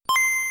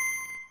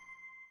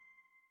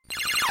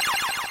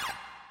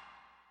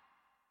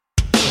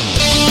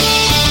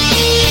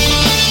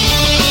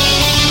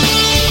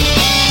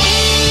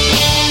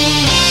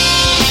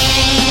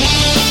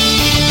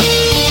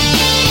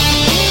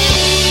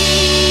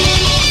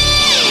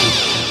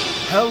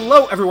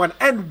Hello, everyone,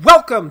 and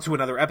welcome to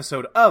another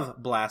episode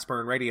of Blast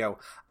Burn Radio.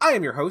 I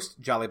am your host,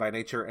 Jolly by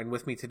Nature, and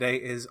with me today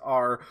is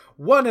our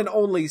one and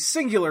only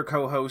singular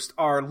co-host,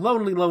 our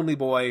lonely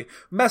boy,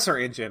 Messer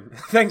Engine.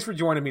 Thanks for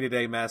joining me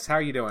today, Mess. How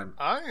are you doing?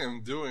 I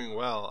am doing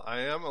well.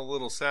 I am a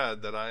little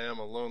sad that I am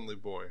a lonely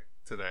boy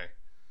today,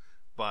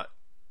 but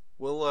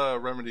we'll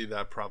remedy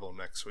that problem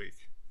next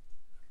week.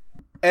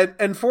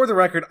 And for the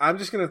record, I'm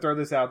just going to throw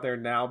this out there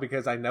now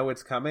because I know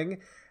it's coming.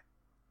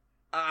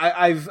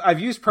 I've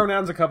used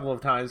pronouns a couple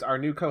of times. Our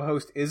new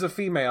co-host is a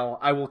female.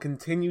 I will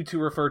continue to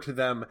refer to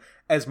them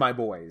as my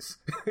boys.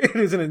 It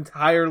is an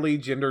entirely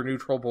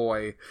gender-neutral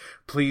boy.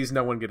 Please,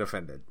 no one get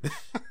offended.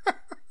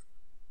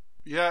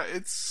 Yeah,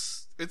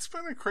 it's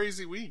been a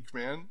crazy week,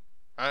 man.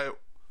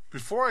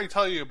 Before I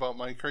tell you about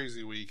my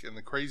crazy week and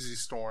the crazy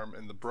storm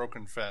and the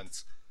broken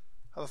fence,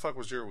 how the fuck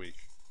was your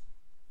week?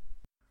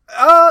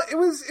 It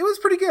was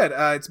pretty good.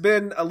 It's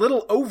been a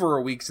little over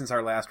a week since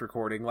our last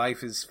recording.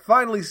 Life is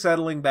finally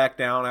settling back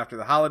down after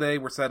the holiday.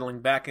 We're settling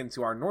back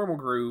into our normal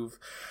groove.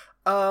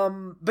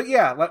 But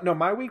yeah, no,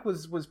 my week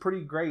was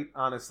pretty great,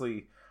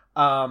 honestly.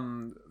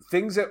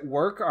 Things at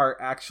work are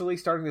actually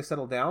starting to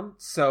settle down.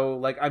 So,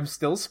 like, I'm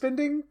still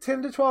spending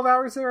 10 to 12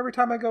 hours there every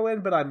time I go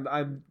in, but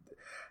I'm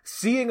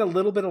seeing a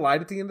little bit of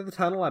light at the end of the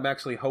tunnel. I'm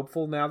actually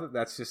hopeful now that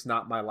that's just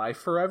not my life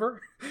forever.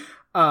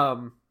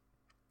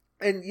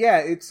 And yeah,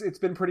 it's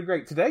been pretty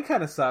great. Today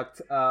kind of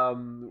sucked.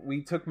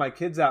 We took my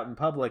kids out in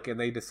public, and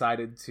they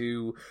decided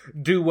to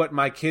do what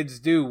my kids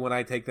do when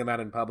I take them out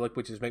in public,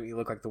 which is make me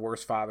look like the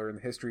worst father in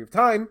the history of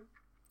time.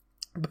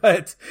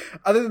 But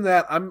other than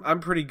that, I'm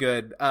pretty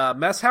good.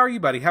 Mess, how are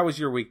you, buddy? How was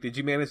your week? Did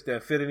you manage to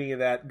fit any of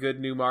that good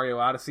new Mario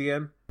Odyssey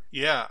in?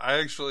 Yeah, I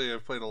actually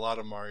have played a lot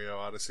of Mario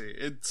Odyssey.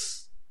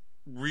 It's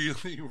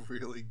really,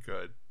 really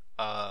good.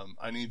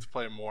 I need to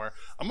play more.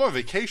 I'm on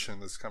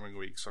vacation this coming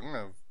week, so I'm going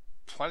to have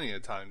plenty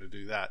of time to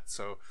do that,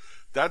 so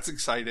that's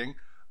exciting.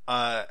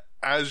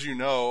 As you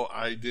know,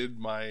 I did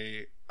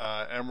my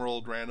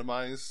Emerald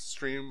randomized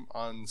stream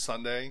on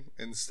Sunday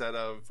instead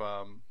of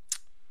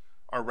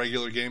our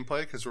regular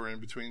gameplay because we're in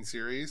between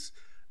series,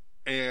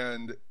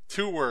 and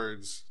 2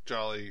 words,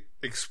 Jolly: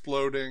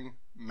 exploding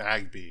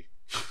Magby.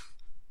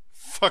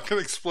 Fucking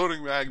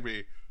exploding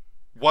Magby.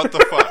 What the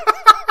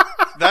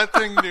fuck? That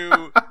thing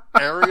knew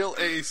Aerial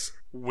Ace,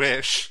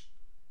 Wish,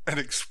 and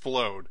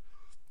Explode.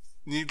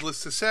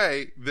 Needless to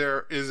say,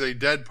 there is a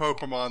dead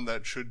Pokemon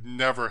that should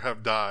never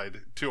have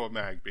died to a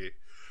Magby.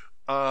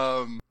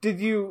 Did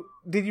you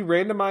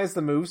randomize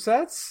the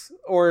movesets,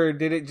 or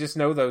did it just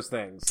know those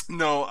things?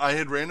 No, I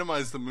had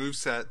randomized the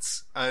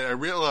movesets. I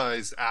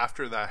realized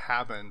after that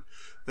happened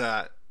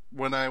that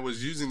when I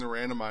was using the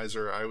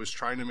randomizer, I was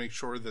trying to make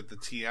sure that the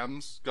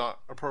TMs got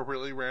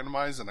appropriately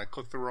randomized, and I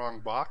clicked the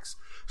wrong box.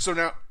 So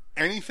now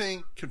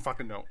anything can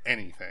fucking know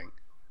anything,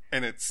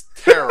 and it's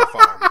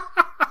terrifying.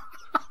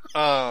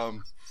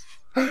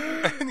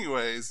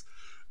 Anyways,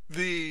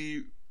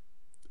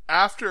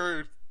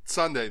 after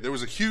Sunday, there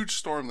was a huge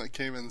storm that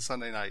came in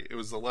Sunday night. It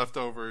was the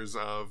leftovers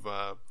of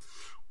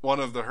one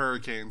of the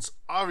hurricanes.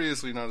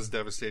 Obviously not as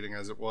devastating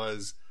as it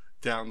was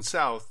down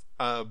south,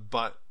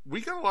 but we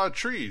got a lot of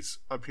trees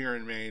up here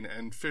in Maine,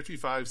 and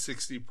 55,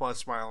 60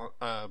 plus mile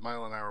an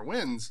hour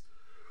winds.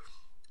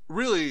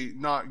 Really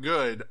not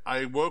good.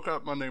 I woke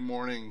up Monday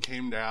morning,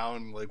 came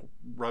down, like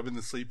rubbing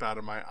the sleep out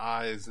of my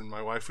eyes, and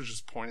my wife was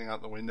just pointing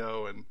out the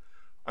window, and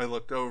I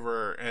looked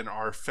over, and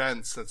our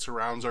fence that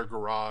surrounds our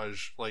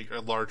garage, like a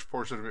large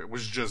portion of it,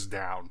 was just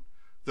down.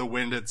 The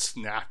wind had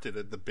snapped it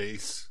at the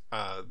base,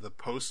 the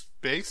post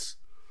base,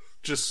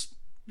 just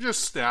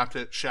snapped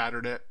it,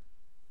 shattered it.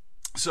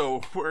 So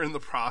we're in the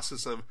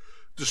process of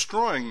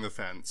destroying the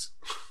fence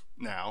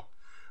now.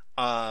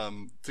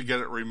 To get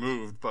it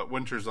removed, but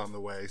winter's on the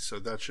way, so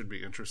that should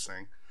be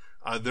interesting.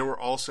 There were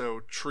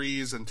also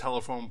trees and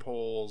telephone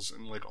poles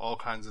and like all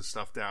kinds of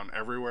stuff down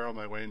everywhere on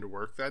my way into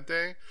work that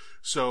day.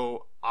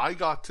 So I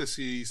got to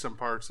see some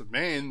parts of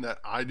Maine that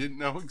I didn't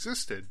know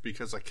existed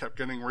because I kept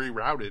getting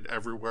rerouted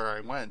everywhere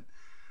I went.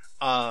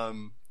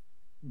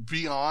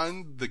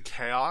 Beyond the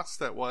chaos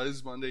that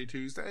was Monday,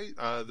 Tuesday,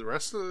 the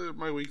rest of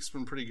my week's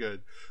been pretty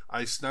good.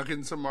 I snuck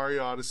in some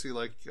Mario Odyssey,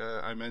 like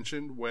I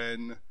mentioned,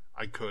 when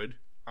I could.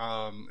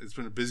 It's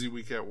been a busy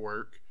week at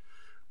work.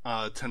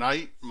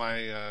 Tonight,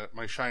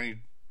 my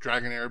shiny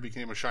Dragonair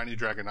became a shiny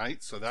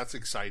Dragonite, so that's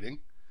exciting.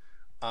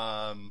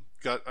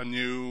 Got a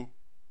new,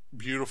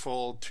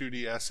 beautiful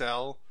 2D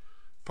SL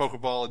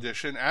Pokeball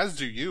edition, as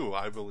do you,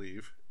 I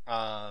believe,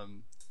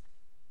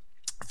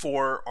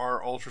 for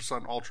our Ultra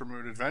Sun, Ultra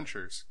Moon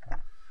adventures.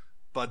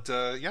 But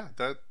yeah,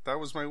 that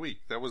was my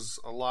week. That was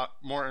a lot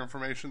more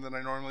information than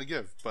I normally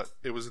give, but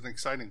it was an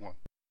exciting one.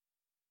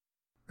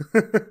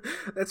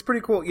 That's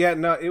pretty cool. Yeah,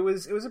 no, it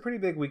was a pretty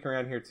big week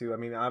around here too. I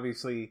mean,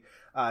 obviously,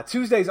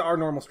 Tuesday's our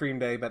normal stream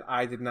day, but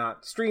I did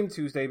not stream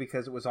Tuesday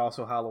because it was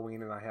also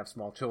Halloween and I have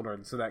small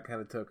children, so that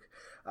kind of took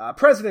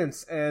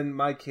precedence. And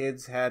my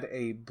kids had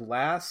a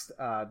blast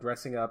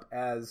dressing up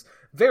as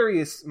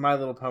various My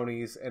Little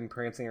Ponies and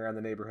prancing around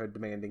the neighborhood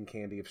demanding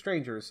candy of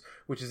strangers,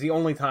 which is the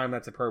only time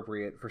that's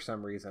appropriate for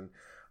some reason.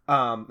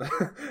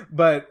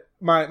 But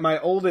my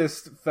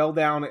oldest fell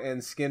down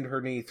and skinned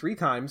her knee 3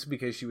 times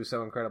because she was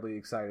so incredibly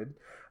excited.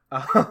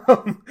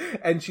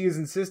 And she has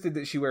insisted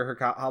that she wear her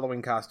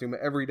Halloween costume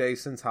every day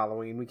since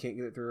Halloween. We can't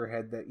get it through her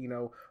head that,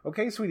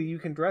 okay, sweetie, you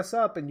can dress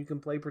up and you can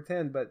play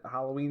pretend, but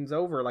Halloween's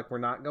over. Like, we're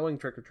not going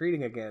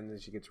trick-or-treating again.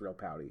 And she gets real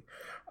pouty.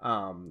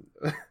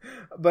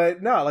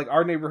 But no, like,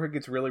 our neighborhood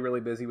gets really, really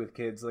busy with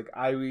kids. Like,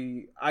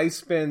 I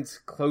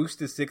spent close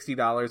to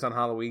 $60 on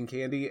Halloween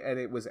candy, and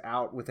it was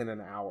out within an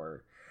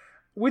hour.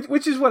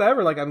 Which is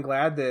whatever. Like, I'm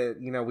glad that,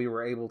 we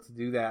were able to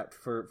do that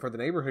for the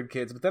neighborhood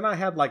kids. But then I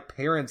had, like,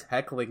 parents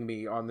heckling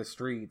me on the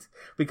street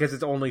because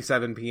it's only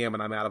 7 p.m.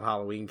 and I'm out of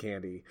Halloween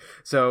candy.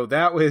 So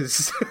that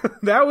was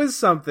that was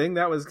something.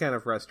 That was kind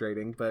of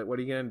frustrating. But what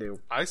are you going to do?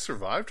 I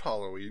survived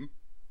Halloween.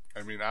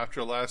 I mean,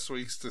 after last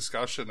week's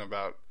discussion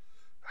about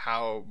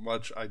how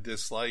much I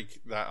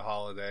dislike that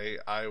holiday,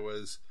 I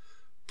was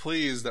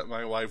pleased that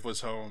my wife was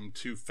home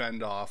to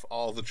fend off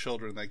all the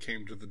children that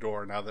came to the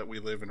door now that we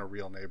live in a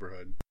real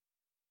neighborhood.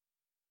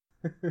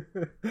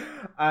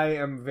 I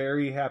am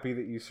very happy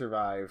that you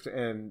survived,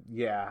 and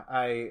yeah,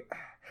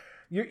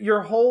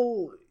 your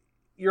whole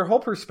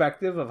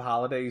perspective of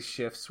holidays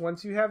shifts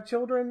once you have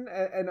children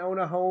and own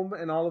a home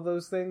and all of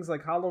those things.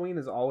 Like, Halloween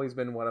has always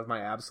been one of my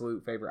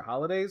absolute favorite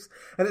holidays,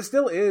 and it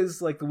still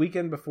is. Like, the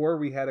weekend before,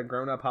 we had a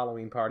grown-up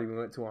Halloween party. We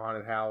went to a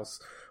haunted house.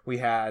 We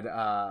had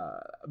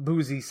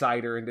boozy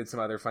cider and did some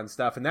other fun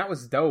stuff, and that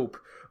was dope.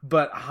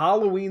 But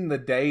Halloween, the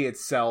day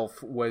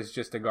itself, was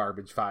just a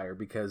garbage fire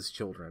because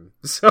children.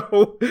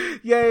 So,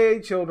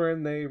 yay,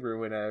 children, they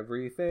ruin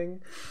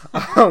everything.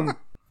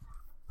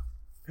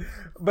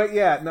 But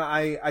yeah, no,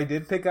 I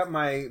did pick up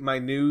my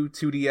new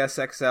 2DS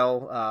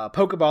XL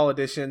Pokeball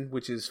edition,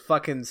 which is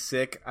fucking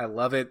sick. I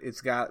love it. It's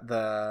got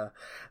the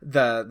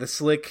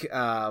slick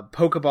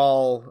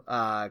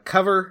Pokeball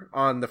cover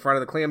on the front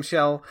of the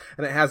clamshell,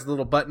 and it has a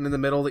little button in the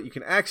middle that you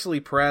can actually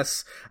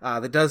press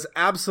that does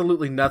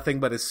absolutely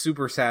nothing but is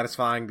super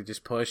satisfying to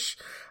just push.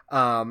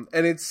 And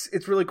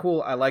it's really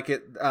cool. I like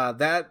it.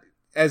 That,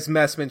 as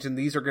Mess mentioned,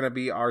 these are going to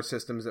be our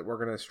systems that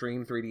we're going to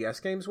stream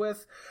 3DS games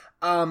with.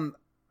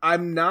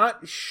 I'm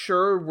not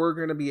sure we're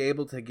going to be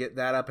able to get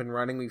that up and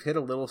running. We've hit a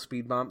little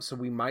speed bump, so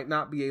we might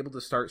not be able to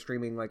start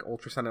streaming like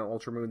Ultra Sun and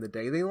Ultra Moon the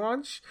day they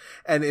launch.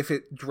 And if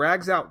it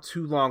drags out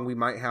too long, we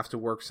might have to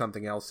work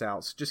something else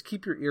out. So just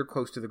keep your ear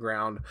close to the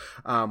ground.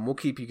 We'll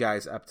keep you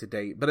guys up to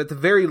date. But at the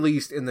very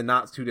least, in the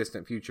not too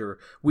distant future,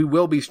 we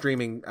will be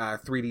streaming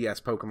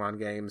 3DS Pokemon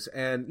games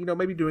and,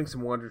 maybe doing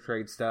some Wonder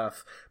Trade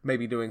stuff,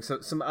 maybe doing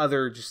some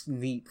other just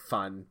neat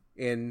fun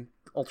in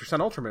Ultra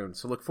Sun, Ultra Moon.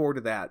 So look forward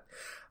to that.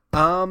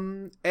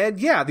 And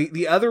yeah,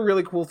 the other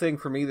really cool thing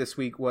for me this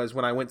week was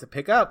when I went to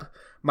pick up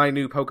my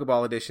new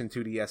Pokeball Edition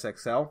 2DS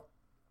XL,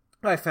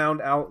 I found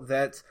out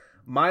that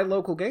my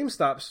local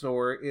GameStop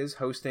store is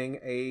hosting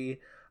a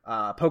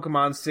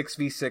Pokemon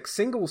 6v6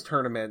 singles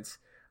tournament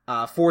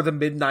for the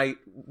midnight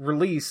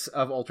release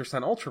of Ultra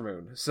Sun, Ultra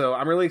Moon. So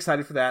I'm really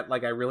excited for that.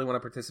 Like, I really want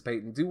to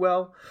participate and do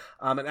well.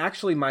 And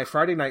actually, my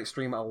Friday night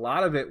stream, a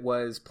lot of it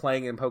was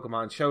playing in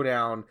Pokemon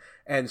Showdown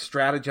and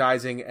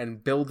strategizing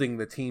and building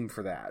the team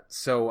for that.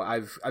 So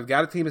I've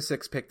got a team of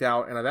 6 picked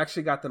out, and I've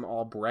actually got them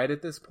all bred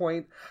at this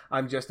point.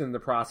 I'm just in the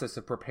process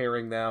of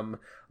preparing them,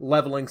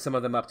 leveling some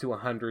of them up to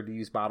 100 to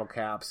use bottle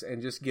caps,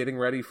 and just getting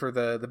ready for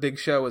the big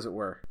show, as it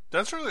were.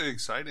 That's really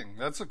exciting.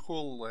 That's a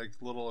cool,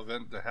 little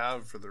event to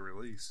have for the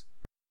release.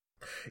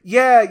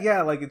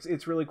 Yeah, like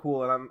it's really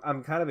cool, and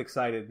I'm kind of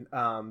excited.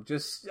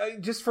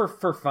 Just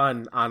for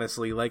fun,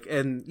 honestly.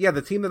 And yeah,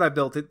 the team that I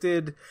built, it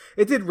did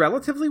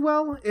relatively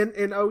well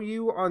in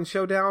OU on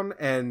Showdown,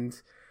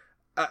 and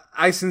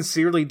I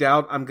sincerely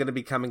doubt I'm going to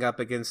be coming up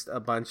against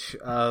a bunch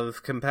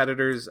of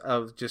competitors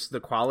of just the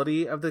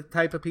quality of the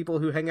type of people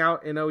who hang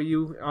out in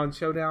OU on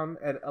Showdown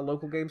at a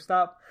local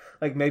GameStop.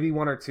 Like, maybe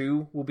 1 or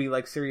 2 will be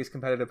serious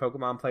competitive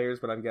Pokemon players,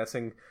 but I'm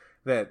guessing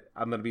that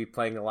I'm going to be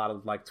playing a lot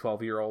of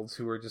 12-year-olds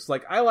who are just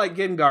I like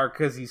Gengar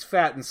because he's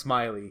fat and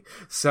smiley.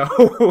 So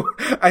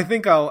I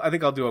think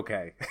I'll do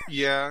okay.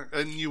 Yeah,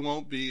 and you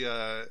won't be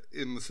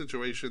in the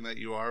situation that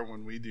you are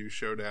when we do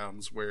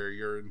showdowns where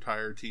your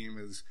entire team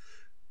is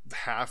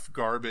half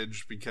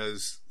garbage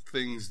because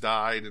things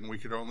died and we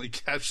could only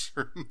catch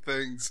certain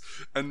things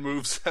and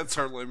move sets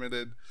are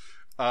limited.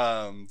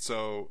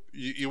 So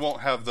you won't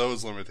have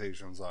those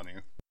limitations on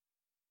you.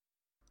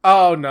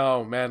 Oh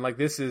no, man!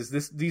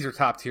 These are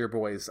top tier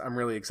boys. I'm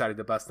really excited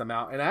to bust them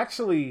out. And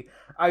actually,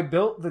 I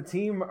built the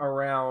team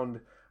around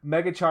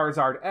Mega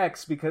Charizard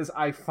X because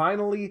I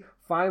finally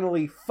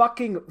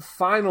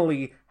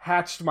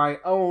hatched my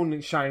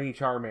own shiny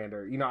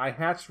Charmander. I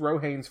hatched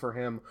Rohaines for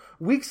him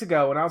weeks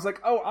ago, and I was like,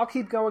 oh, I'll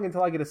keep going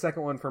until I get a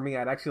second one for me.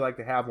 I'd actually like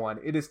to have one.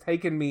 It has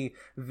taken me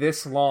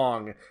this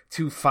long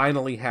to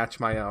finally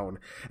hatch my own.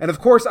 And of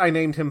course, I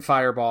named him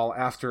Fireball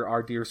after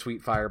our dear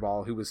sweet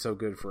Fireball, who was so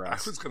good for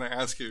us. I was going to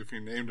ask you if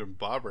you named him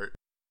Bobbert.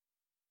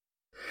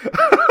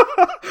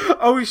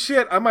 Oh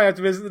shit, I might have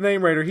to visit the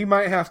name raider. He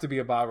might have to be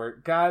a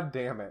Bobbert. God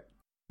damn it.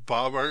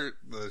 Bobbert,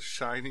 the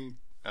shiny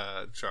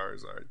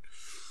Charizard.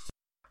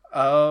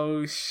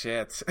 Oh,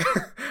 shit.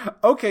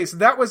 Okay, so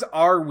that was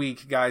our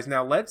week, guys.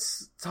 Now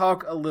let's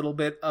talk a little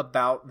bit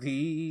about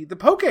the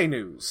Poke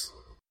news.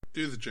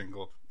 Do the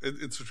jingle.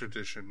 It's a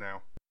tradition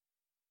now.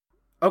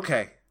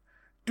 Okay.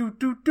 Do.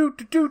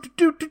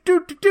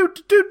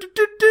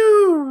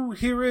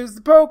 Here is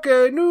the Poke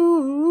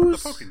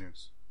news. The Poke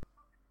news.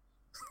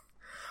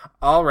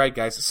 All right,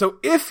 guys. So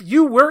if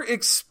you were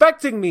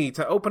expecting me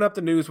to open up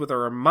the news with a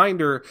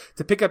reminder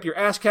to pick up your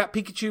Ash Cat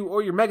Pikachu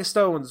or your Mega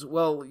Stones,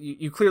 well,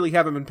 you clearly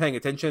haven't been paying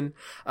attention.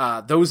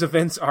 Those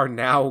events are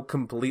now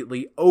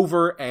completely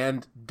over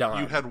and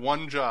done. You had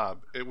one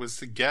job. It was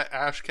to get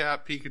Ash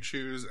Cat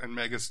Pikachus and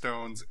Mega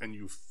Stones, and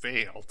you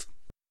failed.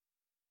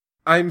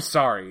 I'm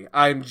sorry.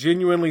 I'm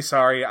genuinely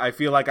sorry. I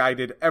feel like I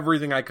did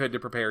everything I could to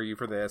prepare you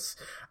for this.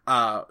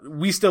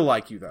 We still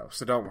like you, though,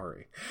 so don't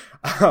worry.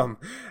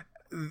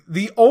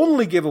 The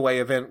only giveaway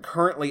event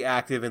currently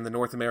active in the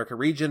North America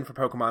region for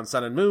Pokemon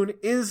Sun and Moon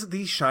is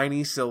the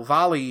Shiny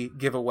Silvally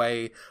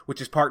giveaway,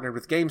 which is partnered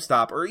with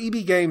GameStop, or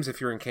EB Games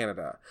if you're in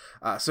Canada.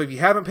 So if you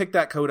haven't picked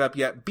that code up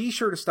yet, be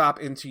sure to stop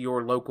into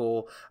your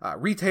local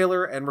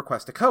retailer and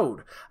request a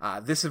code.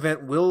 This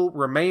event will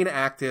remain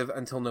active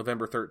until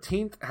November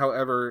 13th.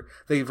 However,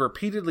 they've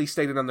repeatedly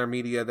stated on their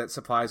media that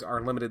supplies are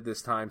limited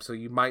this time, so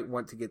you might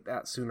want to get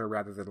that sooner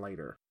rather than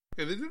later.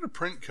 Yeah, they did a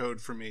print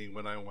code for me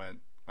when I went.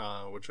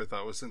 Which I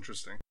thought was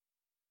interesting.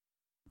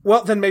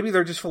 Well, then maybe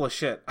they're just full of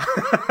shit.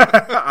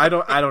 I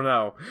don't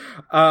know.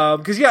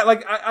 Cause yeah,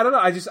 like, I don't know.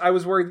 I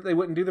was worried that they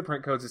wouldn't do the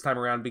print codes this time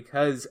around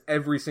because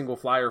every single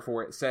flyer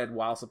for it said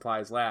while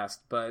supplies last,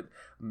 but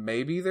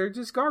maybe they're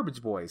just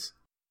garbage boys.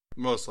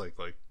 Most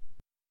likely.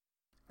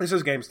 This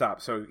is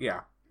GameStop, so yeah.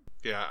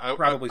 Yeah,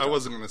 Probably I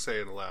wasn't going to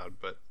say it aloud,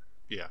 but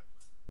yeah.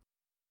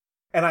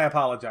 And I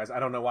apologize. I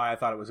don't know why I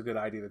thought it was a good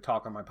idea to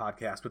talk on my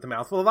podcast with a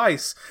mouthful of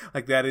ice.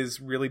 Like, that is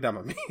really dumb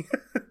of me.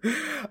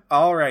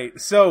 All right.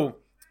 So,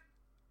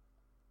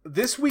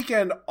 this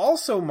weekend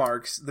also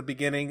marks the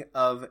beginning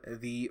of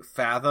the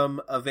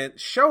Fathom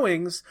event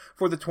showings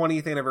for the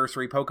 20th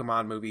anniversary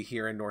Pokemon movie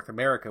here in North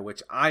America,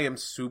 which I am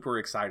super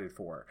excited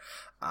for.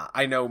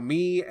 I know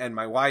me and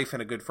my wife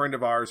and a good friend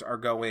of ours are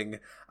going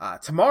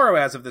tomorrow,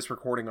 as of this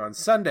recording, on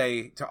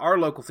Sunday to our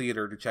local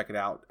theater to check it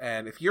out.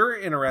 And if you're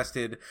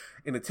interested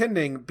in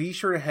attending, be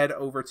sure to head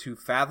over to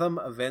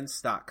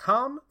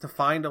fathomevents.com to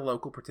find a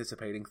local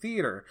participating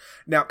theater.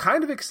 Now,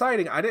 kind of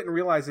exciting, I didn't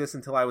realize this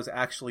until I was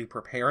actually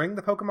preparing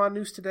the Pokemon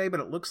news today, but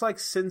it looks like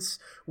since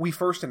we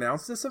first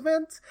announced this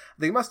event,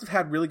 they must have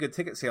had really good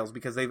ticket sales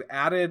because they've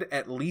added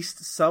at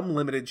least some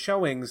limited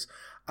showings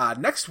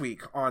next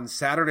week on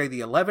Saturday the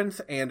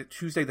 11th and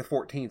Tuesday the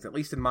 14th, at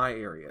least in my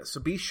area.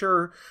 So be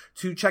sure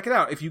to check it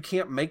out. If you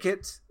can't make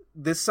it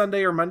this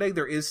Sunday or Monday,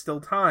 there is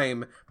still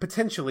time,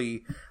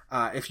 potentially,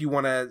 if you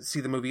want to see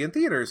the movie in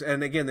theaters.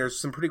 And again, there's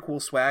some pretty cool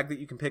swag that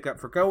you can pick up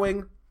for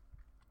going.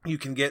 You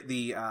can get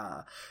the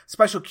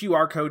special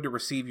QR code to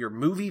receive your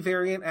movie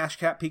variant Ash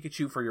Cat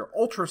Pikachu for your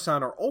Ultra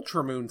Sun or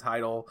Ultra Moon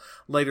title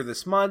later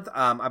this month.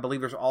 I believe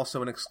there's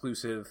also an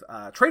exclusive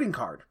trading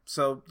card.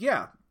 So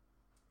yeah,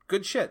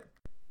 good shit.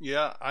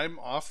 Yeah, I'm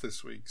off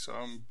this week, so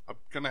I'm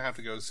going to have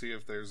to go see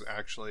if there's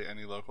actually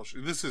any local...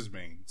 This is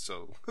Maine,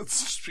 so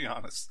let's just be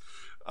honest.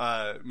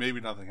 Maybe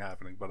nothing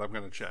happening, but I'm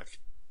going to check.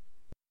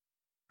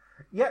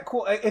 Yeah,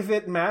 cool. If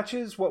it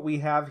matches what we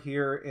have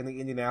here in the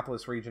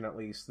Indianapolis region, at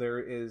least, there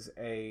is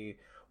a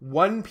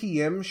 1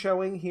 p.m.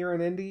 showing here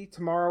in Indy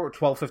tomorrow, or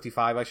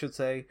 12:55, I should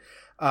say.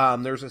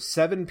 There's a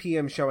 7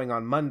 p.m. showing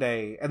on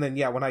Monday, and then,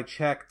 yeah, when I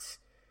checked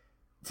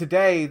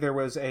today, there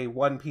was a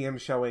 1 p.m.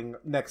 showing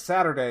next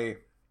Saturday,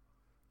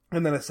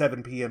 and then a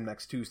 7 p.m.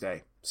 next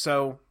Tuesday.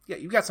 So, yeah,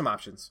 you've got some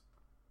options.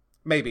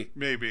 Maybe.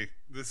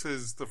 This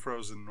is the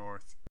frozen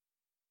north.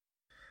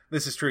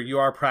 This is true. You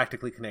are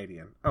practically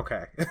Canadian.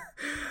 Okay.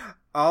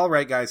 All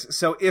right, guys.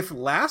 So if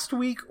last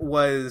week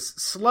was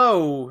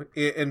slow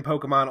in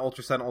Pokemon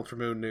Ultra Sun, Ultra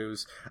Moon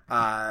news,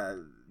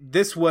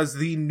 this was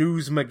the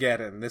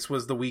Newsmageddon. This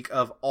was the week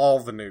of all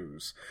the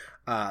news.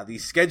 The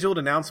scheduled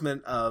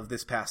announcement of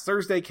this past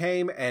Thursday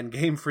came, and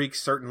Game Freak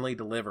certainly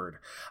delivered.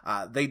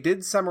 They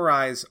did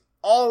summarize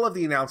all of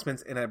the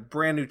announcements in a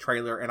brand new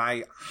trailer, and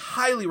I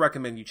highly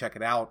recommend you check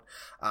it out.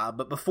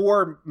 But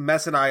before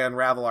Mess and I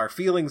unravel our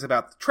feelings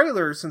about the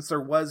trailer, since there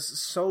was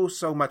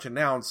so much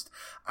announced,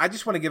 I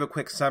just want to give a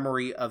quick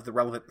summary of the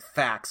relevant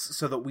facts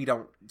so that we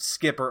don't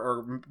skip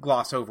or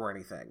gloss over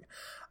anything.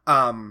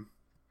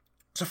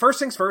 So first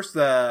things first,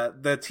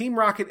 the Team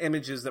Rocket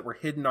images that were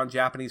hidden on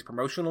Japanese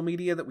promotional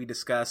media that we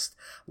discussed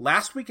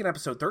last week in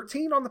episode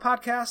 13 on the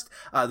podcast,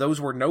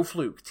 those were no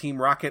fluke. Team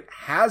Rocket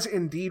has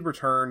indeed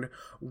returned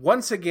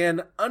once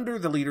again under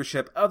the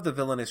leadership of the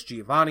villainous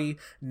Giovanni,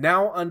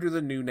 now under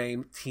the new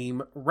name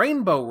Team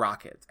Rainbow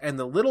Rocket. And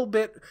the little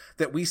bit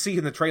that we see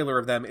in the trailer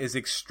of them is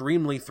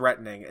extremely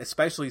threatening,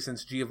 especially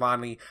since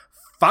Giovanni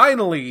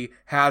finally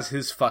has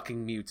his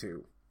fucking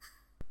Mewtwo.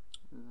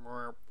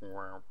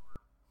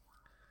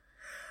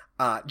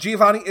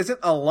 Giovanni isn't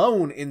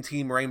alone in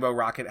Team Rainbow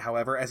Rocket,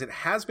 however, as it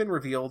has been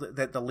revealed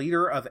that the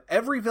leader of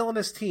every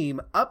villainous team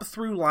up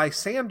through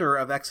Lysander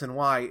of X and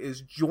Y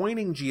is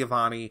joining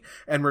Giovanni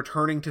and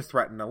returning to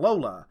threaten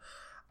Alola.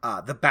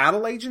 The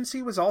Battle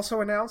Agency was also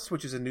announced,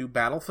 which is a new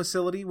battle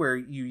facility where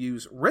you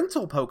use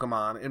rental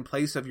Pokemon in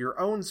place of your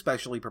own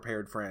specially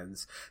prepared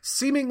friends,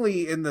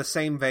 seemingly in the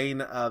same vein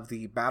of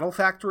the Battle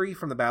Factory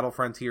from the Battle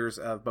Frontiers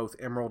of both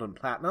Emerald and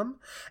Platinum.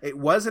 It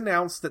was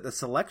announced that the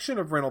selection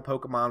of rental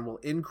Pokemon will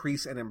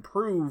increase and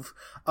improve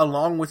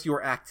along with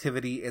your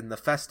activity in the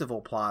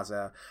Festival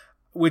Plaza,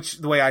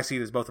 which, the way I see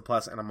it, is both a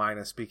plus and a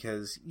minus,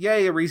 because,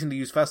 yay, a reason to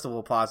use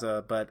Festival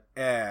Plaza, but,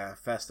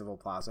 Festival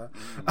Plaza.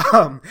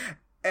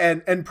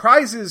 And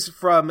prizes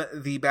from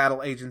the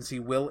Battle Agency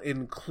will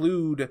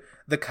include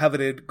the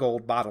coveted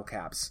gold bottle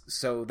caps.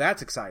 So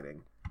that's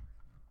exciting.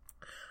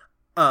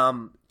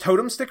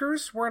 Totem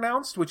stickers were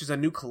announced, which is a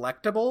new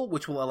collectible,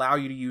 which will allow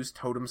you to use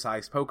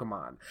totem-sized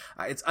Pokemon.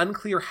 It's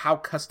unclear how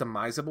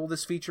customizable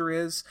this feature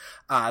is.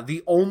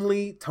 The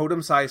only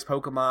totem-sized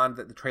Pokemon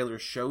that the trailer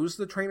shows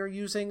the trainer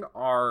using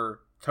are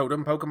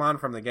totem Pokemon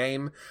from the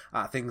game,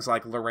 things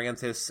like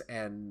Lurantis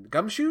and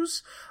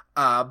Gumshoos.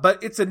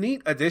 But it's a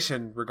neat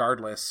addition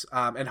regardless,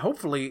 and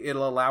hopefully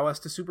it'll allow us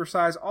to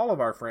supersize all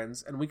of our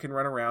friends, and we can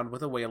run around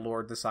with a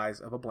Wailord the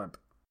size of a blimp.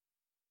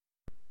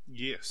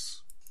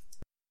 Yes.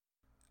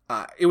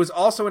 It was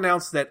also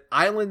announced that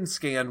Island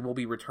Scan will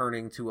be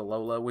returning to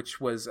Alola, which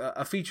was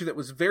a feature that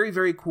was very,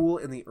 very cool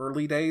in the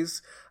early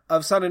days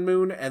of Sun and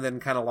Moon, and then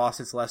kind of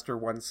lost its luster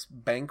once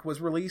Bank was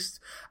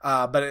released.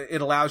 But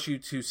it allows you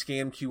to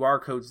scan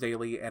QR codes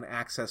daily and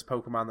access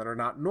Pokemon that are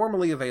not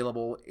normally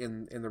available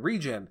in the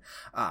region.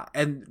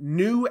 And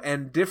new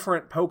and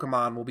different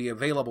Pokemon will be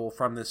available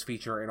from this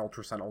feature in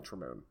Ultra Sun, Ultra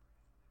Moon.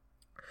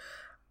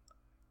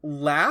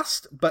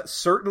 Last, but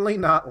certainly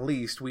not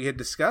least, we had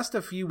discussed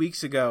a few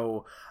weeks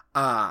ago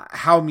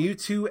how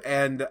Mewtwo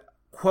and,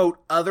 quote,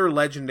 other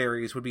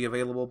legendaries would be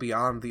available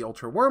beyond the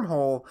Ultra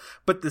Wormhole,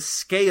 but the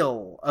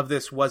scale of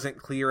this wasn't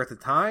clear at the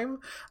time.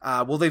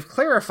 Well, they've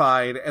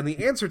clarified, and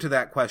the answer to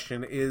that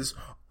question is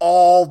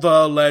all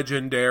the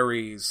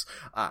legendaries.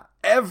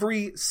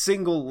 Every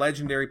single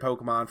legendary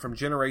Pokemon from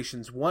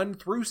generations 1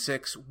 through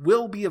 6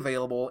 will be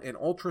available in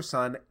Ultra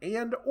Sun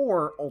and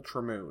or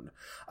Ultra Moon.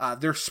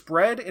 They're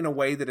spread in a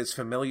way that is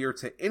familiar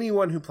to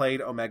anyone who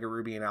played Omega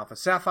Ruby and Alpha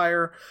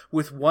Sapphire,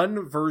 with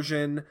one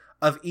version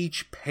of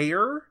each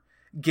pair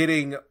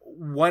getting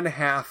one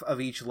half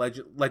of each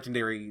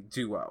legendary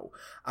duo.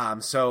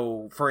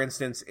 So, for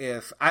instance,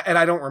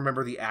 I don't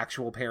remember the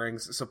actual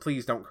pairings, so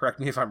please don't correct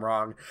me if I'm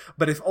wrong,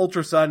 but if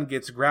Ultra Sun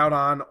gets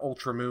Groudon,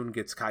 Ultra Moon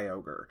gets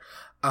Kyogre.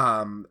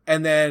 And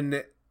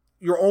then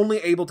you're only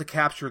able to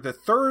capture the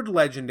third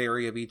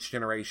legendary of each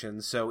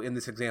generation, so in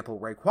this example,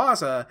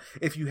 Rayquaza,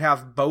 if you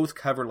have both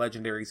cover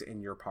legendaries in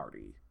your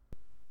party.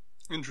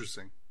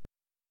 Interesting.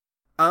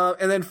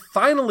 And then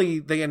finally,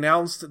 they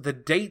announced the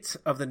date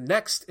of the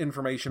next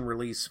information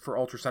release for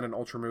Ultra Sun and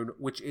Ultra Moon,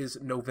 which is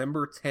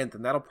November 10th.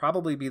 And that'll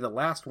probably be the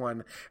last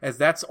one, as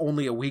that's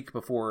only a week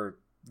before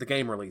the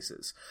game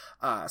releases.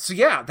 So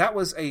yeah, that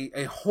was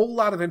a whole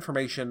lot of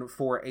information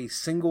for a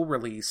single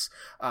release.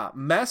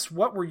 Mess,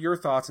 what were your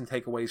thoughts and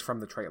takeaways from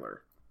the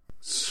trailer?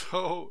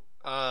 So,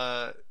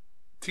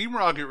 Team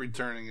Rocket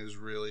returning is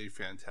really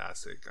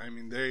fantastic. I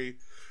mean,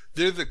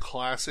 they're the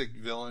classic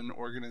villain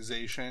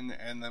organization,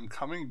 and them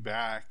coming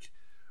back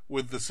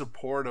with the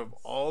support of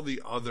all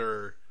the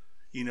other,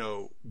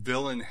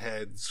 villain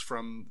heads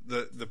from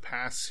the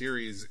past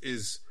series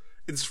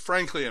it's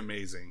frankly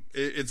amazing.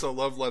 It's a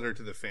love letter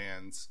to the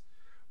fans.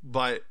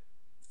 But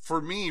for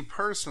me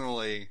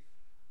personally,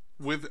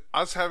 with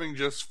us having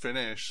just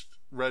finished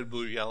Red,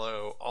 Blue,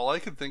 Yellow, all I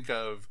could think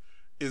of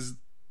is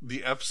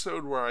the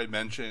episode where I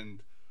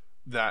mentioned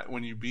that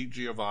when you beat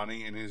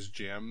Giovanni in his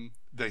gym,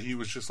 that he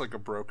was just like a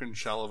broken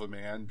shell of a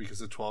man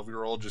because a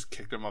 12-year-old just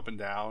kicked him up and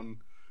down,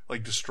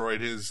 like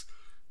destroyed his,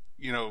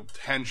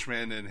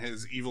 henchmen and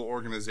his evil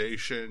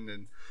organization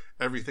and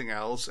everything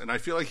else. And I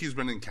feel like he's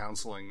been in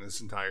counseling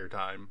this entire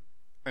time.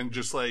 And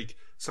just like,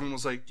 someone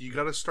was like, you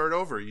gotta start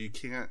over. You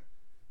can't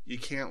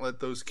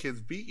let those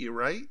kids beat you,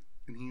 right?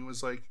 And he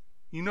was like,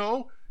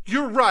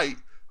 you're right.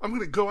 I'm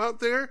going to go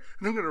out there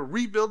and I'm going to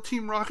rebuild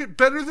Team Rocket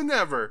better than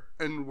ever.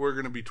 And we're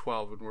going to be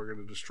 12 and we're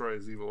going to destroy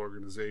his evil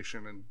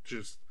organization and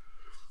just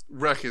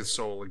wreck his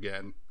soul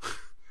again.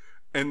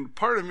 And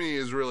part of me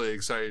is really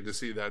excited to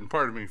see that, and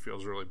part of me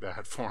feels really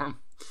bad for him.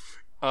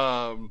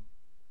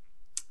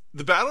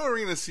 The battle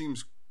arena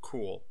seems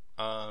cool.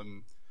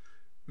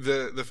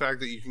 The fact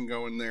that you can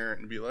go in there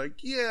and be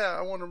like, yeah,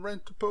 I want to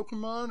rent a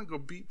Pokemon and go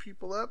beat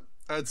people up.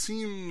 It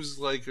seems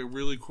like a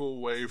really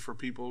cool way for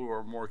people who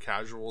are more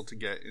casual to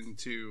get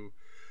into,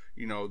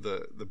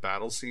 the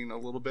battle scene a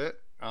little bit,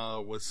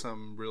 with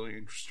some really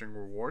interesting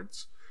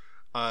rewards.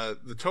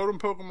 The totem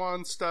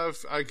Pokemon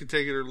stuff, I could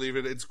take it or leave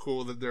it. It's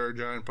cool that there are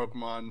giant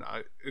Pokemon.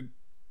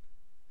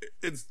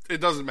 It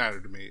doesn't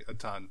matter to me a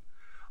ton.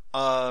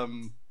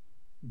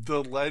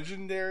 The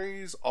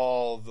legendaries,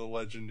 all the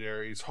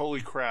legendaries, holy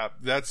crap,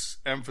 that's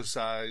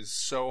emphasized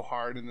so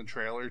hard in the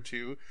trailer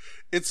too.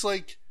 It's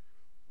like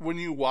when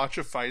you watch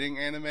a fighting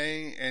anime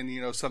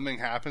and something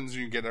happens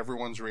and you get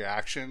everyone's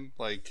reaction,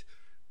 like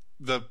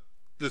the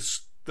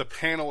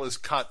panel is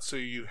cut so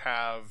you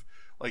have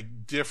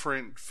like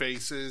different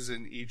faces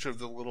in each of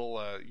the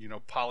little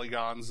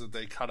polygons that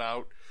they cut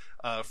out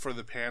for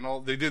the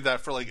panel. They did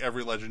that for like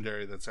every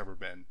legendary that's ever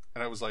been,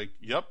 and I was like,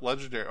 "Yep,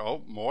 legendary.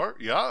 Oh, more,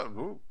 yeah,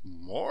 ooh,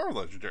 more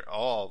legendary.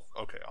 All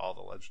okay, all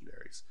the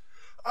legendaries.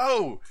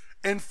 Oh,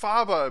 and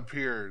Faba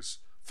appears.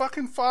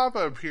 Fucking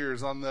Faba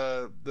appears on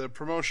the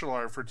promotional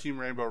art for Team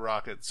Rainbow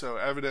Rocket. So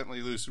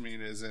evidently,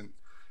 Lucamine isn't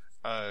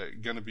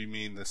gonna be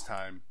mean this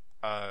time.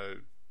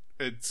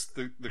 It's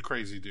the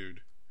crazy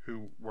dude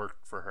who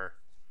worked for her.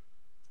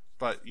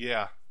 But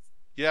yeah,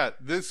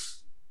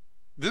 this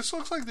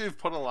looks like they've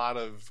put a lot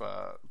of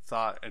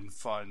thought and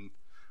fun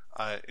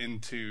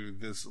into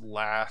this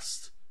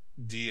last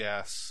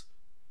DS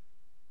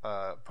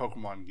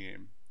Pokemon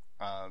game.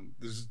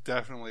 There's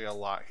definitely a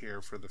lot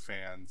here for the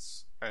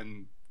fans,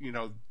 and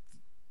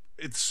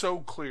it's so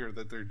clear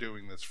that they're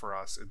doing this for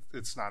us.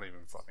 It's not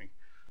even funny.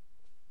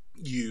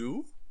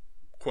 You?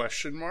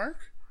 Question mark?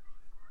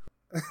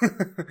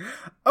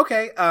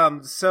 Okay,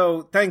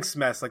 so thanks,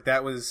 Mess. Like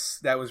that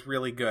was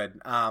really good.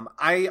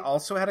 I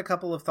also had a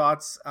couple of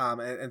thoughts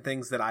and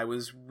things that I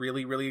was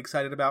really, really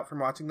excited about from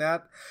watching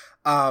that.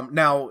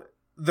 Now,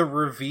 the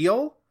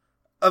reveal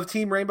of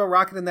Team Rainbow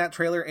Rocket in that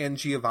trailer and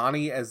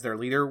Giovanni as their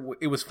leader,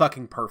 it was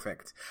fucking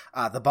perfect.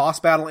 The boss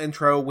battle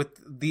intro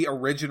with the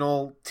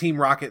original Team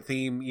Rocket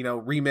theme,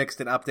 remixed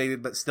and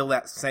updated, but still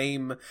that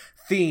same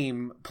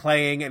theme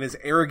playing, and his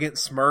arrogant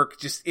smirk,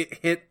 just it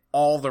hit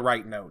all the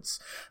right notes.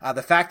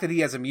 The fact that he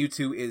has a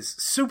Mewtwo is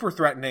super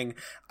threatening.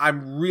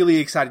 I'm really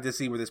excited to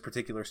see where this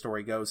particular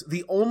story goes.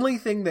 The only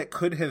thing that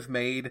could have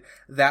made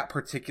that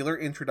particular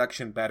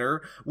introduction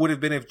better would have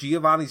been if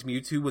Giovanni's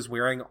Mewtwo was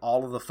wearing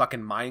all of the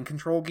fucking mind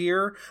control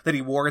gear that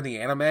he wore in the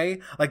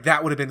anime. Like,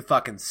 that would have been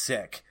fucking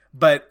sick.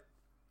 But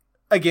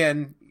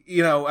again,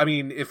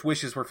 if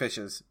wishes were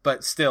fishes,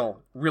 but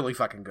still really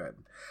fucking good.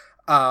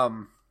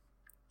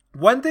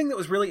 One thing that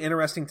was really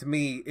interesting to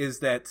me is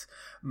that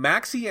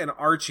Maxie and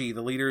Archie,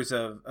 the leaders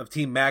of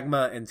Team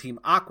Magma and Team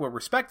Aqua,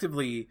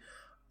 respectively,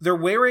 they're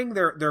wearing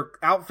their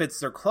outfits,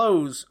 their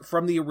clothes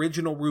from the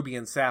original Ruby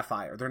and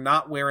Sapphire. They're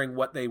not wearing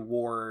what they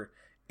wore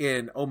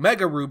in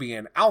Omega Ruby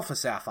and Alpha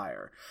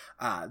Sapphire.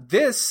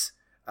 This,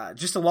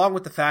 just along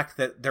with the fact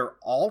that they're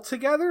all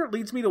together,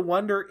 leads me to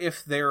wonder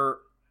if there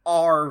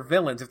are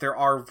villains, if there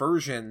are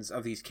versions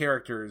of these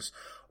characters,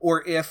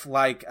 or if,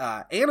 like,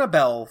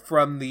 Annabelle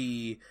from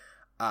the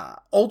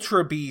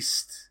Ultra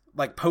Beast,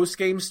 like,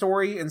 post-game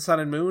story in Sun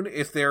and Moon,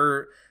 if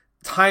they're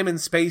time and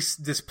space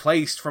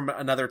displaced from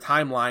another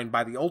timeline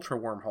by the Ultra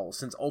wormhole,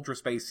 since Ultra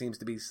Space seems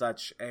to be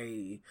such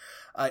a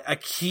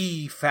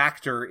key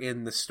factor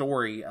in the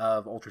story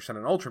of Ultra Sun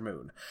and Ultra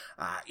Moon.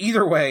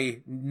 Either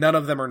way, none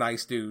of them are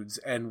nice dudes,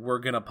 and we're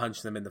gonna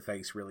punch them in the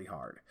face really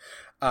hard.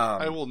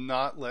 I will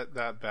not let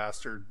that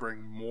bastard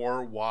bring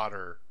more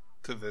water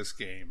to this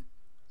game.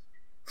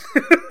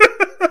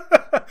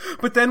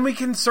 But then we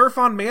can surf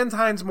on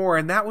Mantines more,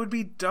 and that would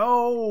be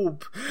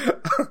dope.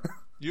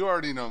 You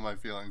already know my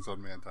feelings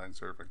on Mantine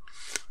surfing.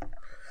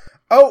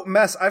 Oh,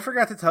 Mess, I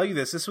forgot to tell you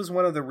this. This was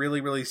one of the really,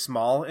 really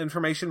small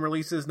information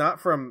releases, not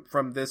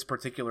from this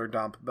particular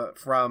dump, but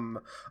from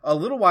a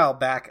little while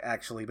back,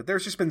 actually. But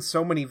there's just been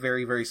so many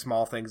very, very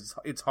small things.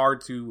 It's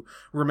hard to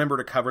remember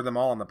to cover them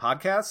all on the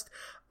podcast.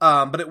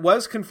 But it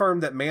was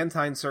confirmed that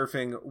Mantine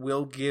surfing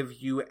will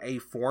give you a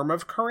form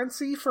of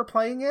currency for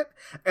playing it,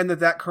 and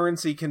that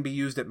currency can be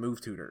used at move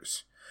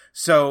tutors.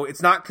 So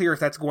it's not clear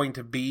if that's going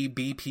to be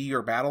BP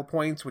or battle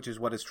points, which is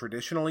what is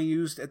traditionally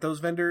used at those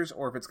vendors,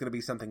 or if it's going to be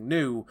something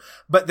new.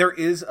 But there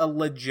is a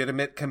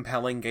legitimate,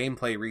 compelling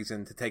gameplay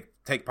reason to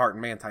take part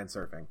in Mantine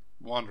surfing.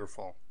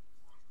 Wonderful.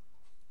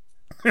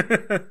 So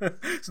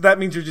that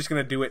means you're just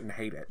going to do it and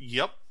hate it.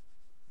 Yep.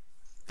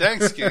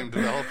 Thanks, game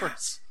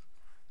developers.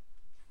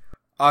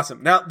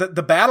 Awesome. Now,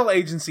 the battle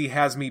agency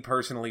has me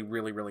personally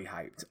really, really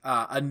hyped.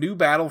 A new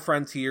battle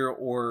frontier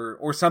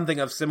or something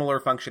of similar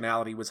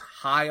functionality was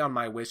high on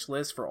my wish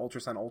list for Ultra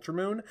Sun, Ultra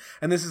Moon,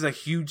 and this is a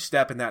huge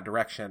step in that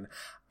direction.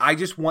 I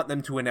just want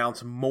them to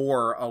announce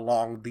more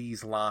along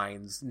these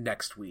lines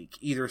next week.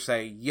 Either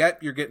say,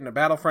 yep, you're getting a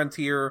battle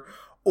frontier,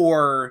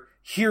 or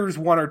here's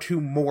one or two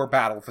more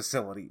battle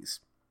facilities.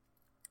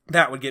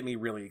 That would get me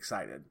really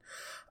excited.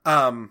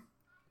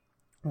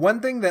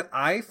 One thing that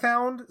I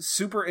found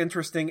super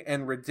interesting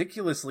and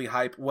ridiculously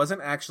hype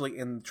wasn't actually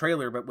in the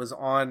trailer, but was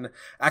on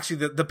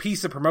actually the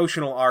piece of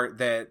promotional art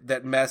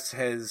that Mess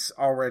has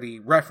already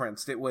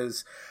referenced. It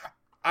was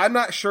I'm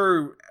not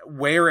sure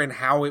where and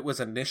how it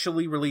was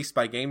initially released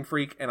by Game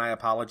Freak, and I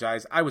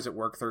apologize. I was at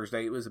work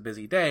Thursday. It was a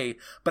busy day,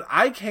 but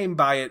I came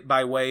by it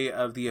by way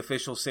of the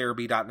official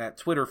SarahB.net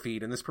Twitter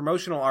feed, and this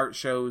promotional art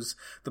shows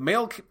the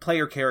male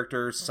player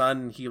character,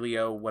 Sun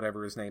Helio,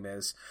 whatever his name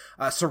is,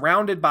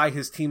 surrounded by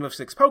his team of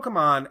 6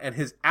 Pokemon and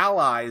his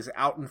allies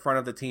out in front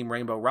of the Team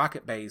Rainbow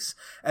Rocket base,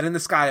 and in the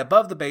sky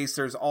above the base,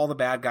 there's all the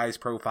bad guys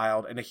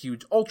profiled in a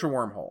huge Ultra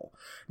Wormhole.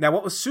 Now,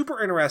 what was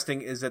super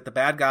interesting is that the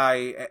bad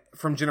guy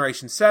from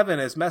Generation 7,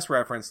 as Mess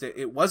referenced,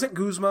 it wasn't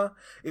Guzma,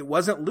 it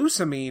wasn't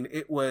Lusamine,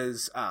 it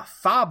was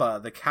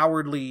Faba, the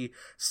cowardly,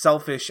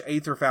 selfish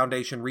Aether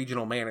Foundation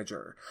regional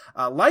manager.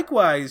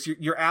 Likewise,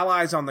 your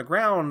allies on the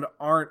ground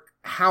aren't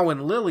Hau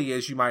and Lily,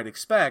 as you might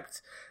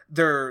expect.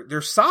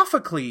 They're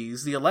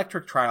Sophocles, the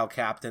electric trial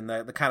captain,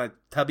 the kind of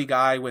tubby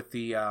guy with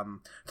the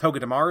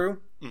Togedemaru.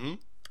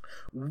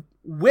 Mm-hmm.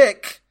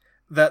 Wick,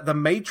 the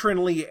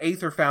matronly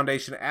Aether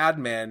Foundation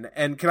admin,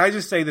 and can I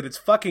just say that it's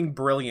fucking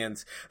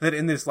brilliant that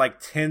in this,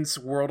 like, tense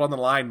world on the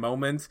line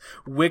moment,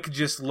 Wick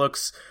just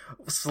looks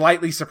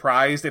slightly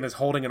surprised and is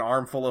holding an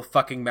armful of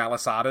fucking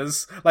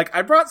malasadas. Like,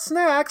 I brought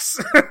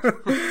snacks!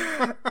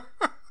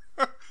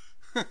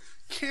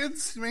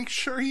 Kids, make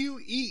sure you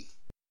eat.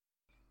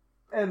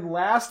 And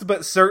last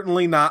but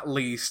certainly not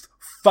least,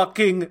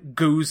 fucking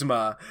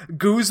Guzma.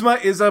 Guzma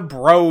is a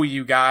bro,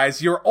 you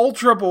guys. Your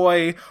Ultra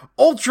Boy,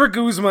 Ultra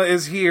Guzma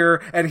is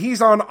here, and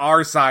he's on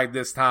our side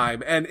this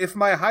time. And if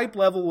my hype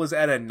level was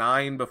at a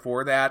 9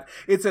 before that,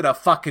 it's at a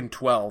fucking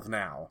 12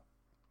 now.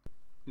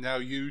 Now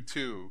you,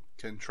 too,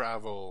 can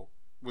travel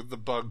with the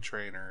bug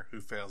trainer who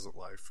fails at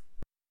life.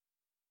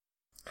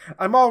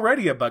 I'm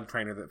already a bug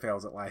trainer that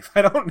fails at life.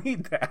 I don't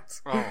need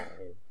that. Oh,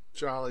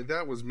 Jolly,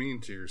 that was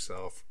mean to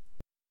yourself.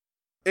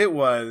 It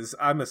was.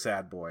 I'm a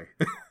sad boy.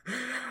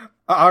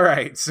 All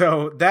right,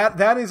 so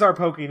that is our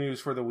Poke News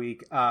for the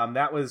week.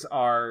 That was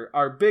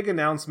our big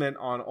announcement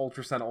on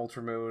Ultra Sun,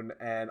 Ultra Moon,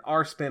 and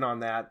our spin on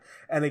that.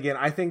 And again,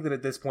 I think that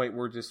at this point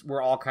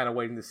we're all kind of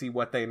waiting to see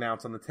what they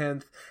announce on the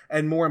 10th,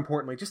 and more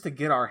importantly, just to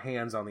get our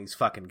hands on these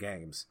fucking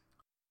games.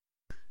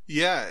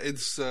 Yeah,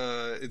 it's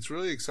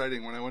really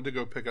exciting. When I went to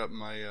go pick up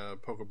my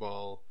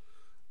Pokeball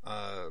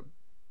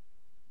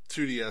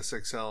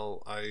 2DS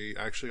XL, I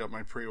actually got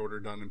my pre-order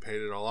done and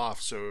paid it all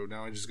off, so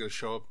now I just gotta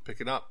show up and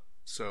pick it up.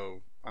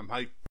 So I'm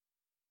hyped.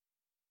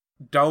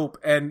 Dope.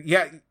 And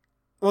yeah,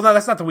 well, no,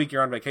 that's not the week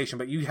you're on vacation,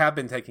 but you have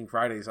been taking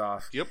Fridays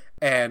off. Yep.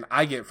 And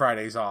I get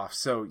Fridays off,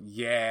 so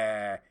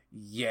yeah.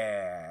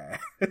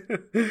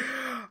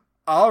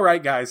 All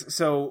right, guys.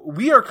 So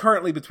we are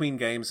currently between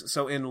games.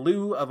 So in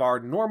lieu of our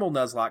normal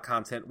Nuzlocke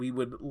content, we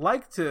would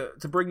like to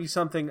bring you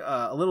something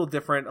a little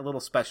different, a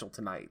little special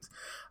tonight.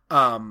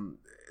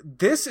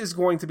 This is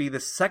going to be the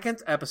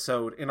second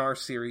episode in our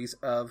series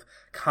of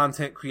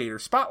Content Creator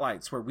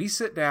Spotlights, where we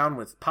sit down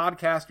with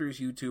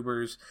podcasters,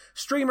 YouTubers,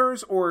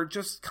 streamers, or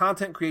just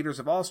content creators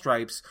of all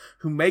stripes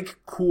who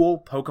make cool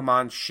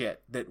Pokemon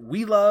shit that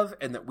we love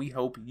and that we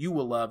hope you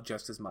will love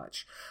just as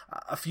much.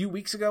 A few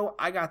weeks ago,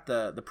 I got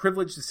the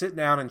privilege to sit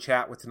down and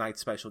chat with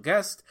tonight's special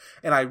guest,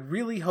 and I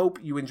really hope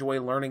you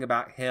enjoy learning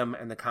about him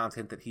and the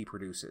content that he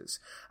produces.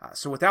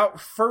 So without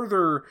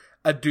further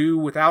ado,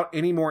 without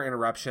any more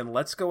interruption,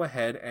 let's go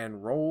ahead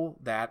and roll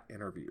that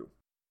interview.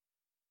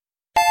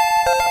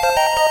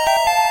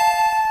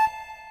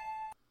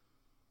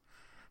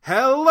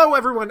 Hello,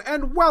 everyone,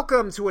 and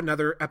welcome to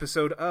another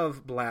episode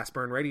of Blast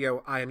Burn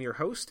Radio. I am your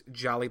host,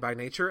 Jolly by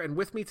Nature, and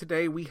with me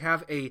today we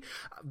have a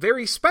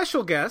very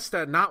special guest,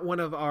 not one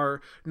of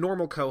our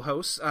normal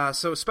co-hosts.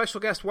 So, special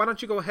guest, why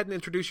don't you go ahead and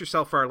introduce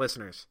yourself for our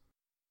listeners?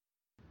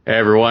 Hey,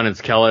 everyone,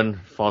 it's Kellen,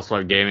 False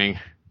Swipe Gaming.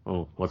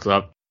 Oh, what's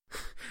up?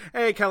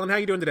 Hey, Kellen, how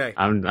you doing today?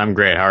 I'm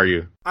great. How are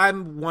you?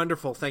 I'm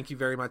wonderful. Thank you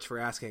very much for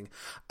asking.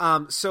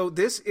 So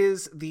this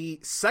is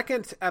the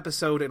second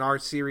episode in our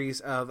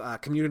series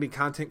of Community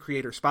Content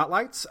Creator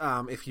Spotlights.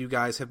 If you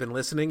guys have been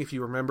listening, if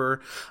you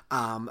remember,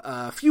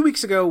 a few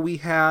weeks ago we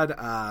had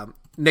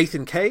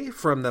Nathan K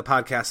from the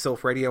podcast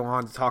Sylph Radio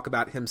on to talk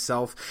about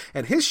himself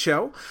and his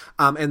show.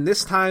 And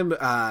this time,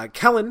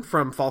 Kellen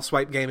from False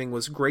Swipe Gaming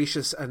was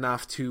gracious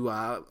enough to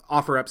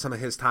offer up some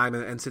of his time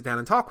and sit down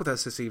and talk with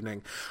us this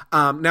evening.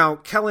 Now,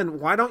 Kellen,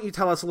 why don't you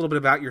tell us a little bit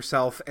about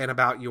yourself and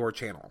about your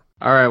channel?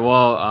 All right.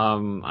 Well,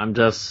 I'm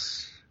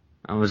just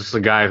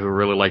a guy who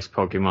really likes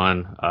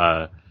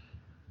Pokemon.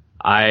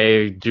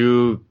 I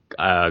do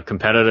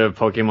competitive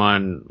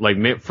Pokemon,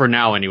 like for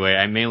now anyway.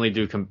 I mainly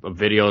do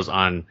videos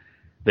on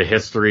the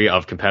history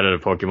of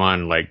competitive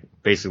Pokemon, like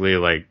basically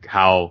like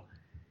how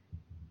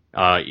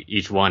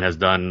each one has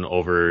done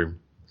over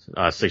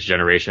 6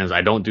 generations.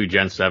 I don't do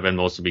Gen 7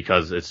 mostly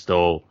because it's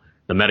still,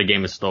 the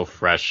metagame is still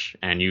fresh,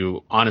 and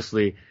you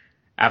honestly,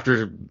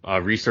 after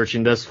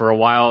researching this for a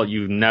while,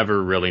 you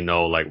never really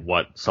know like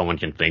what someone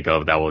can think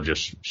of that will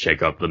just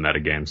shake up the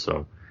metagame.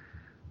 So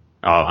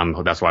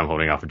that's why I'm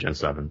holding off for Gen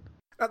 7.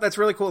 Oh, that's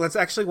really cool. That's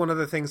actually one of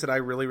the things that I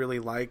really, really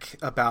like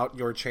about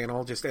your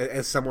channel, just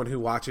as someone who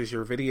watches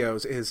your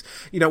videos, is,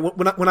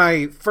 when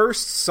I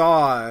first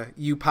saw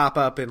you pop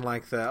up in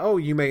like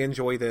you may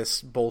enjoy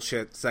this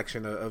bullshit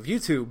section of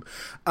YouTube,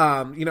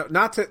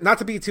 not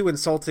to be too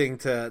insulting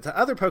to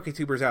other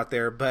PokeTubers out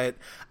there, but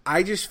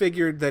I just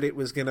figured that it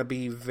was going to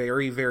be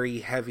very, very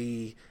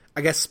heavy,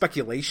 I guess,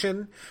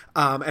 speculation,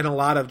 and a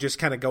lot of just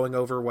kind of going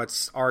over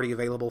what's already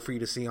available for you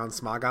to see on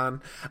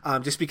Smogon,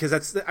 just because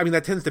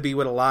that tends to be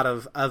what a lot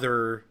of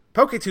other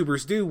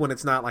PokeTubers do when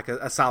it's not like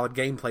a solid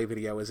gameplay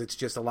video, is it's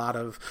just a lot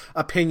of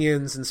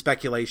opinions and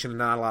speculation and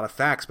not a lot of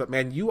facts. But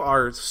man, you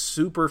are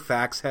super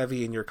facts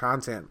heavy in your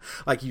content.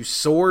 Like, you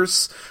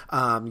source,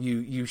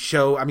 you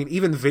show,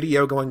 even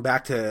video going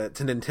back to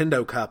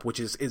Nintendo Cup, which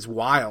is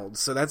wild.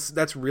 So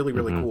that's really,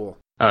 really cool.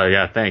 Oh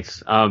yeah,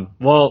 thanks.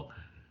 Well,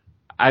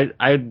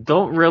 I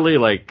don't really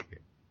like,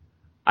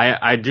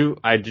 I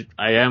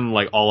am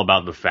like all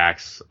about the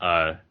facts.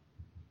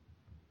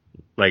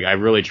 Like, I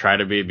really try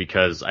to be,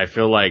 because I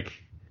feel like,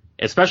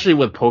 especially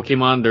with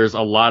Pokemon, there's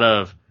a lot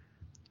of,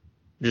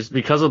 just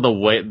because of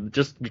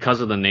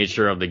the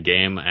nature of the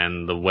game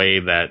and the way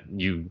that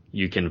you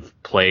can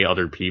play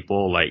other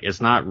people, like,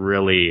 it's not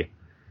really,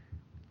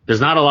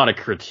 there's not a lot of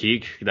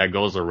critique that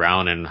goes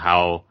around in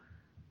how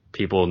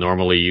people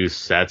normally use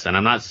sets. And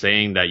I'm not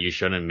saying that you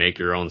shouldn't make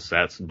your own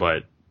sets,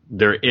 but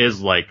there is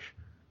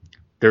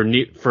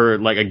for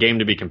like a game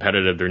to be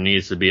competitive, there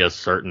needs to be a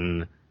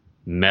certain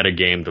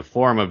metagame to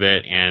form of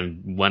it.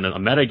 And when a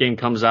metagame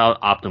comes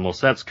out, optimal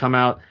sets come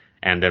out,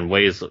 and then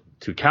ways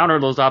to counter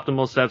those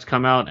optimal sets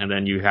come out. And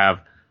then you have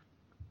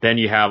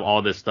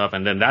all this stuff.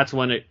 And then that's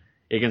when it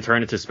can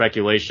turn into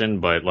speculation.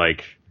 But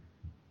like,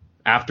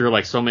 after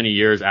like so many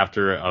years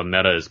after a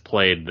meta is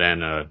played,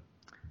 then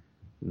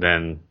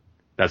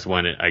that's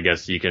when I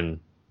guess you can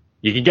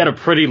get a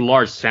pretty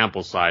large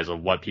sample size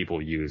of what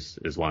people use,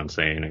 is what I'm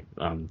saying,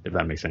 if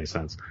that makes any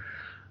sense.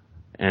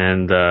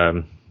 And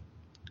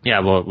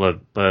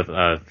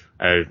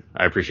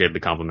I appreciate the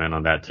compliment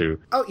on that too.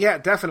 Oh yeah,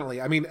 definitely.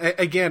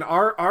 Again,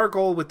 our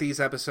goal with these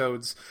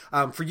episodes,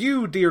 for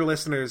you, dear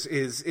listeners,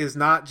 is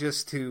not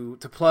just to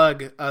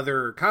plug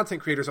other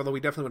content creators, although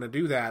we definitely want to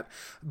do that,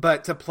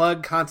 but to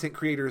plug content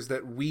creators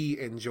that we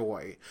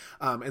enjoy.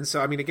 And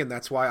so, again,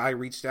 that's why I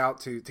reached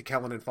out to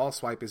Kellen and False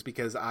Swipe, is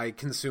because I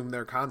consume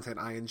their content.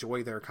 I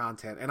enjoy their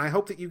content, and I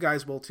hope that you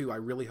guys will too. I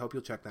really hope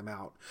you'll check them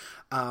out.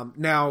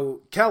 Now,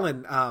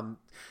 Kellen,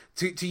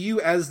 to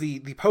you as the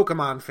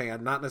Pokemon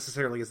fan, not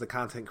necessarily as the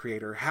content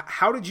creator,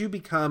 how did you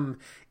become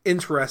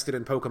interested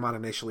in Pokemon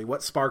initially?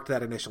 What sparked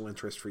that initial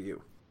interest for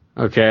you?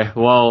 Okay,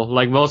 well,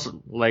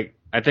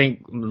 I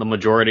think the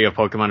majority of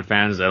Pokemon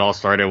fans, it all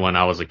started when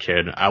I was a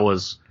kid. I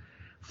was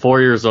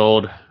 4 years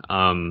old.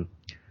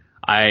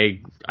 I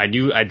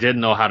did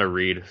know how to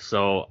read,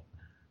 so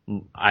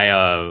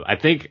I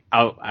think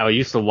I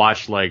used to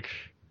watch, like,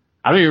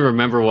 I don't even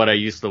remember what I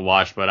used to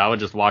watch, but I would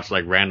just watch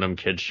like random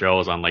kids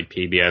shows on like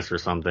PBS or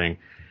something.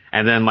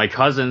 And then my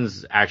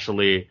cousins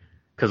actually,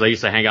 because I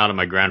used to hang out at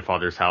my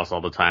grandfather's house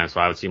all the time,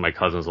 so I would see my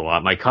cousins a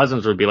lot. My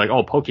cousins would be like,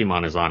 "Oh,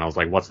 Pokemon is on." I was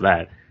like, "What's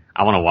that?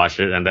 I want to watch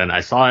it." And then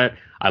I saw it.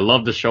 I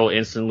loved the show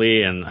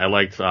instantly, and I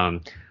liked. I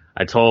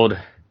told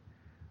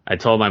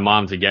my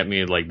mom to get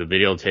me like the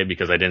videotape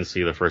because I didn't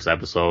see the first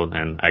episode,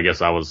 and I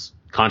guess I was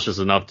conscious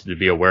enough to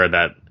be aware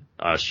that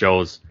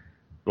shows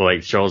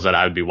that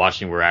I would be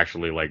watching were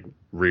actually like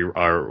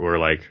were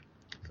like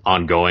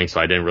ongoing,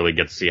 so I didn't really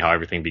get to see how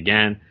everything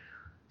began.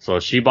 So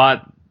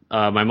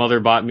my mother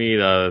bought me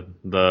the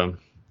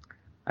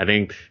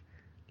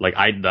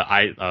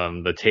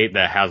tape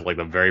that has like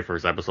the very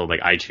first episode,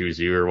 like I Choose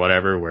You or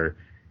whatever,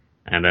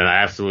 and then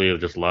I absolutely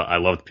just I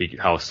loved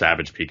how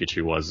savage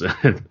Pikachu was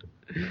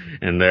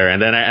in there.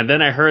 And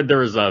then I heard there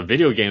was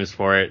video games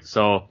for it,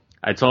 so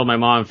I told my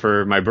mom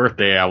for my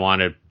birthday I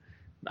wanted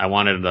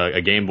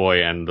a Game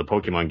Boy and the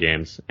Pokemon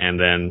games. And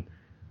then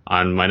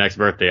on my next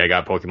birthday, I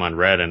got Pokemon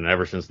Red. And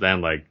ever since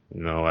then,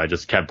 I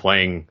just kept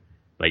playing.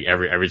 Like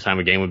every time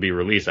a game would be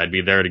released, I'd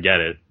be there to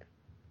get it.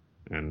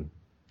 And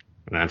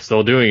I'm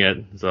still doing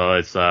it. So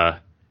it's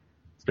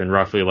been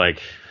roughly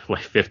like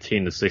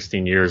 15 to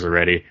 16 years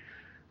already.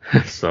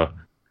 So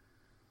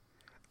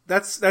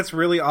that's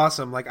really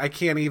awesome. Like, I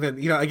can't even,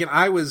 again,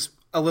 I was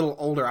a little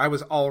older. I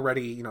was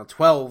already,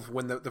 12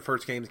 when the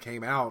first games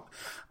came out.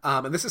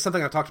 And this is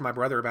something I've talked to my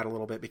brother about a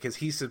little bit, because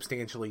he's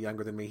substantially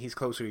younger than me. He's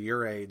closer to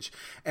your age.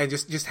 And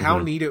just how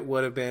neat it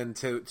would have been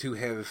to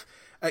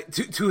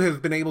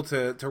have been able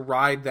to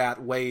ride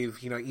that wave,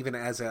 even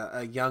as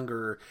a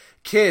younger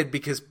kid,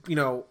 because,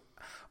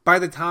 by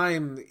the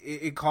time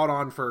it caught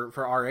on for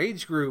our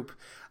age group,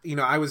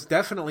 I was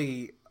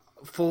definitely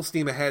full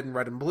steam ahead in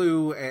Red and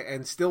Blue,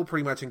 and still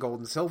pretty much in Gold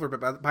and Silver.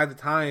 But by the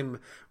time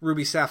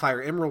Ruby,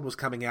 Sapphire, Emerald was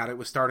coming out, it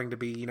was starting to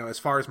be, as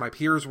far as my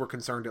peers were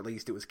concerned, at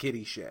least, it was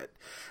kiddie shit.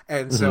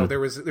 And so there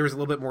was a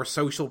little bit more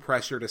social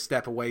pressure to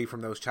step away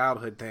from those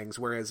childhood things.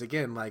 Whereas,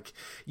 again, like,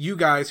 you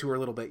guys who are a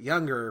little bit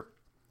younger,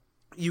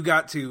 you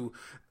got to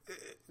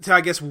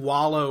I guess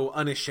wallow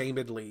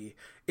unashamedly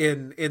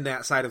in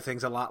that side of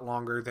things a lot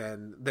longer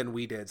than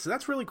we did. So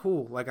that's really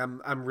cool. Like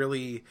I'm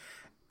really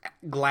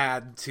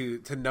glad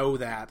to know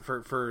that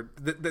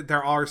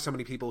there are so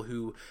many people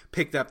who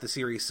picked up the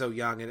series so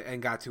young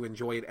and got to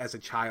enjoy it as a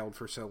child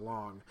for so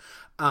long.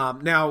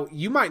 Now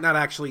you might not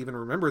actually even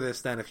remember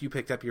this then if you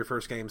picked up your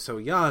first game so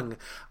young,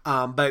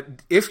 but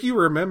if you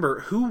remember,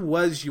 who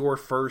was your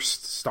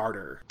first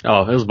starter?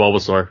 Oh, it was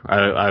Bulbasaur.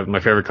 I my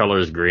favorite color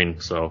is green,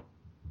 so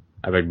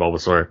I picked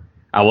Bulbasaur.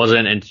 I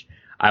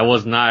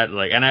was not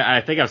like, and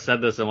I think I've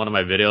said this in one of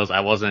my videos,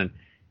 I wasn't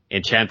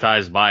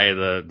enchantized by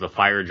the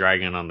fire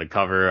dragon on the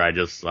cover. I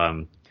just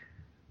I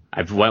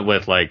went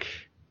with like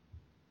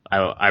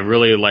I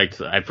really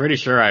liked, I'm pretty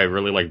sure I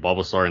really liked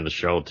Bulbasaur in the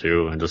show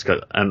too, and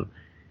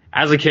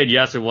as a kid,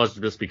 yes, it was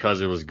just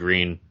because it was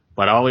green,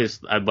 but I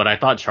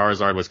thought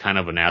Charizard was kind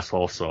of an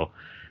asshole, so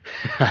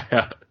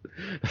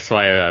that's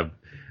why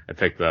I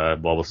picked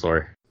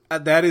Bulbasaur.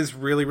 That is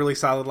really, really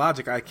solid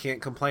logic. I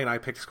can't complain. I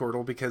picked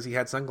Squirtle because he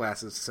had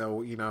sunglasses,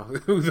 so,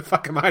 who the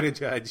fuck am I to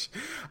judge?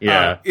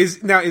 Yeah. Is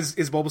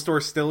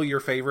Bulbasaur still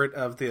your favorite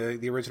of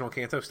the original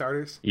Kanto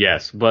starters?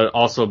 Yes, but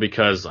also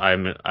because I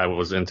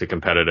was into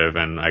competitive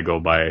and I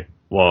go by,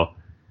 well,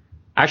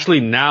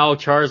 actually now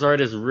Charizard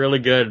is really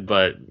good,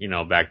 but,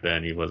 back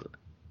then he was,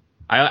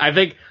 I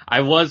think I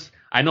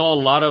know a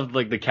lot of,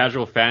 like, the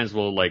casual fans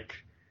will, like,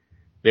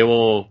 they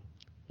will,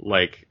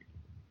 like,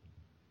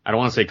 I don't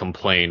want to say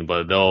complain,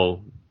 but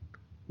they'll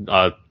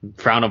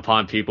frown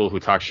upon people who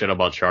talk shit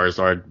about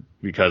Charizard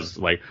because,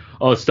 like,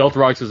 oh, Stealth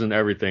Rocks isn't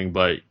everything.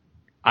 But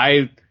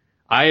I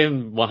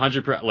am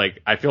 100%,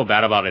 like, I feel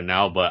bad about it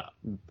now, but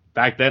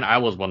back then I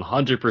was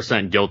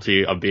 100%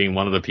 guilty of being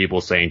one of the people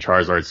saying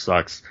Charizard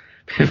sucks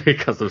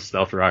because of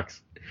Stealth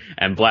Rocks.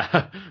 And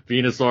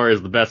Venusaur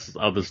is the best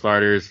of the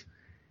starters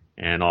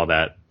and all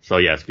that. So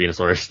yes,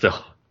 Venusaur is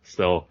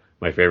still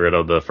my favorite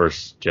of the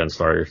first gen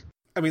starters.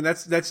 I mean,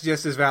 that's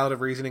just as valid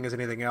of reasoning as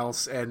anything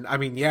else. And I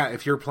mean, yeah,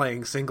 if you're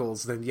playing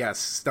singles, then yes,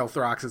 Stealth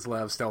Rocks is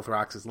love, Stealth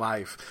Rocks is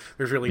life.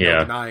 There's really no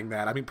denying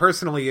that. I mean,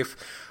 personally,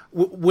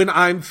 when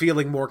I'm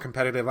feeling more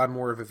competitive, I'm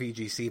more of a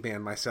VGC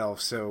man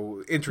myself.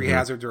 So entry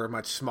hazards are a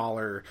much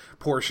smaller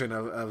portion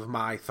of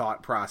my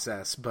thought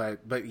process.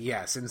 But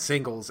yes, in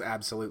singles,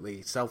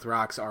 absolutely, Stealth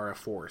Rocks are a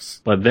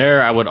force. But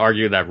there, I would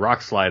argue that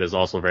Rock Slide is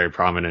also very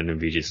prominent in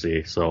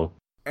VGC. So,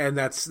 and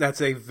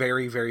that's a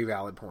very, very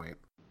valid point.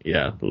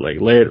 Yeah,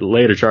 like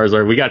later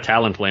Charizard. We got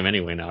Talonflame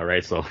anyway now,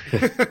 right? So,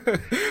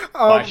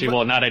 well, actually,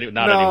 well, not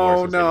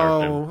anymore.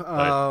 No.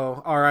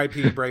 Oh,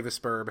 R.I.P.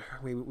 Bravest Burb.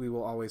 We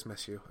will always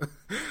miss you.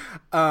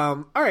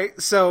 All right.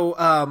 So,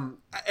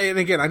 and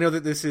again, I know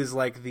that this is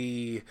like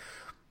the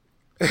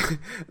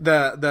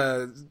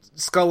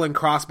skull and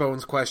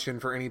crossbones question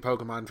for any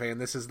Pokemon fan.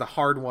 This is the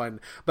hard one,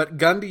 but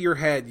gun to your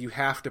head, you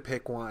have to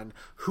pick one.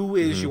 Who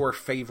is your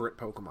favorite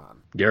Pokemon?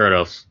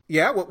 Gyarados.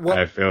 Yeah, what?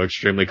 I feel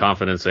extremely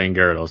confident saying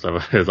Gyarados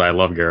because I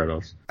love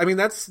Gyarados. I mean,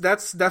 that's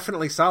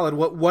definitely solid.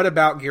 What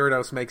about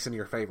Gyarados makes him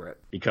your favorite?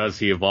 Because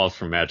he evolves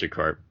from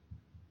Magikarp.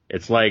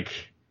 It's like,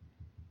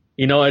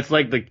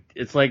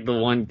 it's like the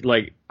one,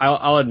 like,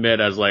 I'll admit,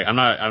 as like, I'm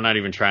not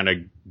even trying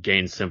to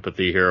gain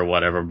sympathy here or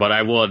whatever, but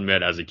I will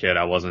admit as a kid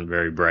I wasn't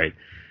very bright.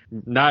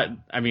 Not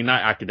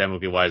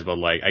academically wise, but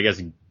like, I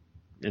guess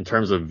in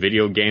terms of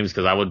video games,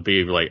 because I would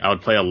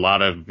play a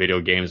lot of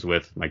video games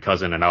with my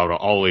cousin and I would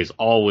always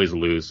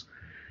lose.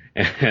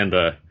 And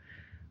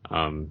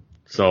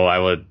so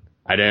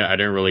I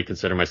didn't really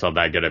consider myself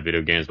that good at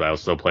video games, but I would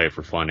still play it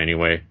for fun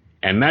anyway.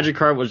 And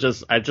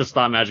Magikarp I just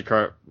thought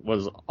Magikarp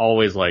was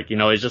always like,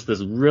 it's just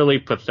this really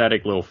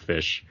pathetic little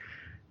fish.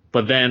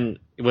 But then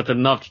with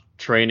enough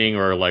training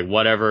or like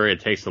whatever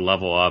it takes to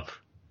level up,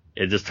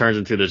 it just turns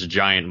into this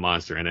giant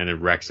monster and then it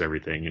wrecks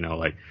everything,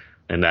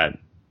 and that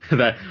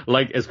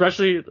like,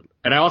 especially,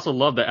 and I also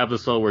love the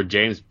episode where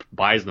James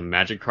buys the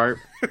Magikarp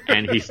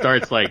and he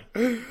starts like,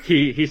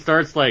 he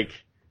starts like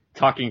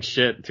talking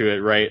shit to it,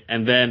 right?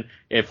 And then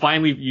you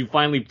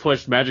finally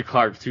push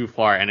Magikarp too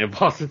far and it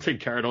evolves into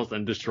Gyarados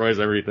and destroys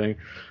everything.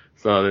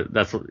 So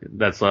that's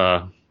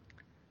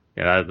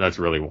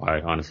really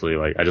why, honestly.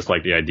 Like, I just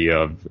like the idea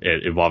of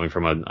it evolving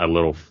from a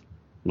little,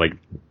 like,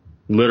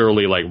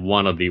 literally like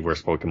one of the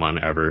worst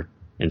Pokemon ever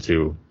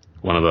into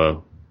one of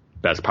the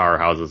best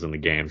powerhouses in the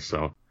game.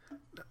 So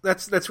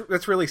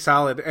that's really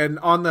solid. And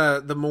on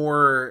the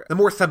more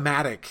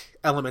thematic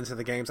elements of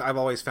the games, I've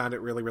always found it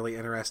really, really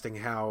interesting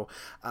how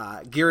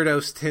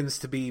Gyarados tends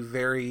to be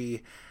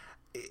very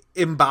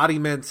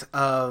embodiment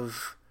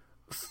of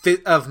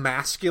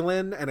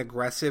masculine and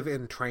aggressive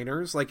in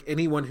trainers. Like,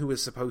 anyone who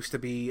is supposed to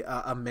be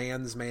a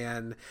man's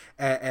man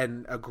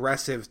and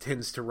aggressive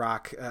tends to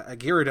rock a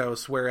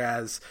Gyarados,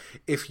 whereas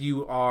if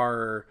you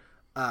are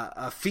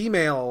a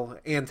female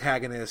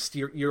antagonist,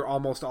 you're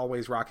almost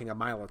always rocking a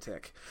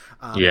Milotic.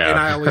 And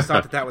I always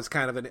thought that was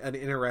kind of an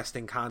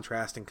interesting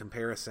contrast and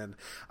comparison.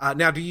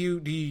 Now, do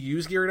you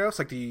use Gyarados?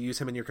 Like, do you use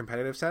him in your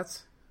competitive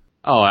sets?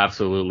 Oh,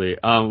 absolutely.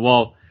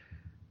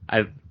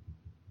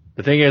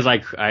 The thing is,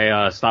 like,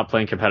 I stopped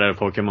playing competitive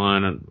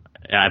Pokemon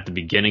at the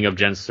beginning of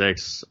Gen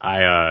 6.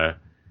 I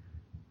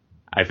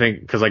I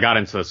think because I got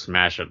into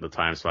Smash at the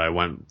time, so I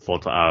went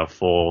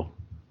full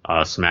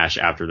Smash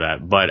after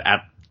that. But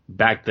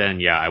back then,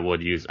 yeah, I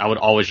would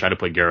always try to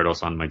put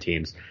Gyarados on my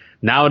teams.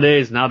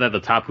 Nowadays, now that the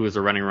Tapus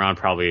are running around,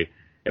 probably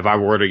if I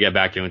were to get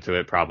back into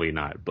it, probably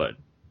not. But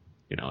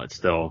it's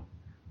still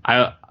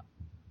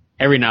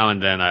every now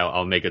and then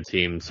I'll make a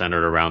team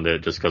centered around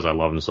it just because I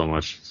love him so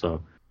much.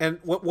 So. And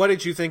what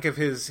did you think of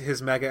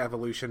his Mega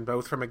Evolution,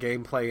 both from a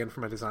gameplay and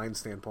from a design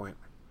standpoint?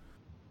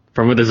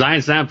 From a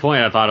design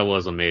standpoint, I thought it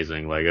was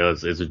amazing. Like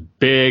it's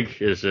big.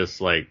 It's just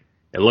like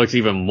it looks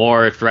even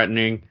more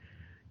threatening.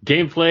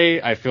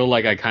 Gameplay, I feel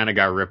like I kind of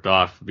got ripped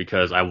off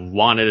because I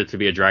wanted it to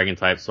be a dragon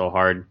type so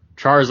hard.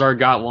 Charizard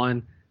got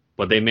one,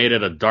 but they made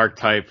it a dark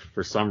type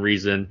for some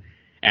reason,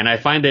 and I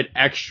find it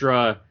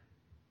extra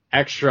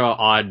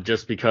odd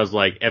just because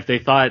like if they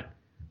thought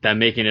that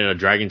making it a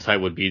dragon type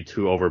would be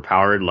too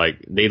overpowered,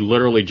 like they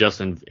literally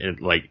just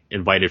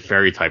invited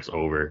fairy types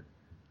over.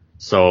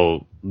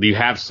 So you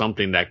have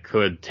something that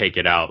could take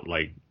it out,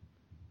 like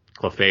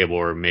Clefable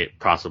or maybe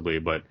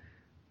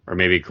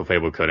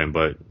Clefable couldn't.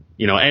 But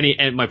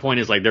and my point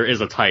is like there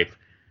is a type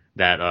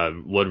that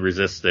would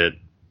resist it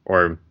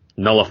or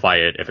nullify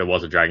it if it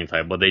was a dragon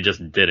type, but they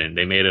just didn't.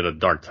 They made it a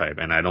dark type,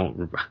 and I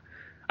don't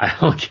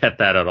get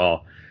that at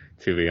all,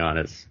 to be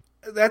honest.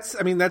 That's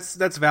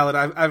valid.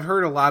 I've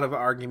heard a lot of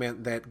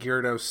argument that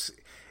Gyarados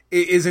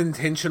is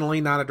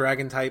intentionally not a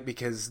dragon type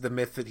because the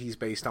myth that he's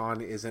based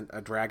on isn't a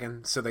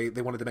dragon. So they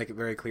wanted to make it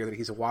very clear that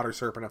he's a water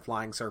serpent, a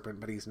flying serpent,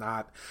 but he's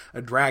not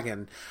a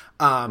dragon.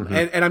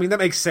 And I mean, that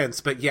makes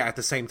sense. But yeah, at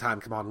the same time,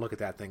 come on, look at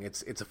that thing.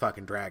 It's a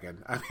fucking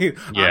dragon. I mean,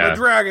 yeah. I'm a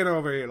dragon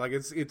over here. Like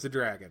it's a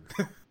dragon.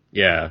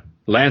 Yeah.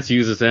 Lance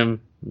uses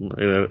him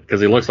because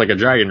he looks like a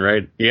dragon,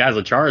 right? He has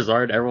a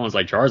Charizard. Everyone's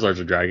like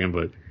Charizard's a dragon,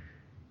 but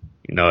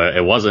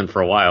it wasn't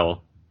for a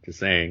while. Just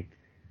saying.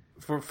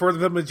 For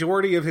the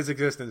majority of his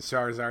existence,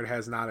 Charizard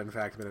has not, in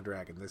fact, been a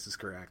dragon. This is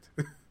correct.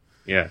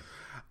 Yeah.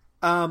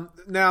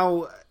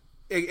 Now,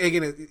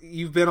 again,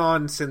 you've been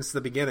on since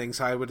the beginning,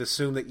 so I would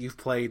assume that you've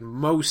played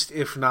most,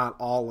 if not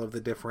all, of the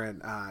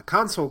different or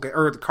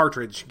the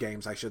cartridge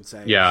games, I should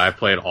say. Yeah, I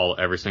played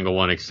every single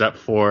one except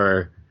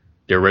for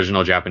the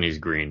original Japanese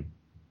Green.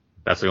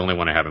 That's the only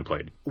one I haven't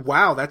played.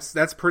 Wow,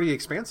 that's pretty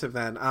expansive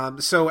then.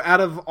 So out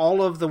of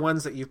all of the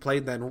ones that you've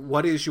played then,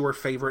 what is your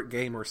favorite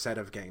game or set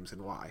of games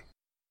and why?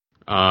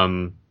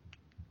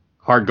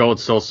 Heart Gold,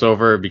 Soul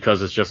Silver,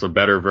 because it's just a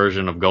better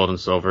version of Gold and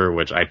Silver,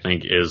 which I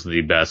think is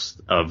the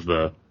best of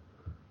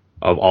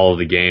all of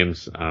the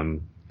games.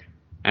 And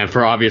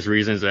for obvious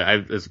reasons,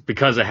 it's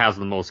because it has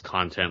the most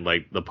content.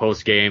 Like the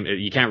post game,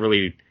 you can't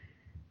really.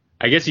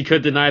 I guess you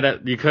could deny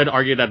that. You could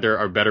argue that there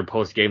are better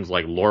post games,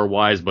 like lore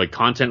wise, but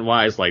content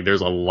wise, like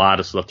there's a lot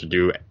of stuff to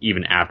do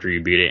even after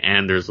you beat it.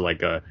 And there's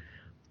I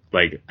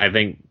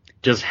think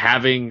just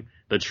having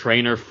the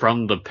trainer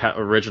from the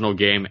original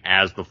game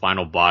as the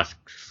final boss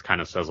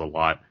kind of says a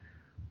lot.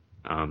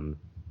 But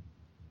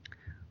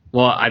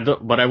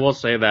I will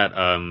say that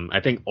I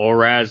think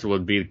Oraz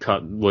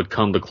would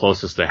come the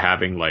closest to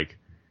having like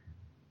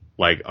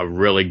a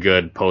really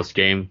good post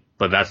game,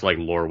 but that's like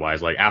lore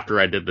wise. Like after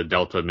I did the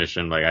Delta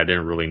mission, like I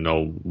didn't really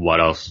know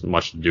what else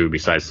much to do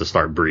besides to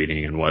start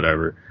breeding and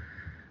whatever.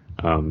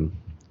 But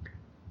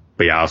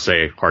yeah, I'll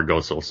say Heart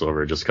Gold, Soul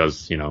Silver just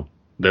because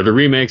they're the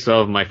remakes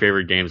of my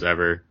favorite games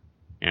ever.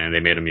 And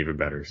they made them even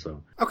better.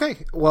 So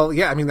okay, well,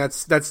 yeah, I mean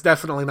that's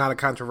definitely not a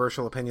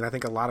controversial opinion. I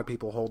think a lot of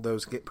people hold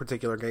those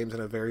particular games in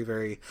a very,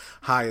 very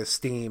high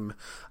esteem.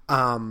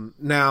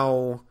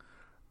 Now,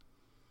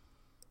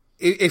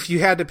 if you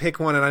had to pick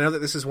one, and I know that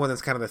this is one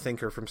that's kind of a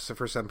thinker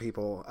for some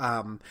people,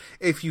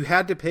 if you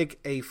had to pick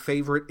a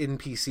favorite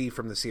NPC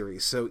from the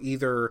series, so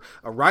either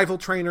a rival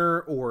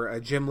trainer or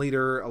a gym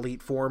leader,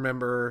 Elite Four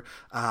member,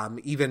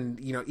 even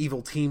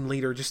evil team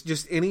leader,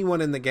 just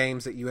anyone in the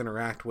games that you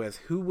interact with,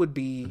 who would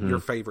be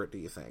your favorite? Do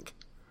you think?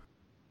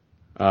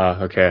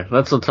 Okay,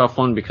 that's a tough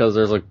one because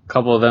there's a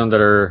couple of them that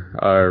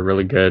are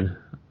really good.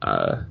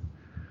 I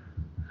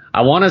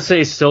want to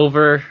say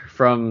Silver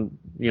from.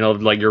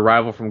 Like your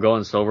rival from Gold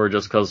and Silver,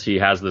 just because he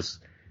has this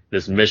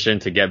mission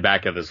to get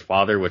back at his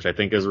father, which I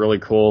think is really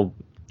cool.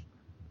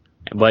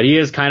 But he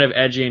is kind of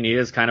edgy and he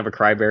is kind of a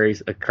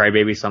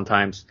crybaby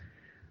sometimes.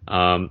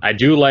 I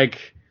do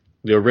like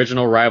the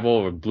original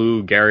rival of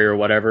Blue Gary or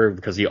whatever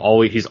because he's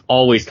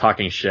always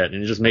talking shit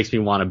and it just makes me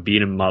want to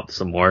beat him up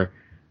some more.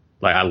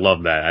 Like I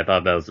love that. I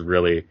thought that was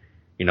really,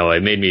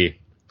 it made me.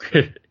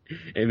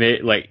 It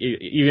made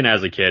even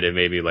as a kid, it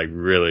made me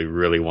really,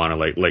 really want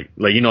to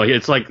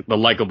it's like the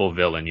likable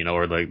villain,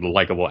 or like the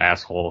likable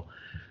asshole.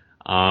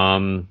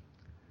 And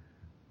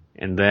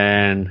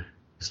then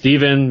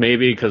Steven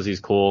maybe because he's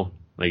cool.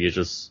 Like he's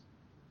just,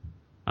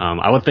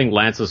 I would think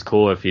Lance is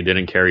cool if he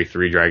didn't carry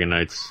 3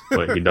 Dragonites,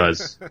 but he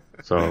does.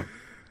 So,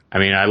 I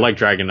mean, I like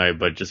Dragonite,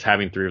 but just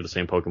having 3 of the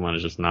same Pokemon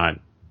is just not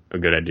a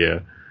good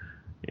idea.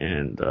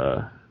 And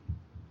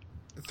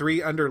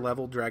 3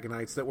 underleveled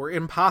Dragonites that were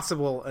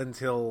impossible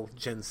until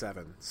Gen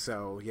 7.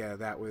 So yeah,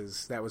 that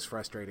was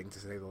frustrating to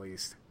say the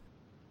least.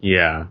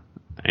 Yeah,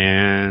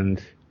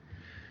 and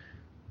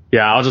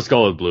Yeah, I'll just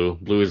go with Blue.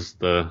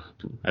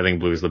 I think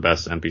Blue is the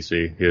best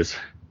NPC.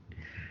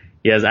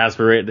 He has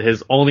aspirate.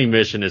 His only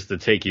mission is to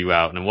take you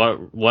out. And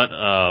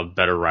what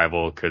better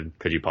rival could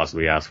you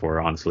possibly ask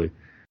for, honestly?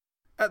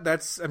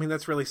 That's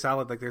really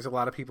solid. Like, there's a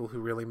lot of people who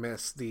really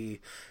miss the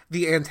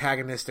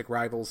antagonistic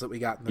rivals that we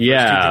got in the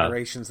first two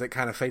generations that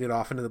kind of faded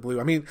off into the blue.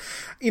 I mean,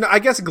 I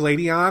guess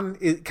Gladion,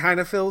 it kind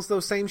of fills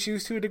those same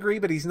shoes to a degree,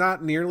 but he's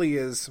not nearly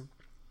as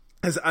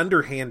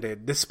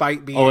underhanded,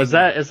 despite being. Oh, is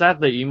that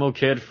the emo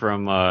kid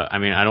from? I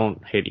mean, I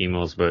don't hate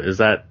emos, but is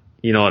that?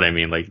 You know what I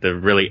mean, like the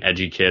really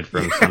edgy kid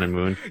from Sun and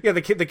Moon. Yeah,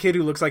 the kid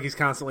who looks like he's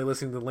constantly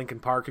listening to Linkin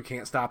Park, who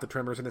can't stop the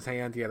tremors in his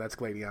hand. Yeah, that's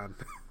Gladion.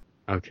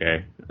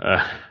 Okay.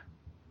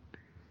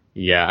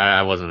 Yeah,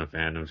 I wasn't a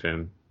fan of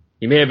him.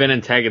 He may have been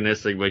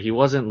antagonistic, but he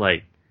wasn't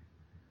like.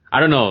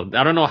 I don't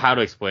know how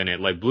to explain it.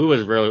 Like, Blue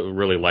is really,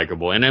 really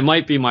likable, and it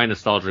might be my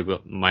nostalgic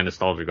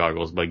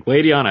goggles, but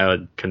Gladion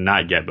I could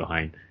not get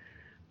behind.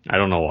 I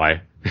don't know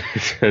why.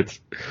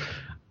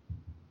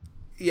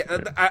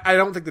 Yeah, I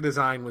don't think the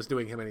design was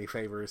doing him any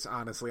favors,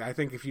 honestly. I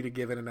think if you'd have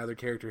given another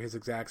character his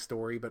exact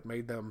story, but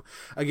made them,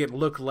 again,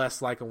 look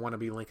less like a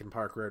wannabe Linkin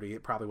Park roadie,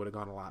 it probably would have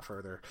gone a lot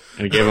further.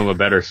 And it gave him a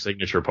better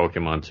signature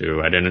Pokemon,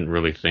 too. I didn't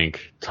really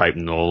think Type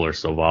Null or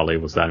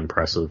Silvally was that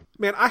impressive.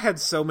 Man, I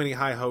had so many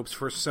high hopes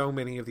for so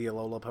many of the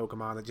Alola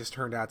Pokemon that just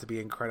turned out to be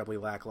incredibly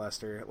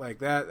lackluster. Like,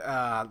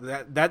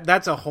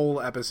 that's a whole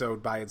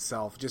episode by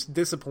itself, just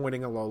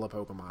disappointing Alola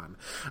Pokemon.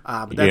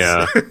 But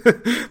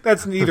that's,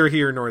 that's neither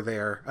here nor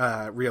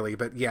there, really.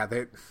 But yeah,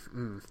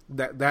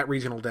 that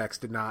regional dex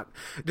did not,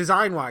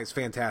 design wise,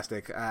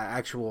 fantastic.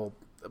 Actual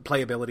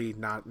playability,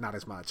 not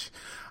as much.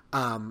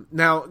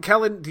 Now,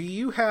 Kellen, do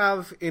you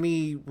have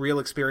any real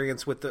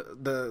experience with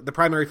the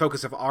primary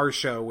focus of our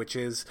show, which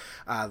is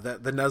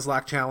the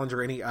Nuzlocke challenge,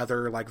 or any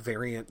other like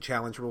variant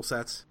challenge rule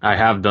sets? I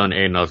have done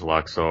a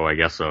Nuzlocke, so I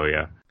guess so,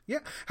 yeah. Yeah,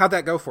 how'd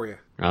that go for you?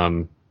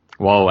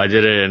 Well, I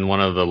did it in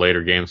one of the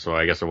later games, so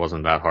I guess it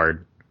wasn't that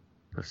hard.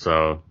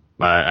 So,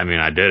 I mean,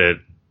 I did it.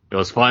 It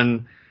was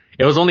fun.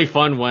 It was only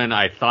fun when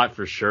I thought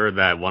for sure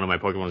that one of my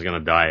Pokemon was going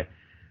to die.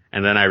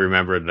 And then I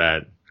remembered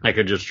that I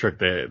could just trick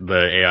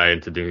the AI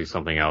into doing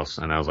something else.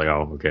 And I was like,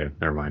 oh, okay,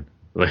 never mind.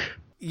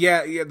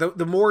 Yeah.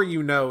 The more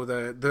you know,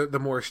 the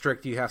more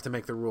strict you have to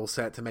make the rule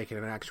set to make it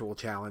an actual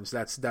challenge.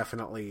 That's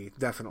definitely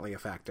a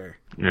factor.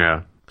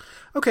 Yeah.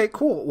 Okay,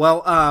 cool.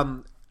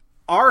 Well,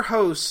 our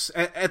hosts,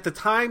 at the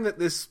time that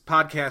this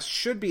podcast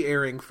should be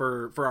airing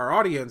for our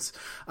audience,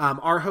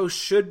 our hosts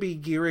should be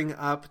gearing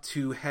up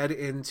to head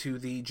into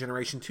the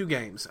Generation 2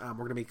 games. We're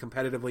going to be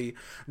competitively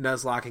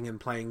Nuzlocking and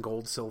playing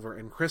Gold, Silver,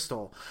 and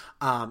Crystal.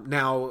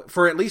 Now,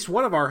 for at least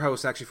one of our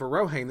hosts, actually for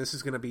Rohan, this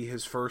is going to be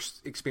his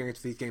first experience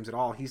with these games at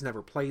all. He's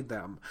never played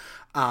them.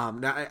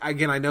 Now,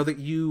 again, I know that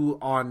you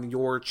on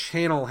your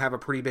channel have a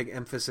pretty big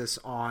emphasis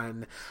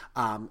on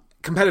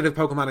competitive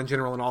Pokemon in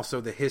general, and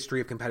also the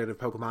history of competitive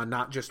Pokemon,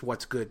 not just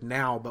what's good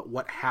now, but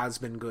what has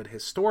been good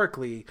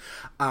historically.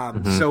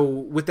 So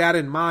with that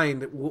in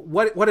mind,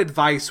 what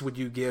advice would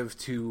you give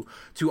to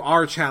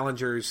our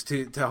challengers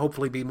to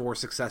hopefully be more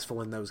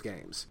successful in those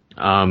games?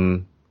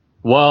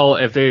 Well,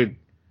 if they,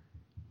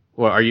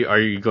 well, are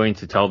you going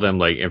to tell them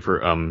like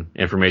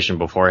information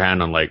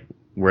beforehand on like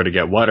where to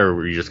get what, or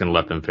are you just going to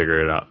let them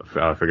figure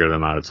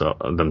them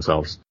out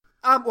themselves?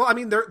 Well, I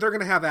mean, they're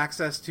going to have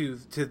access to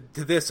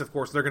this, of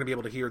course. They're going to be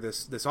able to hear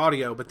this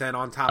audio, but then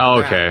on top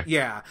of that,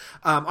 yeah.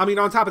 I mean,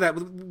 on top of that,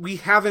 we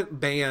haven't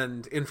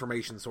banned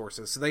information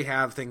sources, so they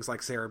have things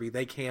like Cerebi.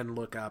 They can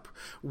look up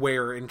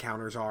where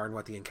encounters are and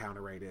what the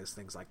encounter rate is,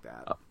 things like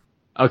that.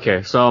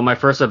 Okay, so my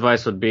first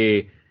advice would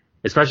be,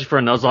 especially for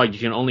a Nuzlocke, you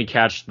can only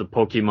catch the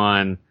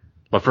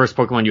first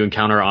Pokemon you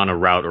encounter on a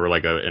route or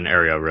like an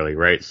area, really,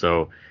 right?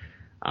 So,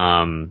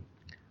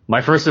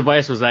 my first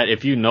advice was that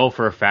if you know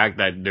for a fact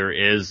that there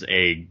is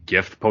a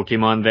gift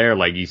Pokemon there,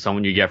 like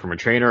someone you get from a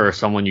trainer or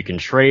someone you can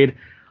trade,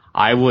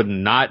 I would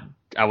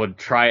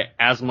try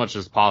as much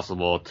as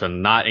possible to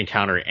not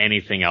encounter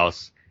anything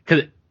else.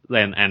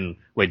 And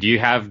wait, do you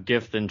have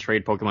gift and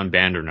trade Pokemon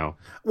banned or no?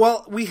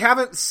 Well, we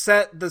haven't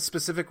set the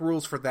specific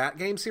rules for that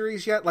game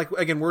series yet. Like,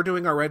 again, we're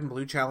doing our Red and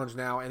Blue challenge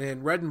now, and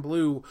in Red and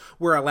Blue,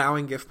 we're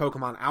allowing gift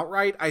Pokemon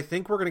outright. I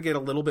think we're going to get a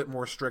little bit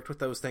more strict with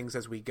those things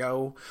as we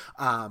go.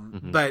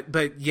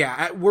 But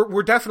yeah,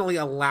 we're definitely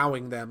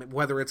allowing them,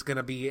 whether it's going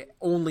to be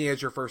only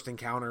as your first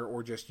encounter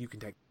or just you can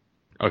take.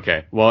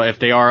 Okay, well, if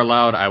they are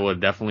allowed, I would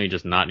definitely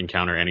just not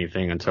encounter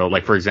anything until,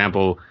 like, for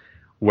example,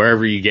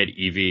 wherever you get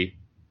Eevee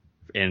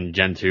in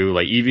Gen 2,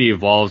 like Eevee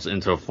evolves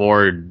into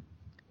 4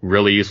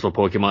 really useful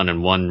Pokemon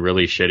and 1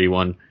 really shitty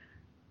one,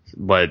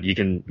 but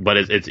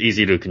it's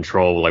easy to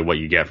control like what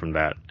you get from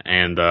that.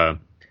 And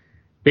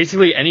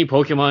basically any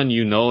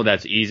Pokemon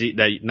that's easy,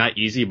 that not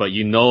easy, but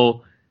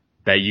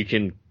that you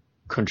can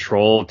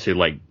control to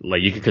like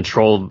you can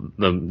control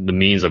the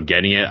means of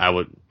getting it, I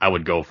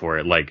would go for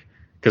it, like,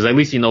 because at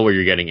least you know where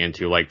you're getting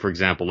into. Like, for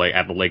example, like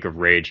at the Lake of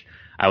Rage,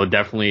 I would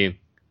definitely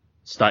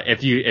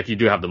if you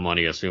do have the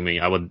money,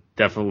 assuming, I would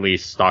definitely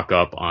stock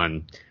up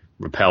on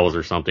repels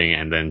or something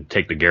and then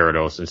take the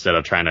Gyarados instead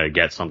of trying to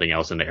get something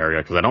else in the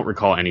area, because I don't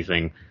recall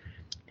anything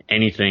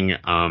anything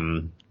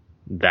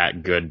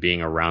that good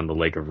being around the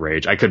Lake of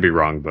Rage. I could be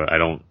wrong, but I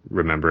don't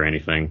remember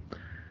anything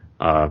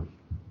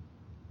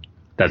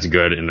that's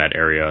good in that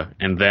area.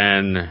 And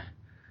then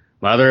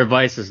my other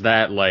advice is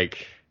that,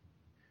 like,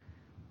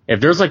 if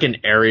there's like an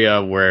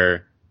area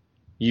where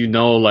you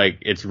know, like,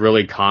 it's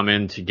really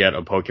common to get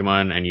a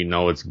Pokemon and you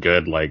know it's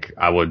good, like,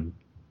 I would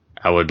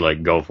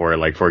like go for it.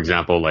 Like, for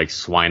example, like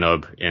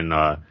Swinub in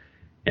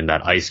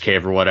that ice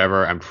cave or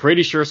whatever. I'm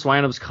pretty sure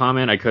Swinub's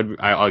common.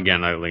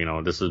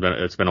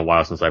 It's been a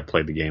while since I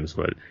played the games,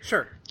 but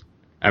sure.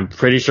 I'm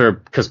pretty sure,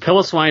 because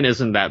Piloswine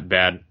isn't that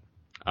bad.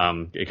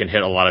 It can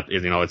hit a lot of,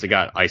 it's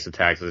got ice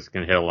attacks. It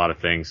can hit a lot of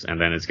things. And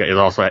then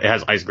it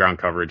has ice ground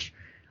coverage.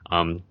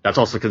 That's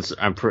also,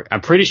 I'm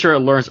pretty sure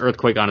it learns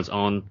Earthquake on its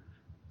own.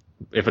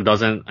 If it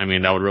doesn't, I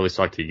mean, that would really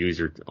suck to use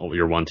your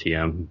 1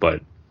 TM,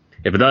 but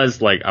if it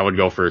does, like, I would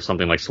go for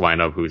something like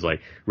Swinub, who's like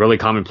really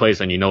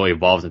commonplace and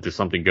evolves into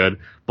something good.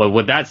 But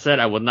with that said,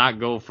 I would not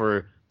go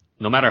for,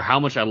 no matter how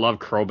much I love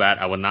Crobat,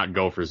 I would not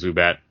go for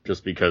Zubat,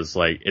 just because,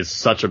 like, it's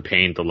such a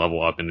pain to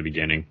level up in the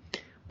beginning.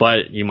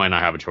 But you might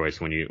not have a choice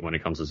when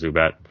it comes to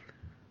Zubat.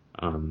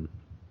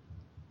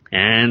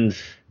 And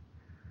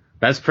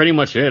that's pretty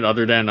much it,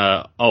 other than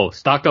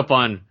stock up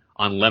on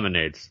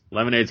lemonades.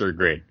 Lemonades are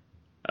great.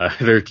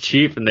 They're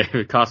cheap and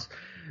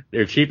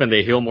they're cheap and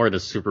they heal more than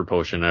Super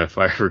Potion, if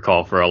I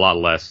recall, for a lot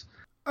less.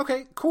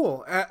 Okay,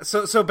 cool.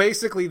 So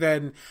basically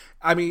then,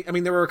 I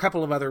mean, there were a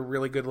couple of other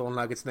really good little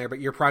nuggets in there, but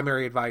your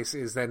primary advice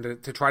is then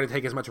to try to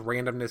take as much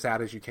randomness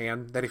out as you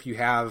can. That if you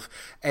have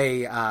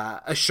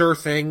a sure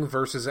thing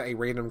versus a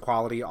random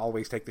quality,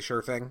 always take the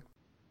sure thing.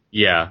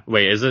 Yeah.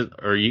 Wait, is it,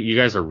 or you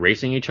guys are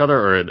racing each other,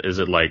 or is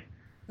it like...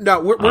 No,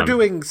 we're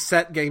doing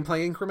set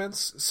gameplay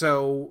increments.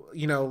 So,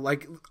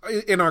 like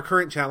in our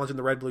current challenge, in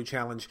the Red Blue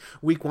Challenge,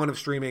 week 1 of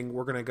streaming,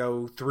 we're going to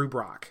go through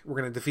Brock. We're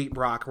going to defeat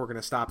Brock. We're going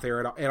to stop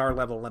there at our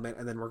level limit,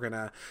 and then we're going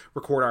to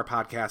record our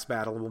podcast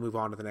battle, and we'll move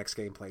on to the next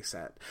gameplay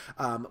set.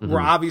 We're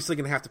obviously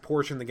going to have to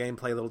portion the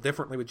gameplay a little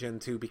differently with Gen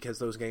 2 because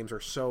those games are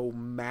so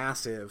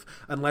massive,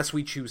 unless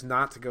we choose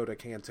not to go to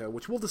Kanto,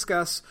 which we'll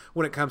discuss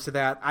when it comes to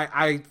that.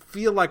 I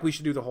feel like we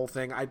should do the whole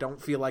thing. I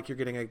don't feel like you're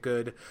getting a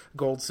good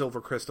gold,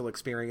 silver, crystal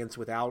experience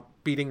without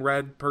beating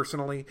Red,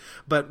 personally,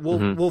 but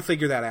we'll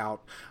figure that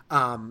out.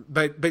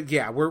 But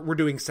yeah, we're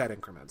doing set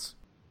increments.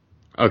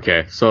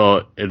 Okay,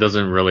 so it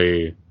doesn't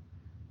really.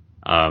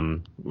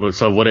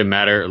 So would it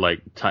matter,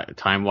 like,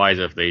 time wise,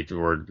 if they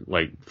were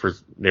like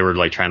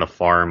trying to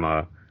farm?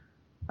 I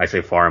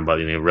say farm, but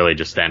really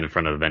just stand in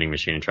front of the vending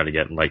machine and try to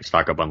get, like,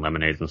 stock up on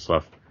lemonades and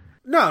stuff.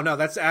 No,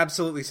 that's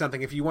absolutely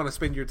something. If you want to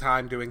spend your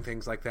time doing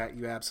things like that,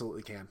 you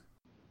absolutely can.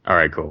 All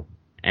right, cool.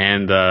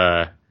 And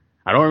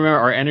I don't remember,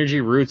 our energy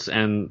roots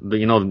and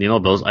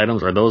those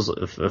items, are those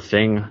a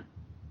thing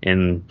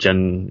in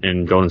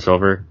Gold and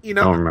Silver? I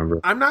don't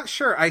remember. I'm not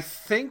sure. I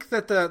think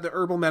that the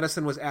herbal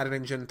medicine was added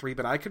in Gen 3,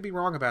 but I could be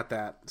wrong about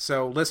that.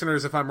 So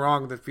listeners, if I'm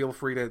wrong, then feel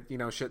free to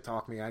shit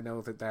talk me. I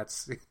know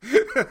that's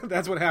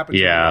that's what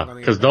happens. Yeah,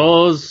 because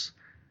those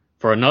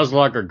for a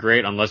Nuzlocke are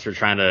great unless you're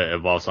trying to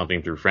evolve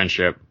something through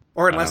friendship,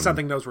 or unless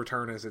something knows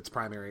return as its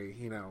primary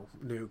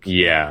nuke.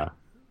 Yeah.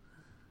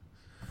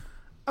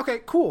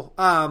 Okay, cool.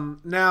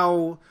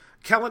 Now,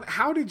 Kellen,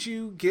 how did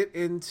you get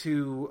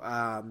into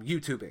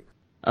YouTubing?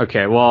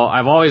 Okay, well,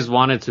 I've always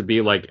wanted to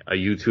be, like, a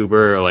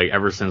YouTuber, like,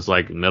 ever since,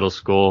 like, middle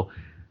school.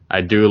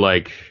 I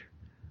think,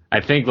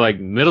 like,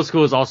 middle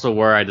school is also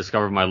where I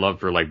discovered my love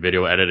for, like,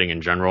 video editing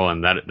in general,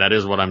 and that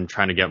is what I'm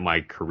trying to get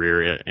my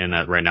career in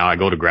at right now. I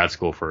go to grad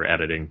school for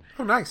editing.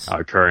 Oh, nice.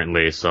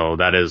 Currently, so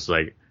that is,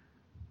 like,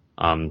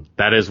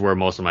 that is where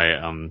most of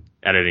my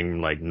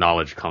editing, like,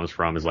 knowledge comes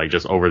from, is, like,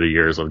 just over the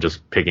years of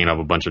just picking up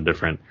a bunch of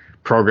different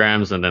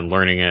programs and then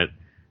learning it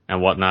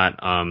and whatnot.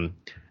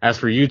 As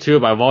for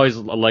YouTube, I've always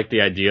liked the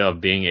idea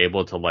of being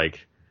able to,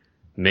 like,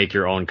 make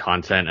your own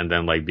content and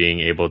then, like, being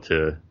able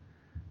to,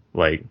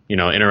 like,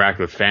 interact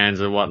with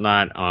fans and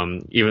whatnot.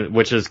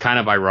 Which is kind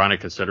of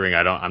ironic considering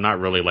I'm not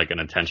really, like, an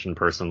attention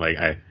person. Like,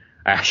 I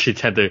actually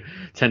tend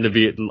to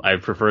be, I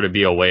prefer to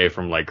be away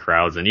from, like,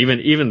 crowds. And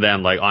even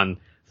then, like, on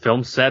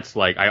film sets,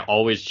 like, I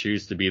always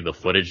choose to be the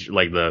footage,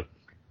 like, the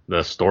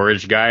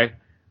storage guy,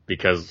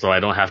 because so I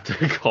don't have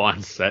to go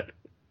on set.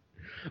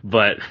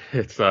 But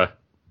it's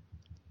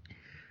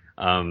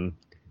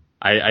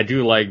I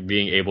do like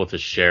being able to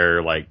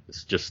share, like,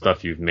 just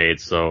stuff you've made.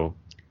 So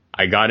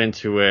I got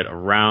into it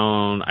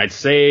around, I'd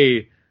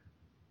say,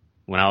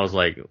 when I was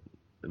like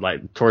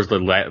towards the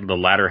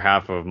latter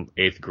half of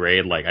 8th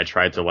grade. Like, I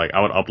tried to, like,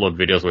 I would upload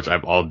videos, which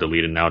I've all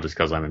deleted now just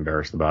because I'm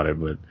embarrassed about it.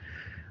 But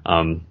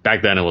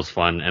back then it was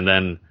fun. And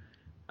then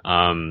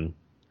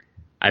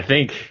I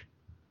think,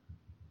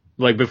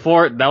 like,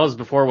 that was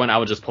before when I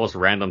would just post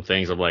random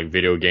things of, like,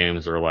 video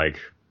games or,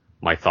 like,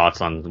 my thoughts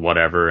on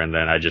whatever, and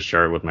then I just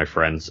share it with my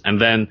friends. And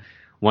then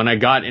when I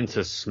got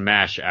into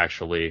Smash,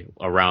 actually,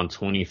 around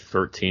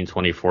 2013,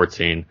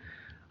 2014,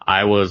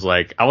 I was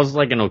like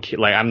an okay,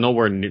 like, I'm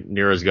nowhere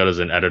near as good as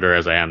an editor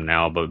as I am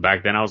now, but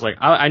back then I was like,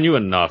 I knew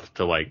enough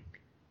to, like,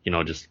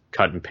 just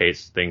cut and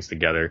paste things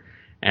together.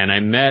 and I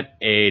met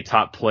a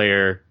top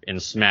player in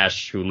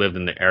Smash who lived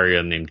in the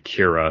area named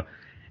Kira,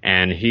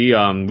 and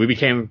we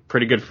became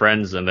pretty good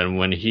friends. And then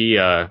when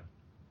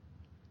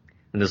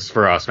and this is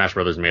for Smash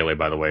Brothers Melee,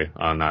 by the way,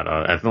 I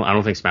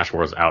don't think Smash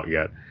Bros. Out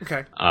yet.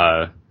 Okay.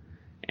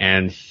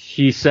 And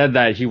he said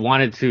that he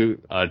wanted to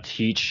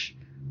teach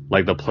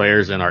like the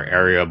players in our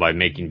area by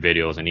making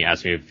videos, and he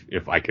asked me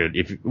if I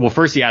could.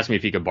 First he asked me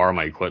if he could borrow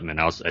my equipment.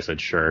 I said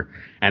sure,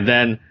 and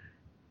then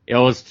it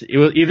was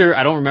either,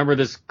 I don't remember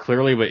this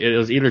clearly, but it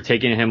was either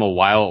taking him a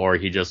while or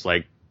he just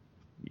like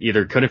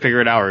either couldn't figure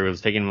it out or it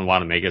was taking him a while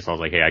to make it. So I was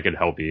like, hey, I could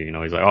help you.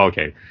 He's like, oh,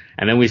 okay.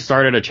 And then we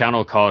started a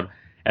channel called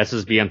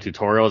SSBM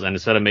Tutorials, and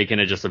instead of making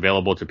it just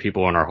available to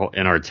people in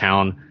our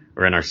town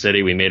or in our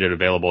city, we made it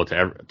available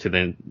to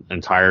the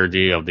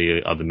entirety of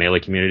the Melee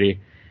community.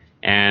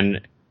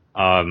 And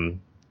for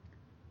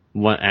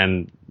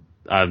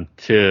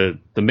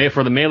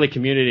the Melee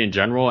community in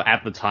general,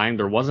 at the time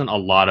there wasn't a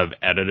lot of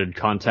edited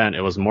content.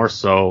 It was more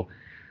so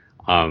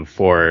just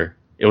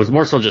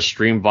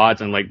stream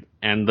VODs,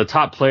 and the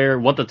top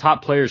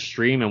players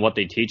stream and what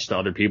they teach to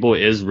other people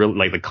is really,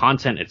 like, the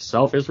content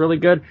itself is really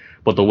good,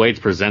 but the way it's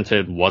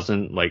presented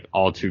wasn't like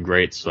all too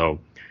great. So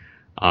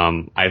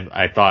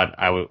I thought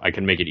I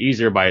could make it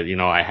easier by,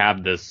 I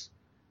have this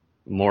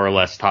more or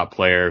less top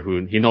player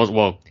who he knows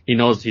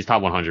he's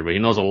top 100, but he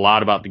knows a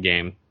lot about the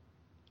game.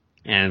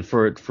 And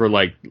for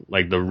the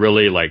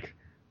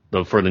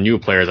new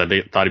players, I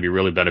thought it'd be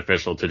really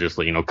beneficial to just,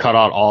 cut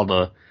out all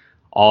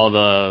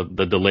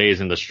the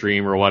delays in the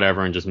stream or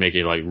whatever and just make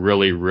it like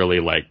really, really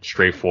like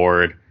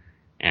straightforward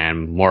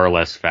and more or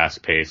less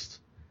fast paced.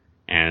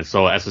 And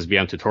so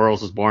SSBM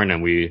Tutorials was born,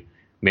 and we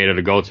made it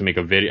a goal to make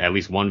a video, at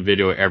least one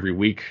video every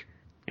week,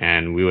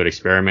 and we would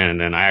experiment.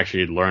 And then I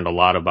actually learned a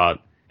lot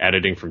about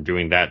editing from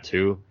doing that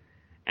too.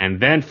 And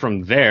then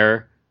from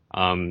there,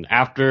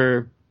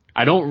 after,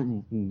 I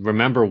don't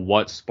remember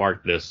what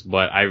sparked this,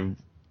 but no,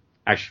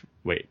 I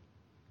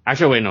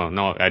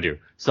do.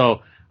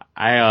 So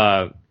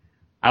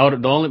the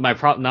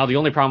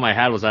only problem I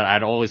had was that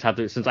I'd always have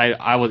to, since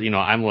I was,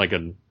 I'm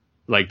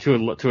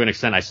to an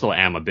extent, I still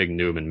am a big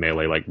noob in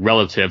Melee, like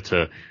relative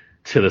to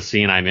the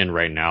scene I'm in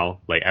right now.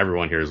 Like,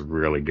 everyone here is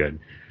really good,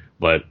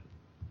 but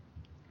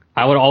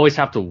I would always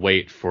have to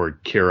wait for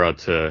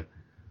Kira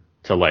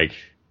to like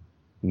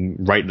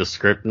write the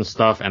script and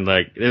stuff. And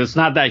like, it's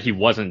not that he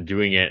wasn't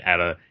doing it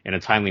in a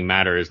timely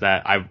manner, is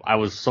that I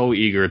was so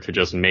eager to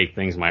just make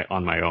things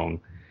on my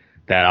own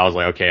that I was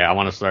like, okay, I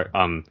want to start,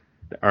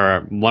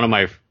 or one of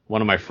my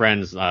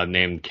friends,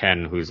 named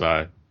Ken, who's,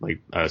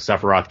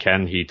 Sephiroth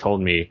Ken, he told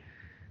me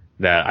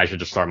that I should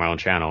just start my own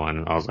channel.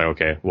 And I was like,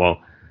 okay, well,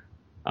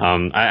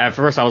 at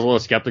first I was a little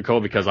skeptical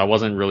because I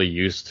wasn't really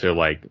used to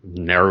like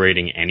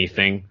narrating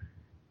anything.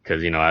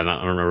 Cause,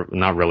 I'm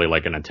not really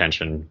like an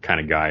attention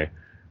kind of guy,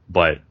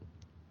 but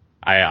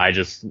I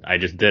just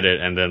did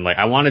it. And then, like,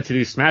 I wanted to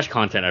do Smash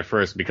content at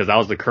first because that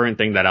was the current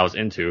thing that I was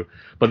into.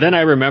 But then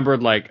I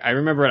remembered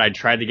I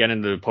tried to get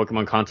into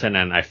Pokemon content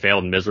and I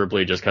failed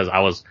miserably just because I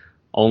was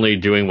only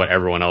doing what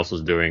everyone else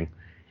was doing.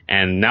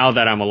 And now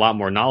that I'm a lot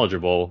more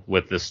knowledgeable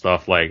with this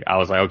stuff, like, I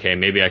was like, okay,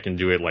 maybe I can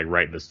do it like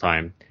right this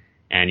time.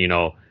 And,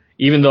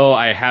 even though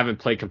I haven't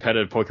played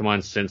competitive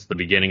Pokemon since the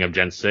beginning of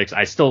Gen 6,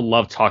 I still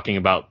love talking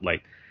about,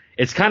 like,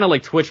 it's kind of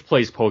like Twitch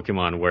plays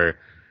Pokemon, where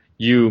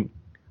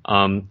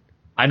I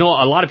know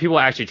a lot of people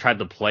actually tried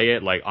to play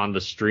it like on the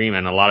stream,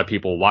 and a lot of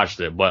people watched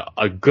it, but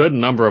a good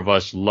number of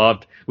us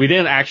we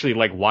didn't actually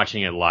like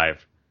watching it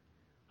live.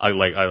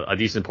 A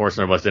decent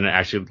portion of us didn't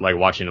actually like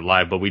watching it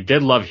live, but we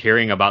did love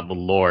hearing about the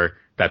lore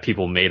that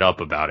people made up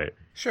about it.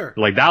 Sure.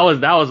 Like, that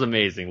was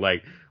amazing.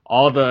 Like,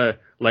 all the,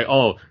 like,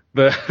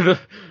 the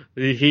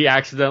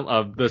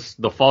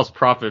false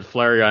prophet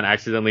Flareon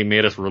accidentally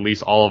made us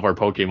release all of our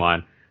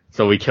Pokemon.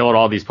 So we killed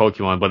all these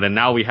Pokemon, but then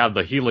now we have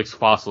the Helix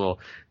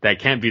fossil that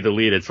can't be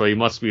deleted. So he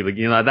must be like,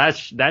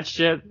 that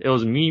shit, it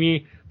was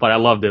memey, but I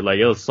loved it. Like,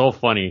 it was so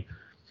funny.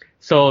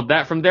 So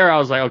from there, I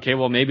was like, okay,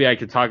 well, maybe I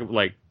could talk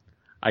about,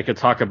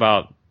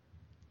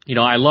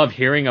 I love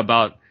hearing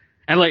about,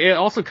 and like, it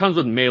also comes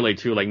with Melee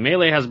too. Like,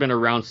 Melee has been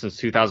around since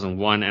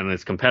 2001, and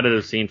it's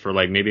competitive scene for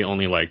like maybe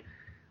only like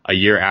a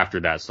year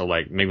after that. So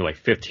like maybe like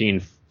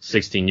 15,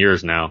 16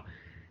 years now.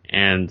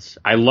 And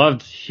I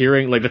loved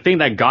hearing, like, the thing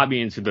that got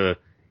me into the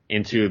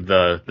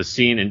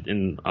scene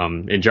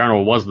in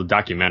general was the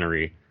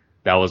documentary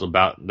that was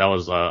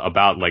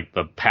about like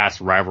the past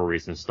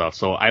rivalries and stuff.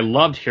 So I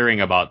loved hearing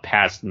about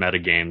past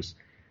metagames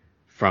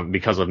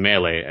because of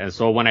Melee. And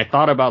so when I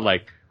thought about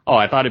like,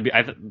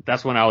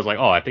 that's when I was like,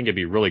 I think it'd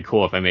be really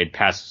cool if I made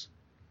past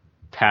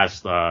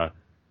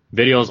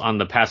videos on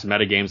the past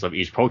metagames of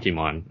each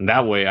Pokemon. And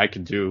that way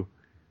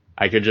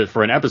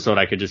for an episode,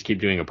 I could just keep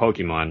doing a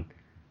Pokemon.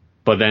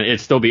 But then it'd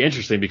still be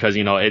interesting because,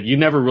 you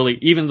never really,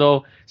 even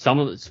though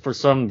for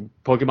some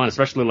Pokemon,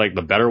 especially like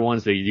the better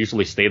ones, they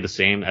usually stay the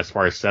same as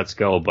far as sets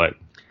go. But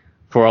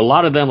for a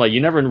lot of them, like,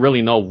 you never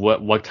really know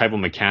what type of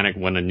mechanic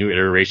when a new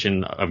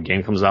iteration of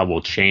game comes out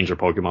will change a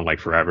Pokemon like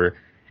forever.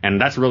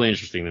 And that's really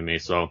interesting to me.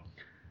 So,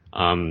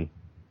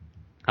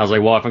 I was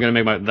like, well, if I'm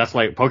gonna that's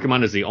like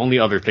Pokemon is the only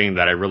other thing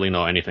that I really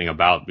know anything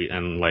about,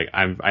 and like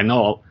I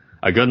know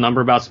a good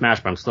number about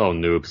Smash, but I'm still a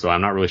noob, so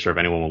I'm not really sure if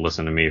anyone will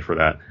listen to me for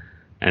that.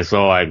 And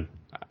so I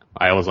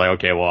was like,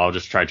 okay, well, I'll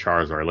just try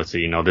Charizard. Let's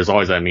see, there's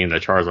always that meme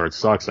that Charizard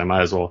sucks. I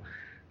might as well,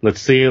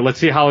 let's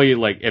see how he,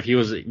 like, if he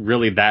was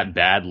really that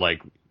bad,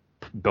 like,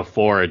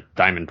 before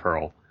Diamond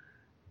Pearl.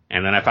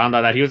 And then I found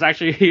out that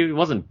he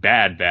wasn't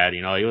bad,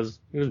 he was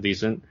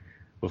decent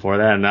before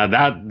that. And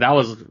that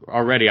was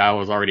I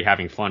was already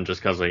having fun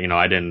just cause,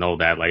 I didn't know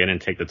that, like, I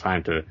didn't take the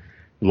time to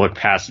look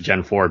past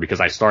Gen 4 because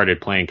I started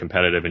playing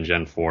competitive in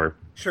Gen 4.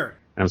 Sure.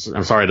 I'm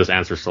sorry this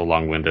answer's so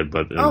long-winded,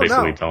 but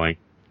basically telling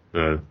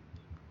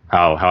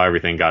how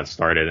everything got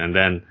started. And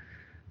then,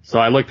 so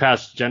I looked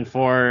past Gen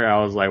 4,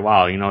 I was like,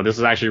 wow, this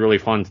is actually really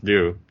fun to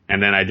do.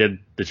 And then I did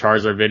the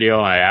Charizard video,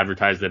 and I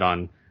advertised it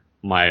on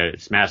my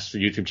Smash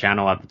YouTube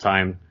channel at the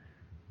time.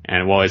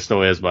 And well, it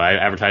still is, but I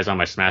advertised on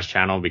my Smash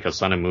channel because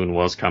Sun and Moon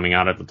was coming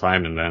out at the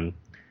time. And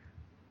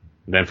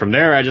then from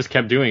there, I just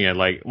kept doing it.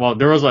 Like, well,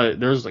 there was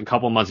a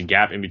couple months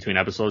gap in between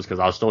episodes because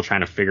I was still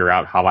trying to figure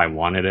out how I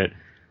wanted it.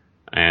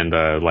 And,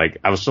 like,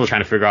 I was still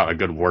trying to figure out a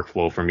good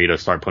workflow for me to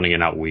start putting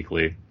it out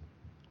weekly.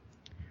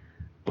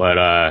 But,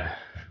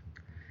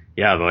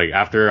 yeah, like,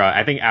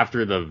 I think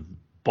after the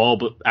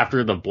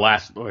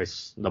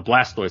Blastoise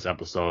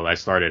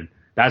episode,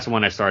 that's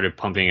when I started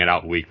pumping it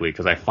out weekly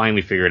because I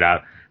finally figured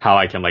out how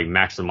I can, like,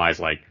 maximize,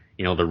 like,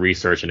 the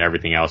research and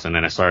everything else. And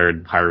then I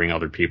started hiring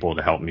other people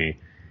to help me.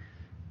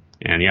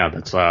 And yeah,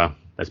 that's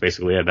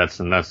basically it. That's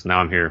now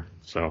I'm here.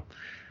 So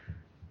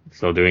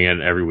doing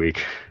it every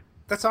week.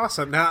 That's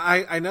awesome. Now,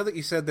 I know that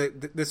you said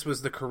that this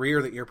was the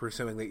career that you're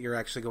pursuing, that you're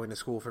actually going to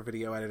school for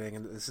video editing,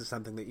 and this is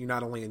something that you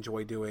not only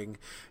enjoy doing,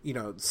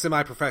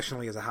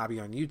 semi-professionally as a hobby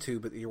on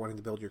YouTube, but that you're wanting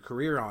to build your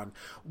career on.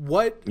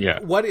 What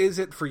is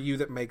it for you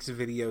that makes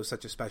video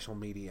such a special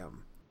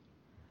medium?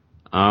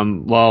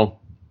 Well,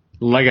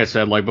 like I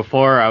said, like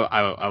before,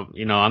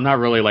 I'm not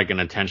really like an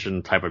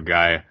attention type of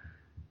guy,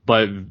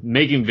 but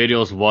making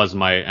videos was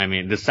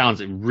this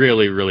sounds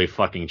really, really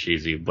fucking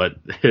cheesy, but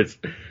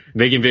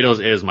making videos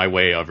is my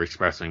way of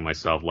expressing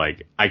myself.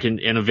 Like, I can,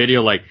 in a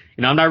video, like,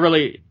 I'm not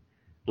really,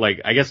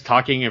 like, I guess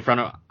talking in front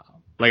of,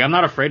 like, I'm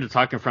not afraid to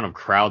talk in front of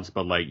crowds,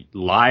 but, like,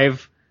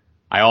 live,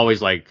 I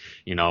always, like,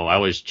 I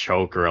always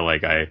choke, or,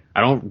 like, I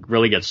don't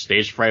really get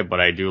stage fright,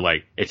 but I do,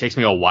 like, it takes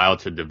me a while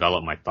to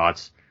develop my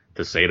thoughts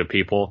to say to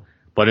people.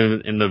 But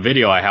in the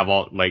video, I have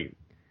all, like,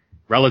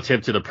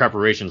 relative to the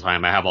preparation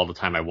time, I have all the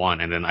time I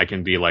want, and then I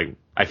can be, like,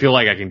 I feel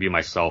like I can be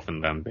myself in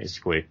them,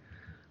 basically.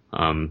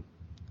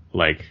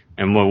 Like,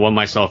 and what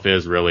myself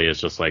is really is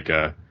just like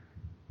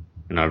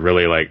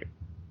really like,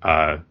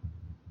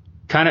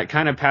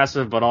 kind of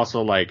passive, but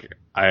also like,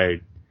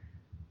 I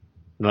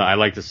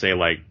like to say,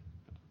 like,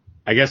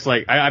 I guess,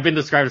 like, I've been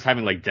described as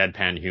having like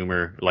deadpan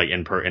humor, like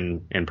in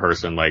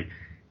person, like,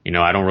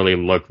 I don't really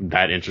look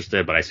that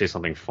interested, but I say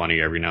something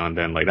funny every now and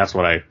then. Like, that's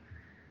what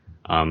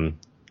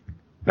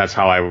that's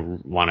how I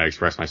want to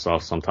express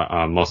myself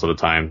most of the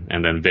time.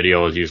 And then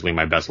video is usually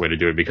my best way to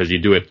do it because you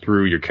do it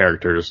through your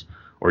characters,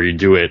 or you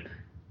do it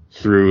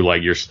through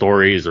like your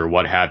stories or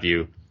what have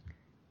you.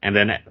 And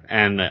then,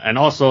 and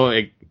also,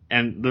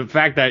 and the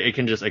fact that it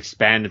can just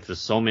expand into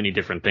so many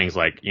different things.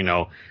 Like,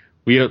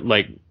 we,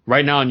 like,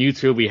 right now on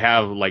YouTube, we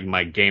have like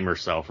my gamer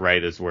self,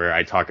 right? Is where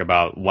I talk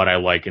about what I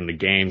like in the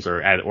games,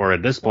 or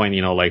at this point,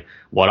 like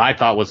what I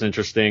thought was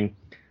interesting,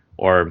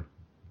 or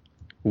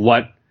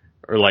like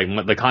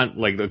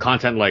the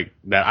content like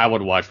that I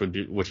would watch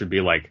which would be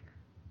like,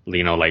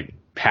 like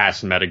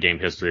past metagame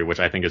history, which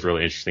I think is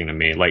really interesting to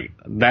me. Like,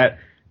 that,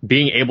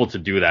 being able to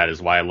do that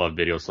is why I love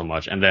videos so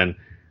much. And then,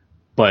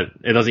 but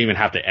it doesn't even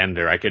have to end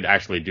there. I could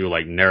actually do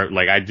like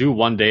like I do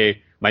one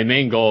day. My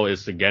main goal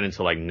is to get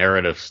into like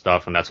narrative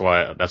stuff, and that's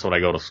what I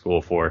go to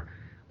school for.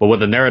 But with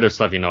the narrative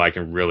stuff, I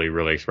can really,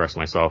 really express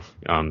myself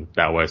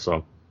that way.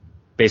 So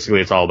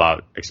basically, it's all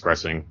about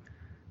expression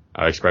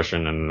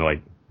and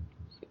like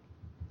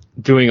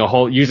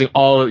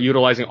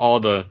utilizing all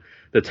the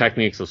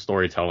techniques of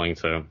storytelling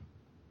to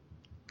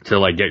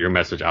like get your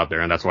message out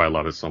there. And that's why I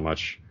love it so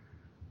much.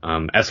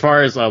 As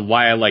far as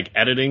why I like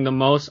editing the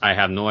most, I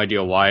have no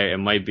idea why. It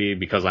might be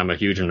because I'm a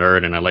huge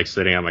nerd and I like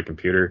sitting at my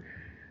computer.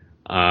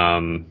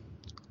 Because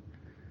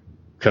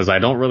I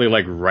don't really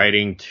like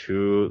writing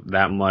too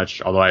that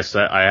much, although I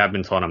have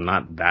been told I'm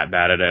not that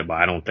bad at it, but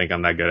I don't think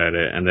I'm that good at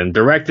it. And then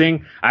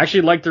directing, I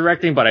actually like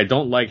directing, but I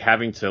don't like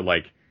having to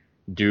like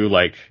do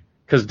like,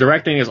 because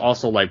directing is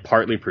also like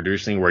partly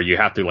producing, where you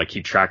have to like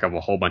keep track of a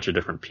whole bunch of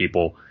different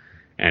people,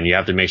 and you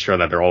have to make sure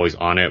that they're always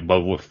on it.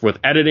 But with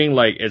editing,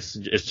 like, it's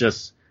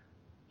just,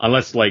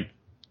 unless like,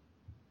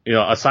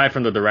 aside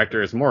from the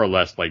director, it's more or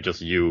less like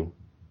just you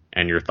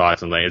and your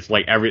thoughts, and like it's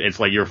like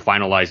you're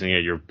finalizing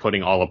it, you're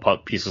putting all the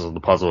pieces of the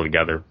puzzle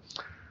together.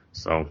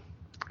 So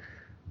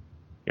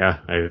yeah,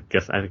 I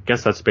guess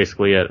that's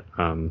basically it.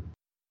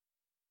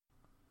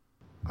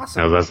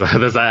 Awesome. Does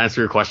that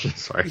answer your question?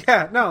 Sorry.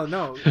 Yeah,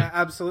 no,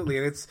 absolutely.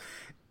 And it's,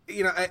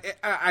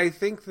 I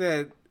think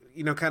that,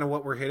 kind of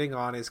what we're hitting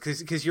on is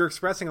because you're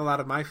expressing a lot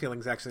of my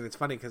feelings. Actually, it's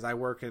funny because I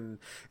work in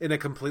a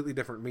completely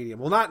different medium.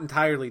 Well, not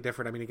entirely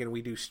different. I mean, again,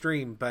 we do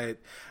stream, but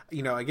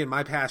again,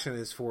 my passion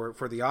is for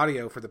the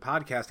audio, for the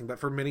podcasting, but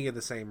for many of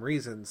the same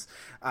reasons.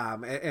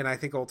 And I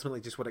think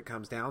ultimately, just what it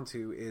comes down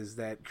to is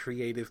that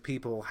creative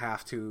people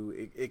have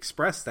to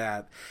express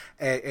that,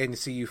 and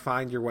so you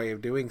find your way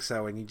of doing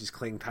so, and you just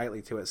cling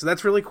tightly to it. So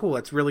that's really cool.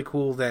 It's really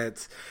cool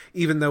that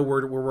even though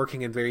we're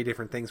working in very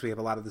different things, we have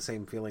a lot of the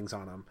same feelings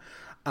on them.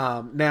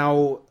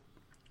 Now,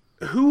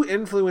 who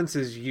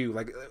influences you?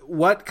 Like,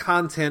 what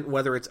content,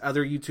 whether it's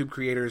other YouTube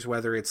creators,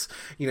 whether it's,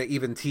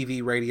 even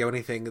TV, radio,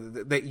 anything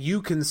that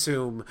you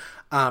consume,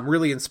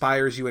 really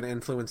inspires you and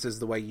influences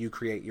the way you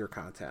create your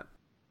content?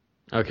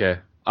 Okay.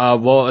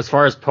 Well, as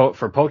far as for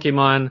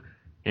Pokemon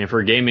and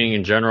for gaming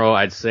in general,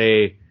 I'd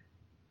say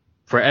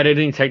for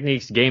editing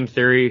techniques, game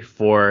theory,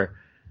 for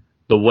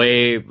the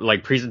way,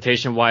 like,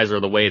 presentation-wise or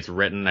the way it's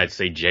written, I'd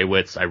say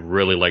Jaywitz. I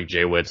really like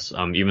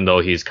Jaywitz, even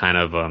though he's kind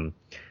of,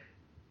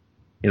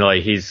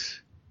 I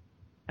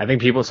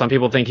think some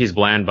people think he's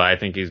bland, but I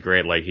think he's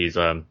great. Like, his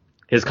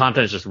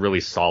content is just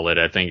really solid.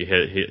 I think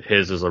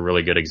his is a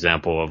really good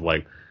example of,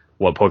 like,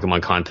 what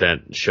Pokemon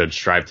content should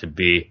strive to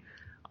be.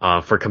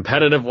 For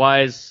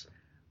competitive-wise,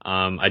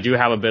 I do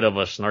have a bit of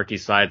a snarky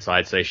side, so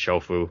I'd say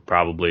Shofu,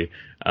 probably.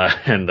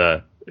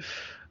 I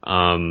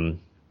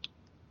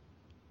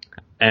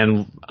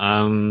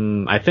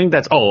think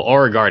that's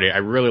Aura Guardian. I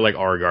really like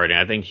Aura Guardian.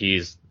 I think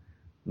he's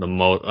the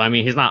most. I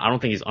mean, I don't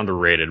think he's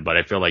underrated, but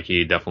I feel like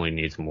he definitely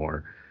needs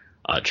more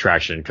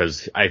traction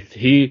because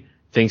he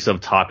thinks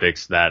of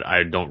topics that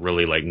I don't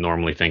really like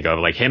normally think of,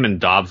 like him and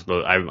Dobbs.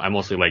 But I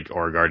mostly like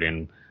Aura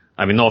Guardian.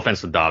 I mean, no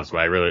offense to Dobbs, but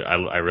I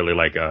really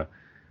like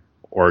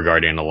Aura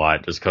Guardian a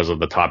lot just because of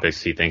the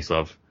topics he thinks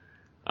of.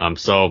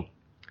 So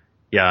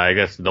yeah, I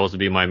guess those would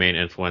be my main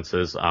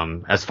influences.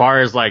 As far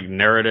as like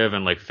narrative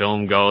and like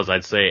film goes,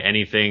 I'd say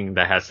anything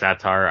that has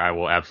satire I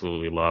will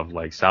absolutely love,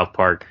 like South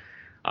Park,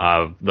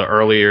 the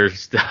earlier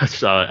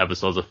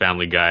episodes of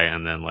Family Guy,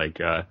 and then like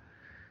let's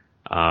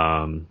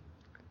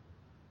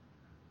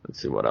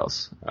see what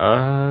else.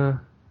 I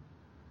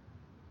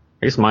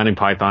guess Monty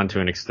Python to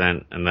an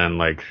extent, and then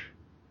like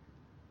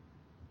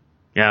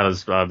yeah,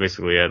 that's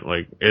basically it.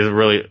 Like it's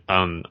really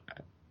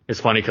it's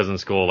funny because in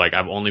school, like,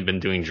 I've only been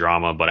doing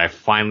drama, but I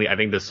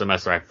think this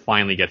semester I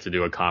finally get to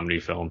do a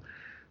comedy film.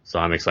 So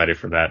I'm excited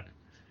for that.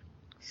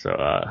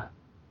 So,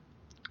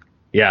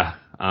 yeah.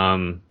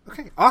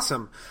 Okay,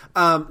 awesome.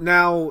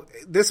 Now,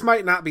 this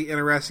might not be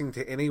interesting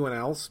to anyone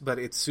else, but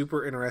it's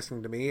super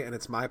interesting to me, and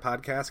it's my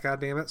podcast,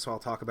 goddammit, so I'll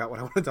talk about what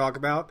I want to talk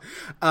about.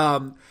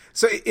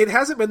 So it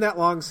hasn't been that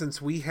long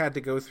since we had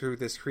to go through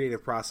this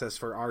creative process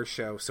for our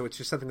show, so it's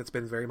just something that's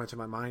been very much in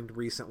my mind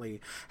recently.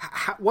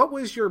 What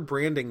was your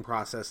branding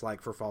process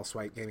like for False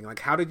Swipe Gaming? Like,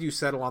 how did you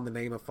settle on the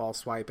name of False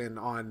Swipe and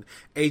on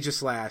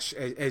Aegislash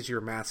as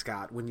your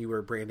mascot when you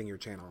were branding your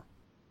channel?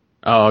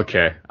 Oh,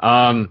 okay.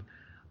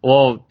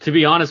 Well, to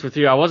be honest with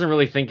you, I wasn't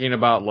really thinking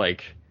about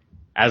like,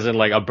 as in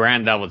like a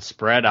brand that would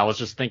spread. I was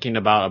just thinking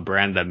about a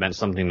brand that meant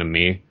something to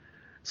me.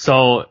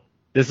 So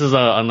this is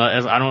I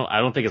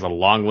don't think it's a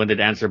long-winded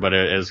answer, but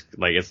it is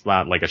like, it's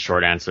not like a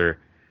short answer.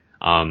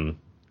 False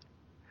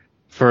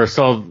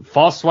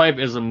Swipe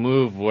is a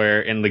move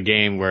where in the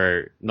game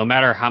where no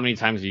matter how many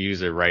times you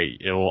use it, right,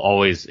 it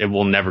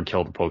will never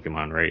kill the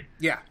Pokemon, right?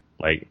 Yeah.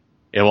 Like,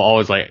 it will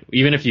always, like,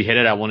 even if you hit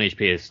it at 1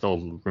 HP, it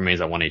still remains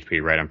at 1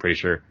 HP, right? I'm pretty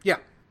sure. Yeah.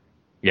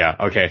 Yeah,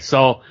 okay.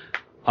 So,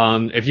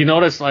 if you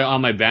notice, like,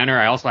 on my banner,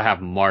 I also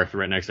have Marth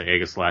right next to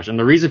Aegislash. And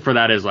the reason for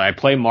that is, like, I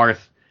play Marth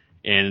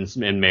in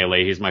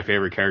Melee. He's my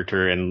favorite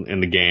character in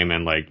the game.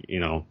 And, like,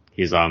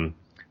 he's, I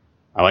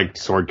like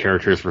sword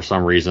characters for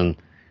some reason.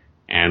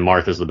 And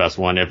Marth is the best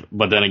one.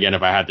 But then again,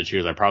 if I had to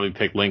choose, I'd probably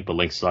pick Link, but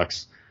Link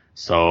sucks.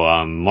 So,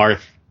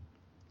 Marth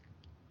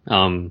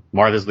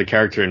is the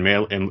character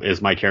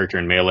is my character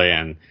in Melee.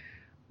 And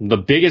the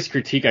biggest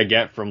critique I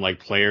get from like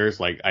players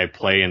like I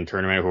play in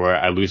tournament or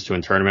I lose to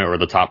in tournament or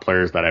the top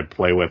players that I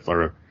play with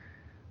or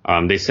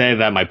they say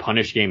that my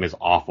punish game is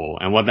awful.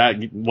 And what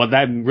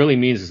that really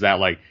means is that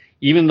like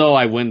even though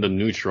I win the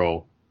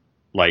neutral,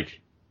 like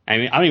I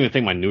mean I don't even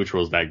think my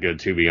neutral is that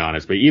good to be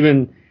honest, but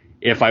even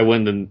if I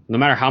win no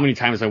matter how many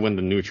times I win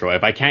the neutral,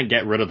 if I can't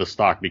get rid of the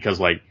stock because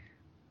like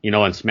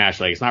in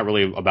Smash, like, it's not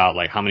really about,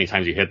 like, how many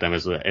times you hit them.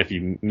 It's if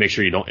you make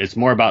sure you don't, it's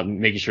more about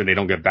making sure they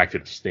don't get back to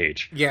the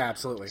stage. Yeah,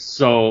 absolutely.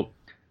 So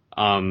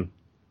what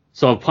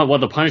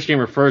the punish game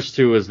refers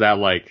to is that,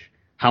 like,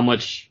 how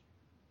much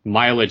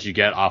mileage you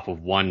get off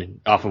of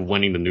winning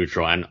the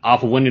neutral. And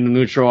off of winning the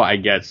neutral, I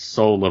get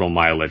so little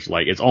mileage.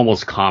 Like, it's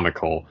almost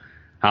comical.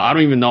 I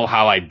don't even know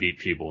how I beat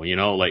people,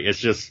 Like,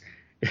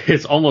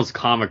 it's almost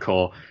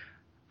comical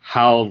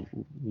how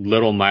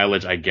little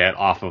mileage I get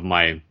off of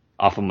my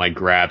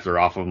grabs or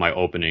off of my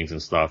openings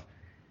and stuff.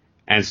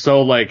 And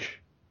so,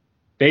 like,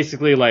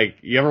 basically, like,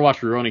 you ever watch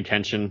Rurouni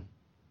Kenshin?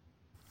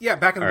 Yeah,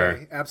 back in the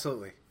day,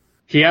 absolutely.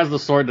 He has the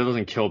sword that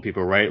doesn't kill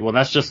people, right? Well,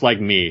 that's just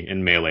like me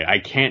in Melee. I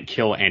can't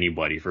kill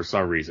anybody for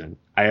some reason.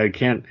 I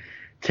can't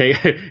take,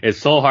 it's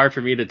so hard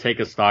for me to take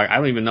a stock. I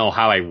don't even know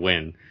how I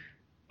win.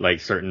 like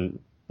certain,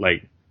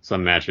 like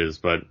some matches,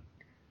 but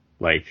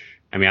like,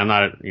 I mean, I'm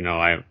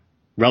not,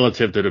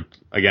 relative to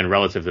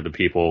the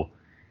people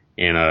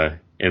in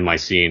my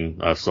scene,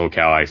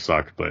 SoCal, I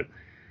suck, but,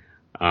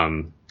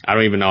 I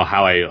don't even know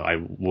how I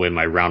win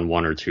my round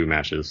 1 or 2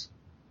 matches,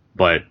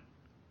 but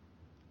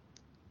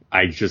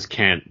I just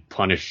can't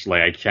punish,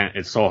 like,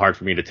 it's so hard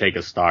for me to take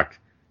a stock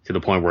to the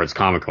point where it's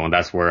comical, and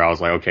that's where I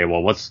was like, okay, well,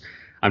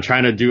 I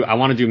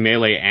want to do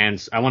Melee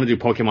and, I want to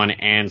do Pokemon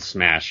and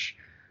Smash,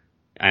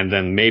 and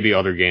then maybe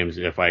other games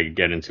if I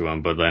get into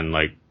them, but then,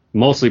 like,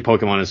 mostly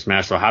Pokemon and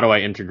Smash, so how do I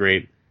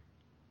integrate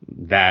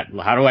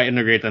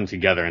them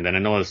together? And then I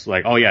noticed,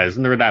 like, oh yeah,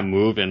 isn't there that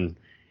move in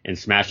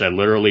Smash that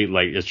literally,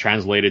 like, is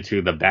translated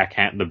to the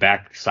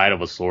back side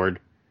of a sword,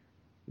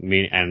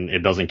 and it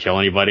doesn't kill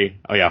anybody?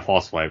 Oh yeah,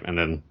 false swipe, and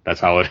then that's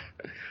how it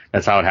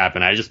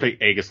happened. I just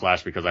picked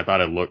Aegislash because I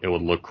thought it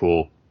would look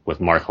cool with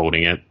Marth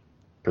holding it,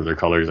 because their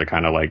colors are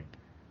kind of like,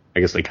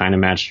 I guess they kind of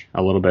match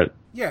a little bit.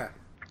 Yeah.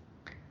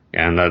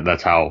 And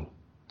that's how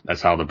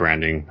the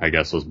branding, I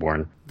guess, was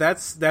born.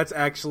 That's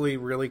actually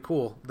really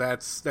cool.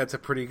 That's a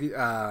pretty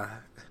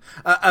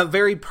a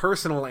very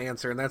personal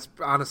answer, and that's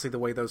honestly the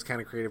way those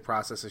kind of creative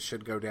processes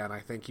should go down.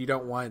 I think you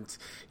don't want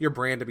your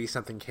brand to be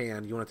something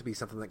canned. You want it to be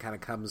something that kind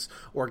of comes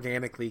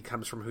organically,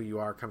 comes from who you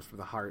are, comes from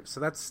the heart. So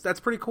that's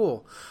pretty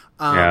cool.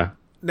 Yeah.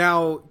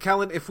 Now,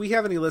 Kellen, if we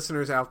have any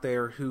listeners out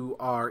there who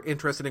are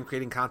interested in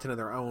creating content of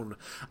their own,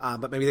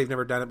 but maybe they've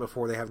never done it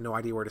before, they have no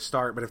idea where to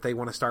start, but if they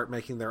want to start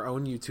making their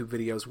own YouTube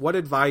videos, what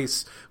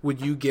advice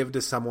would you give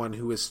to someone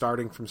who is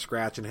starting from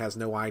scratch and has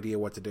no idea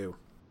what to do?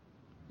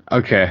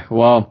 Okay,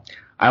 well,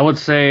 I would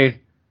say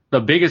the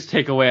biggest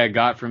takeaway I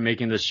got from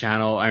making this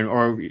channel,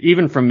 or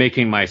even from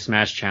making my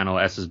Smash channel,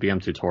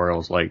 SSBM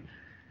Tutorials, like,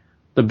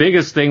 the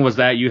biggest thing was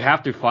that you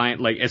have to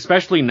find, like,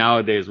 especially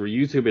nowadays where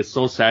YouTube is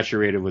so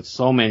saturated with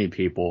so many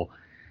people,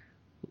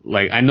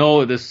 like, I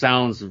know this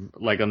sounds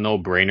like a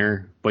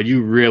no-brainer, but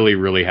you really,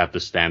 really have to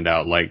stand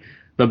out. Like,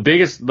 the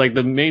biggest, like,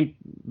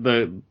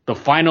 the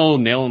final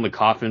nail in the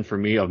coffin for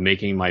me of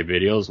making my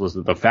videos was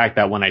the fact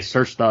that when I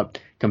searched up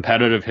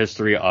competitive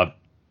history of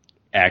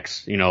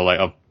X, like,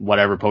 of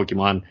whatever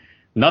Pokemon,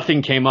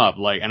 nothing came up.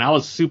 Like, and I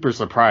was super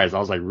surprised. I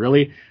was like,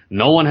 really?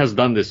 No one has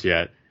done this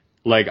yet.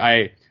 Like,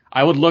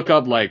 I would look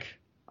up, like,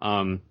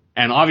 and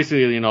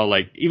obviously,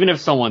 like, even if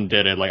someone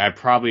did it, like, I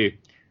probably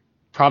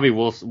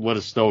would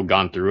have still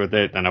gone through with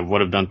it, and I would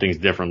have done things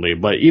differently.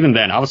 But even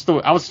then, I was still,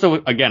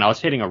 again, I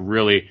was hitting a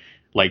really,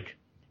 like,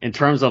 in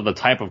terms of the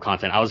type of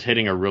content, I was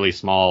hitting a really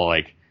small,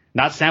 like,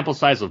 not sample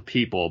size of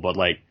people, but,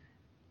 like,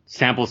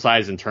 sample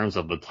size in terms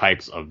of the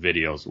types of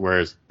videos.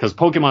 Whereas, because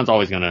Pokemon's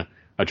always going to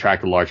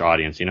attract a large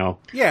audience,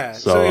 Yeah,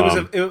 so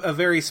it was a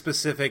very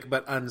specific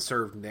but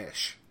unserved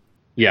niche.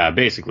 Yeah,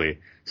 basically.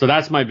 So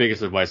that's my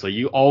biggest advice. Like,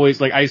 you always,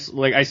 like, I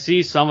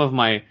see some of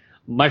my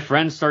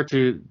friends start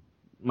to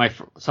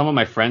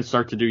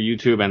do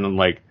YouTube, and then,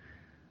 like,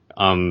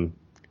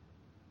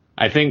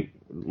 I think,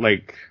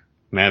 like,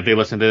 man, if they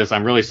listen to this,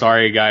 I'm really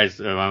sorry, guys.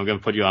 I'm gonna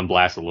put you on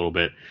blast a little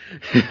bit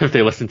if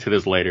they listen to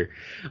this later.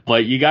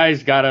 But you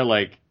guys gotta,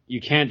 like, you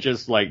can't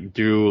just, like,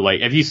 do,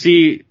 like, if you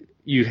see,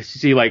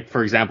 like,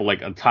 for example,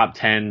 like, a top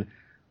 10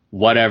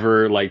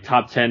 whatever, like,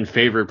 top 10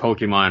 favorite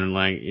Pokemon, and,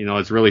 like,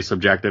 it's really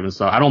subjective and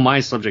stuff. I don't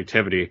mind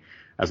subjectivity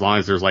as long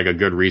as there's, like, a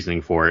good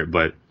reasoning for it.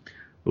 But,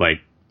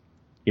 like,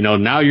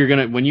 now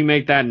when you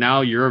make that,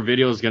 now your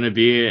video is gonna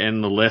be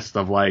in the list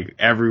of, like,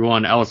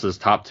 everyone else's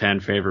top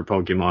 10 favorite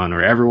Pokemon,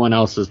 or everyone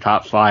else's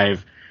top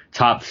 5,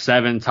 top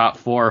 7, top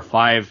 4,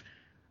 5.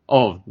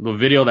 Oh, the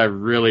video that I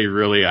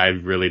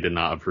really did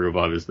not approve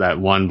of is that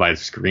one by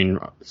Screen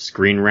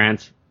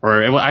Rant.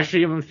 Or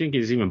actually, I don't think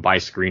it's even by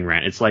Screen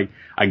Rant. It's like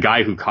a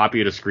guy who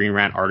copied a Screen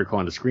Rant article,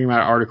 and the Screen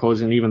Rant article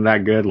isn't even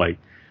that good. Like,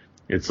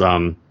 it's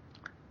 10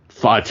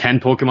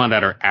 Pokemon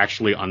that are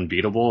actually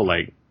unbeatable.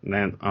 Like,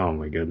 man, oh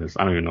my goodness,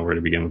 I don't even know where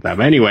to begin with that.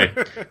 But anyway,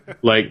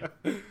 like,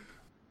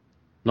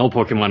 no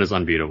Pokemon is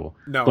unbeatable.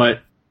 No.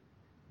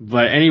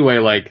 But anyway,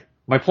 like,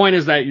 my point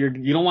is that you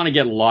don't want to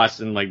get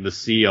lost in, like, the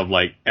sea of,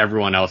 like,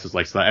 everyone else's,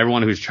 like, stuff.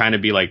 Everyone who's trying to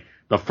be, like,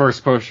 the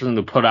first person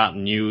to put out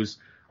news.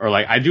 Or,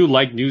 like, I do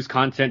like news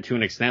content to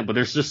an extent, but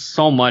there's just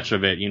so much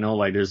of it,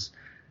 like, there's,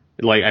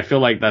 like, I feel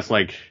like that's,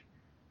 like,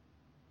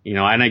 and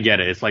I get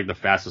it, it's, like, the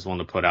fastest one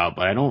to put out,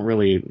 but I don't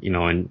really,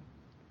 and,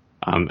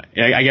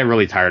 I get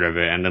really tired of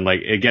it, and then,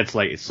 like, it gets,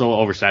 like, so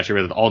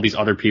oversaturated with all these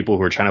other people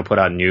who are trying to put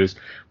out news.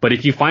 But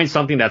if you find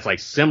something that's, like,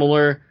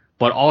 similar,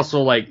 but also,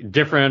 like,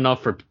 different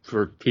enough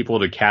for people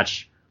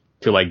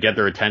to like, get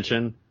their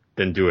attention,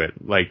 then do it.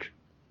 Like,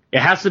 it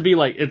has to be,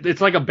 like,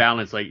 it's like a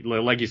balance, like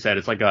you said,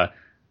 it's like a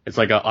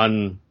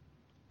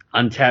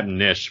untapped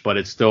niche, but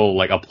it still,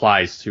 like,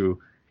 applies to,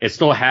 it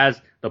still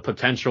has the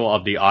potential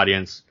of the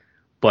audience,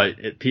 but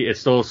it's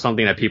still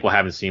something that people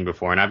haven't seen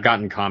before. And I've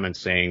gotten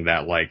comments saying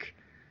that, like,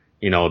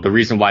 the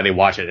reason why they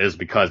watch it is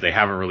because they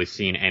haven't really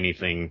seen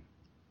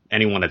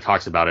anyone that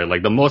talks about it.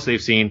 Like, the most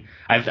they've seen,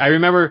 I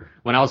remember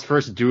when I was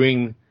first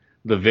doing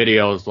the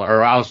videos,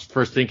 or I was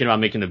first thinking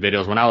about making the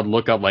videos, when I would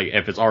look up, like,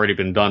 if it's already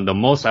been done, the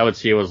most I would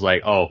see was,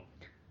 like, oh,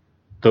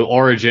 the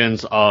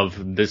origins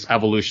of this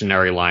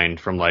evolutionary line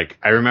from like,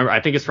 I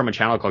think it's from a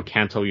channel called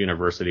Kanto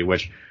University,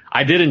 which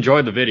I did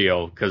enjoy the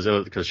video because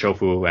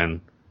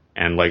Shofu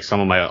and like some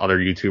of my other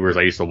YouTubers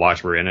I used to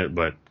watch were in it,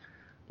 but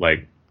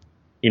like,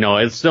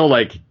 it's still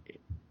like,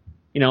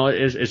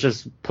 it's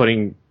just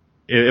putting,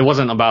 it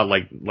wasn't about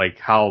like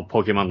how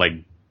Pokemon, like,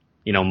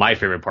 my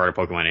favorite part of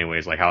Pokemon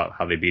anyways, like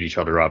how they beat each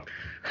other up.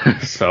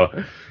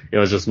 So it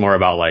was just more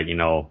about like,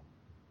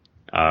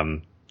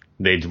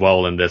 they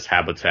dwell in this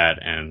habitat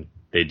and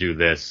they do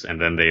this and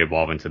then they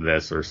evolve into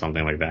this or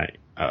something like that.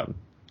 I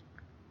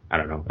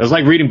don't know. It was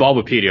like reading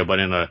Bulbapedia, but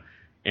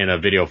in a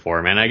video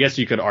form. And I guess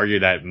you could argue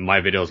that my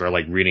videos are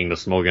like reading the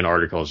Smogon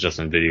articles just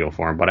in video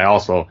form, but I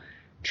also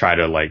try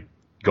to like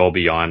go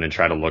beyond and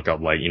try to look up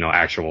like,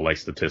 actual like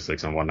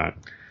statistics and whatnot.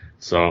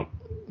 So,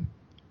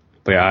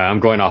 but yeah, I'm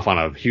going off on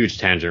a huge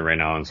tangent right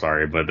now. I'm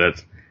sorry, but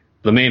that's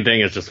the main thing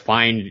is just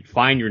find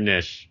your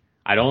niche.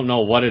 I don't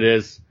know what it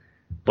is,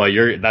 but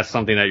that's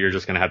something that you're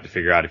just going to have to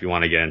figure out if you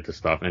want to get into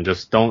stuff, and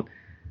just don't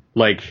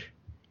like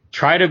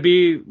try to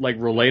be like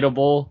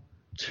relatable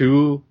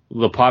to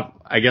the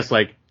pop. I guess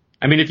like,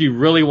 I mean, if you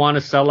really want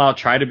to sell out,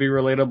 try to be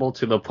relatable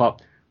to the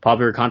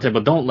popular content,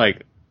 but don't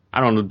like, I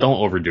don't know, don't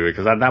overdo it,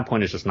 because at that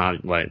point it's just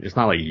not like, it's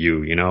not like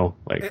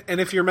like. And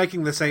if you're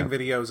making the same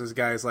videos as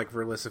guys like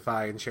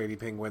Verlisify and Shady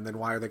Penguin, then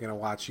why are they going to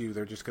watch you?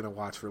 They're just going to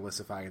watch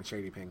Verlisify and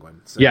Shady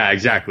Penguin. So, yeah,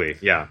 exactly.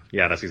 Yeah,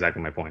 that's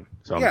exactly my point.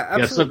 So yeah,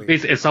 absolutely.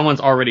 So if someone's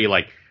already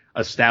like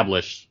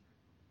established,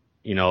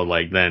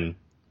 like, then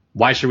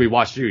why should we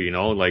watch you?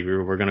 Like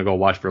we're going to go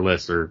watch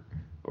Verlis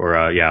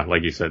or yeah,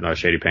 like you said,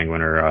 Shady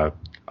Penguin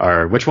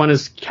or which one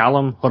is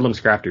Callum? Hoodlum's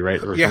Crafty, right?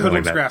 Or yeah,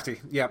 Hoodlum's like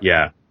Crafty. Yep.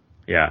 Yeah.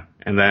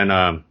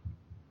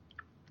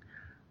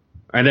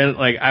 And then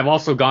like I've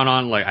also gone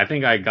on, like, I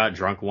think I got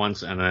drunk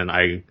once and then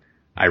I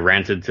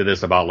ranted to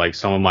this about like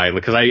some of my,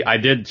 because I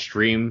did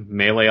stream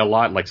Melee a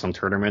lot, like some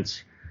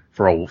tournaments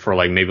for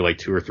like maybe like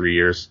 2 or 3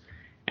 years,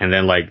 and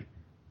then like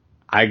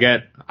I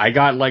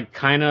got like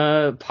kind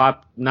of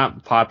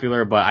not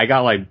popular, but I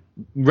got like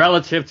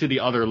relative to the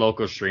other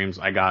local streams,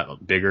 I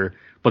got bigger,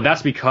 but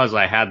that's because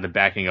I had the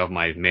backing of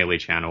my Melee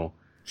channel.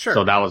 Sure.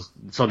 So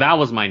that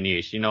was my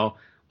niche,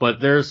 But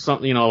there's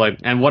something, like,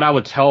 and what I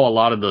would tell a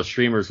lot of the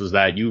streamers is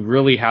that you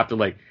really have to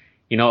like,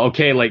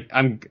 okay, like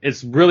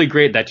it's really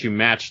great that you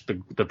match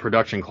the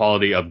production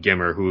quality of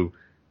Gimmer,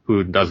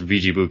 who does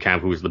VG Bootcamp,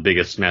 who's the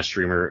biggest Smash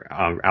streamer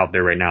out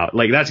there right now.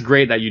 Like, that's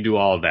great that you do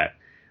all of that.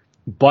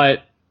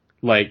 But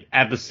like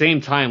at the same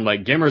time,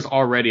 like Gimmer's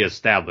already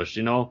established,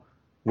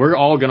 we're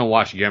all going to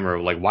watch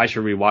Gimmer. Like, why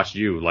should we watch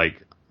you?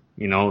 Like,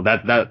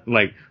 that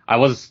like I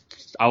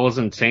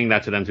wasn't saying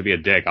that to them to be a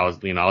dick. I was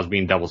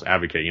being devil's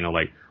advocate,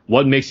 like,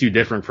 what makes you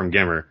different from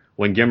Gimmer?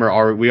 When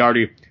we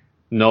already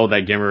know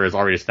that Gimmer is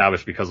already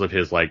established because of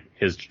his like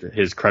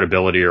his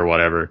credibility or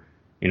whatever,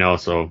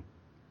 so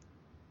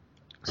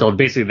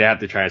basically they have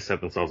to try to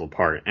set themselves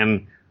apart.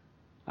 And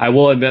I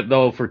will admit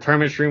though, for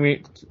tournament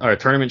streaming,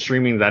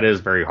 that is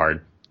very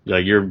hard.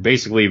 Like, your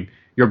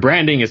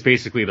branding is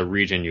basically the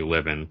region you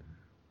live in,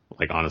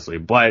 like, honestly,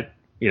 but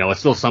it's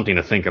still something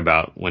to think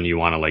about when you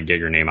want to like get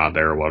your name out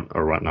there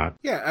or whatnot.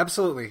 Yeah,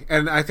 absolutely.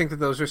 And I think that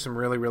those are some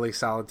really, really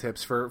solid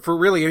tips for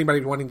really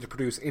anybody wanting to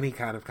produce any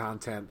kind of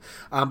content,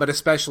 but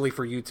especially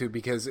for YouTube,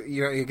 because,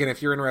 again,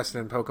 if you're interested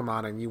in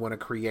Pokemon and you want to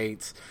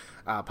create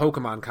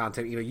Pokemon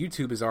content,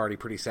 YouTube is already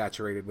pretty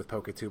saturated with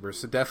Poketubers,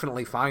 so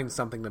definitely find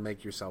something to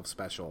make yourself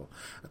special.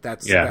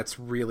 That's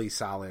really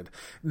solid.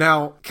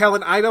 Now,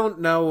 Kellen, I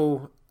don't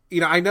know...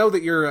 I know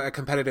that you're a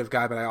competitive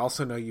guy, but I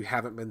also know you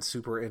haven't been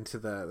super into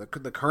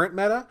the current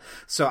meta,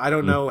 so I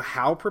don't know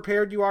how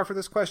prepared you are for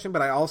this question,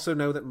 but I also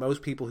know that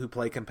most people who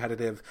play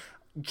competitive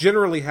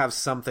generally have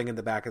something in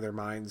the back of their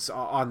minds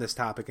on this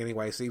topic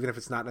anyway, so even if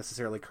it's not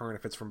necessarily current,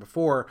 if it's from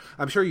before,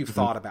 I'm sure you've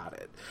thought about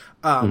it.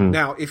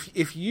 Now,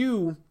 if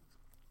you...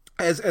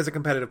 As a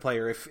competitive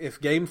player,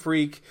 if Game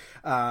Freak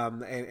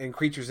and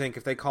Creatures Inc.,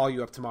 if they call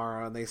you up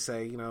tomorrow and they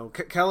say,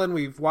 Kellen,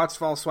 we've watched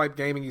Fall Swipe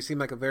Gaming, you seem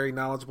like a very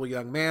knowledgeable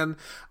young man,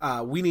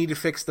 we need to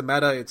fix the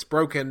meta, it's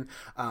broken,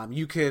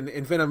 you can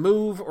invent a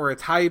move or a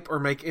type or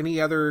make any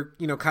other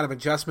kind of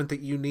adjustment that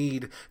you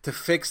need to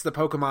fix the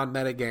Pokemon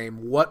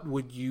metagame, what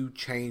would you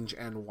change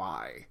and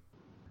why?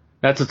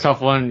 That's a tough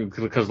one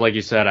because, like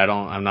you said,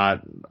 I'm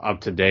not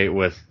up to date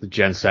with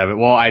Gen 7.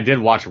 Well, I did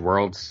watch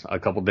Worlds a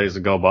couple days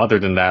ago, but other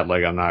than that,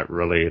 like, I'm not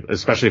really,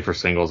 especially for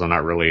singles, I'm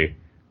not really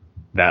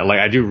that, like,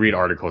 I do read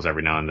articles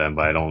every now and then,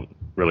 but I don't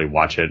really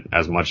watch it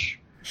as much.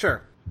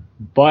 Sure.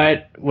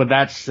 But with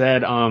that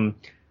said, I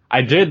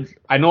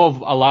know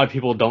a lot of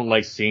people don't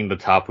like seeing the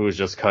Tapus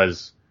just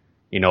cause,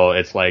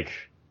 it's like,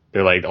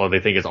 they're like, oh, they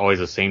think it's always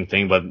the same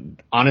thing, but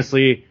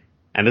honestly,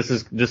 and this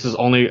is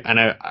only, and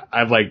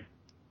I've like,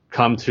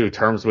 come to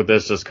terms with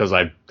this just because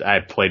I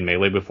played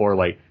Melee before.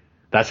 Like,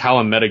 that's how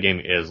a metagame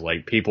is.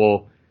 Like,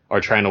 people are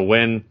trying to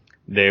win.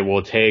 They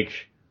will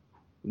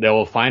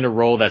find a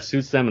role that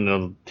suits them, and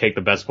they'll take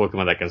the best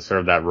Pokemon that can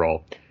serve that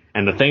role.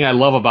 And the thing I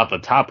love about the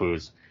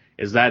Tapus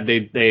is that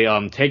they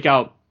take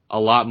out a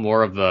lot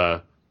more of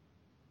the,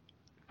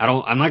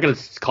 I'm not gonna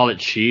call it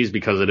cheese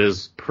because it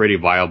is pretty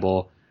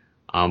viable.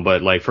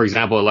 But like, for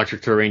example,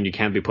 electric terrain, you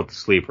can't be put to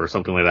sleep or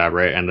something like that,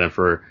 right? And then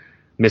for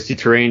misty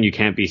terrain, you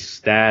can't be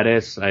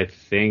status, I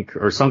think,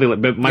 or something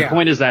like, but my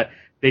point is that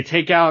they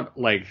take out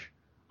like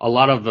a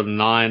lot of the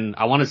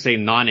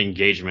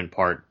non-engagement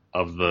part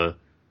of the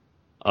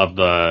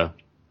Pokemon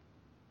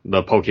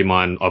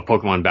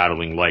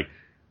battling. Like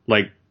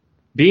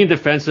being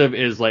defensive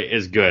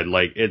is good.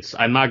 Like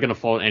I'm not gonna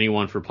fault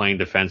anyone for playing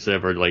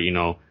defensive or like,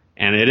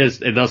 and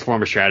it does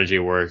form a strategy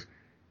where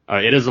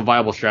it is a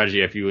viable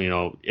strategy if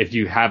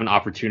you have an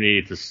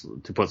opportunity to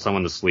put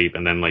someone to sleep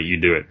and then like you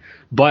do it.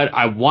 But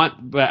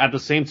at the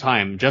same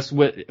time, just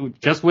like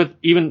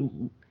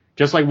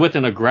with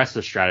an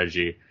aggressive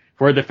strategy,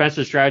 for a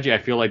defensive strategy, I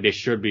feel like they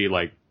should be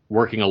like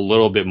working a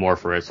little bit more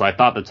for it. So I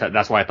thought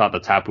that's why I thought the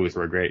Tapus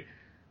were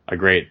a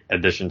great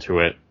addition to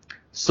it.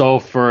 So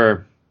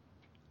to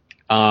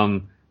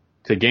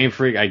Game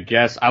Freak, I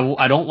guess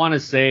I don't want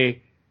to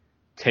say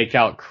take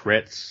out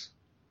crits,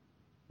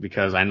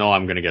 because I know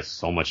I'm going to get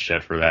so much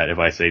shit for that if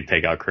I say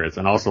take out crits.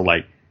 And also,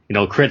 like,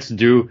 crits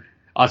do,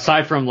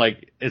 aside from,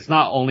 like, it's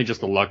not only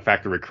just the luck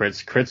factor with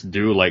crits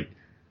do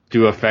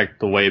affect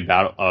the way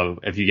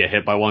if you get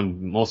hit by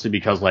one, mostly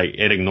because, like,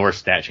 it ignores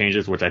stat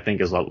changes, which I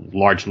think is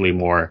largely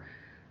more,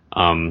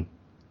 I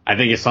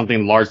think it's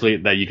something largely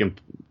that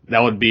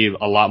would be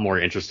a lot more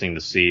interesting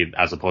to see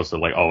as opposed to,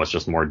 like, oh, it's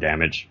just more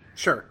damage.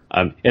 Sure.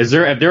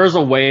 If there is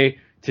a way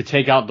to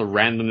take out the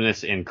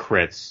randomness in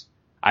crits,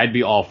 I'd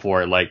be all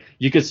for it. Like,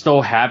 you could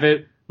still have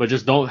it, but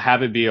just don't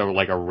have it be a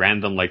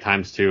random, like,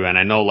 ×2. And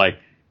I know, like,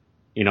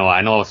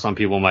 I know some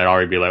people might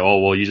already be like, oh,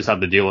 well, you just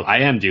have to deal with,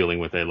 I am dealing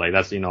with it. Like,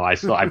 that's,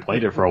 I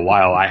played it for a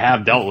while. I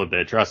have dealt with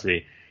it. Trust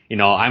me.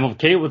 I'm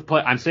okay with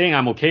I'm saying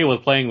I'm okay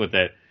with playing with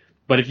it.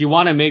 But if you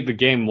want to make the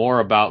game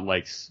more about,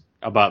 like,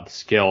 about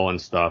skill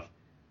and stuff,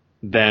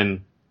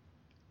 then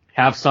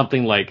have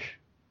something like,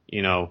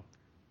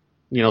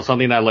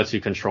 something that lets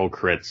you control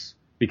crits.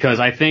 Because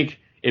I think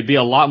it'd be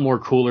a lot more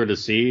cooler to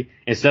see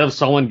instead of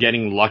someone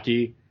getting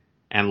lucky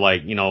and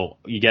like,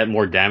 you get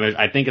more damage.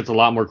 I think it's a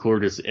lot more cooler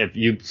to see I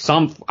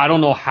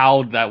don't know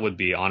how that would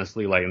be,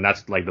 honestly, like, and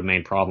that's like the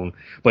main problem.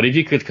 But if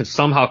you could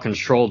somehow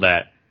control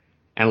that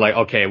and like,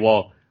 okay,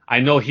 well, I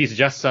know he's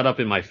just set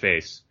up in my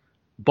face,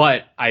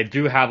 but I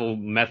do have a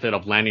method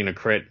of landing a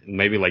crit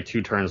maybe like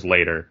 2 turns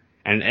later.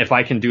 And if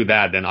I can do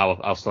that, then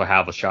I'll still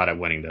have a shot at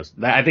winning this.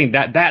 I think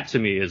that to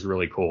me is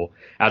really cool.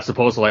 As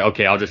opposed to like,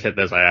 okay, I'll just hit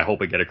this. I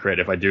hope I get a crit.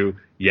 If I do,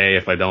 yay.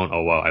 If I don't,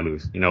 oh well, I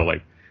lose.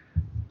 Like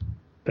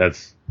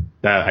that's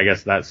that. I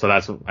guess that's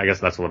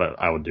what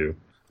I would do.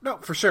 No,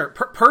 for sure.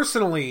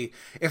 Personally,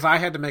 if I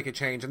had to make a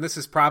change, and this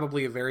is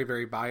probably a very,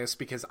 very biased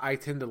because I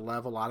tend to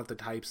love a lot of the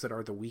types that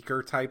are the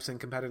weaker types in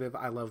competitive.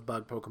 I love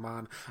bug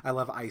Pokemon. I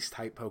love ice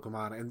type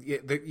Pokemon, and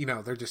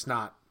they're just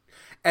not.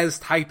 As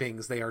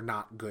typings, they are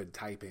not good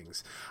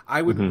typings.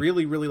 I would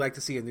really, really like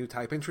to see a new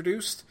type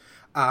introduced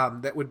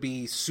that would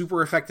be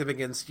super effective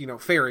against,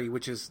 Fairy,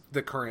 which is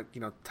the current,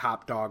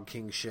 top dog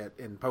king shit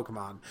in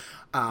Pokemon,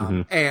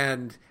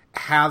 and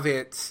have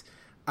it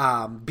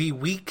be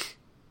weak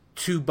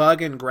to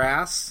bug and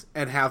grass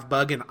and have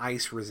bug and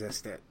ice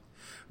resist it.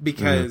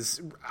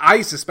 Because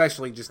ice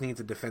especially just needs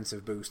a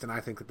defensive boost, and I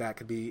think that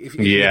could be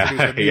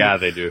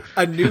they do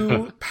a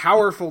new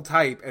powerful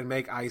type and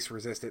make ice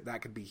resist it.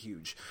 That could be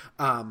huge.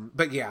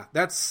 But yeah,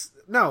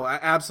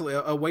 absolutely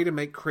a way to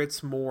make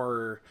crits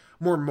more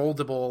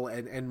moldable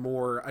and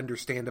more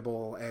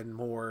understandable and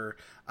more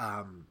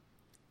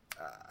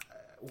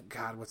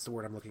God, what's the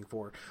word I'm looking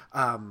for?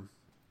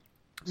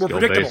 More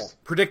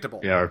predictable.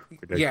 Yeah.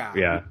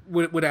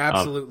 Would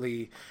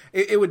absolutely.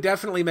 It would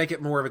definitely make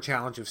it more of a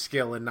challenge of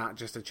skill and not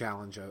just a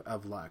challenge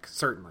of luck.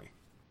 Certainly.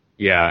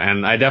 Yeah,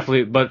 and I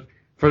definitely. But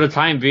for the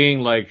time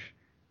being, like,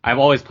 I've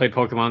always played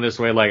Pokemon this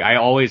way. Like, I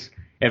always,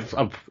 if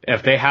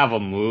they have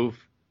a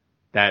move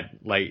that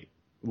like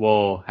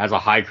has a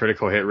high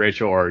critical hit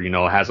ratio,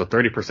 or has a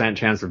 30%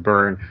 chance of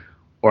burn,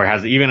 or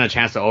has even a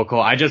chance to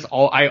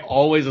OHKO, I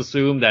always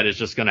assume that it's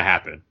just gonna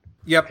happen.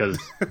 Yep.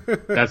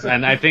 Because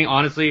and I think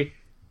honestly.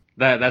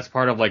 That's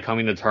part of like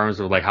coming to terms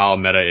with like how a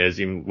meta is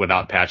even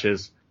without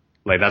patches.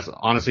 Like that's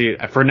honestly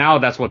for now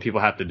that's what people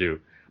have to do.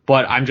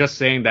 But I'm just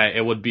saying that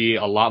it would be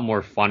a lot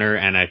more funner,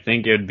 and I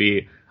think it'd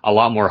be a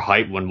lot more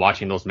hype when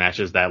watching those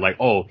matches that like,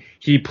 oh,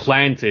 he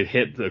planned to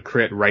hit the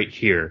crit right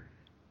here.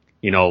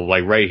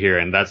 Like right here,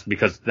 and that's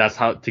because that's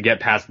how to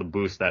get past the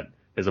boost that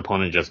his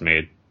opponent just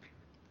made.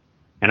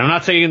 And I'm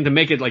not saying to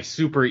make it like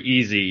super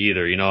easy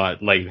either,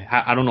 like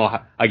I don't know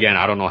I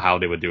don't know how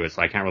they would do it,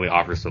 so I can't really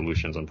offer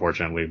solutions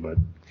unfortunately, but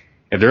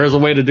if there is a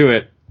way to do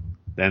it,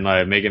 then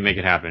make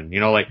it happen.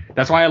 Like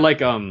that's why I like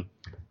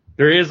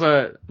there is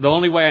the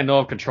only way I know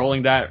of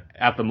controlling that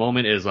at the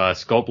moment is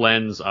Scope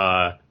Lens,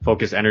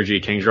 Focus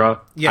Energy Kingdra.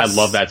 Yes. I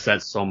love that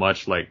set so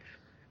much, like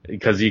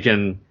because it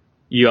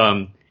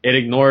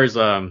ignores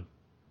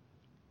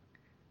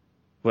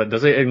But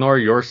does it ignore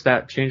your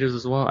stat changes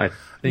as well? I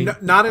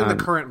think not in the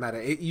current meta.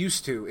 It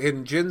used to.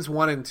 In Gens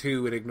 1 and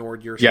 2 it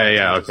ignored your stat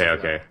changes.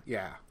 Okay.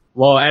 Yeah.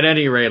 Well, at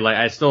any rate, like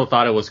I still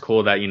thought it was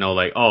cool that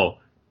like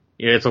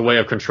it's a way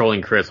of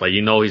controlling crits. Like,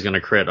 you know he's going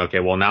to crit. Okay,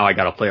 well, now I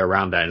got to play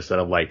around that instead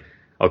of like,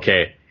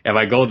 okay, if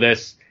I go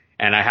this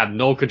and I have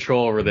no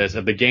control over this,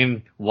 if the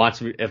game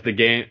wants me,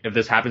 if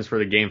this happens for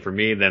the game for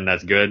me, then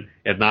that's good.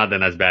 If not, then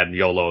that's bad.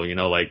 YOLO, you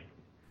know, like,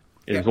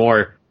 it's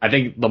more, I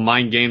think the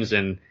mind games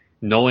and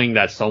knowing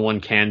that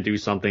someone can do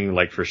something,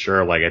 like, for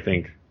sure, like, I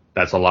think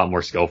that's a lot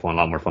more skillful and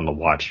a lot more fun to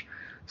watch.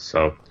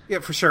 So. Yeah,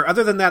 for sure.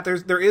 Other than that,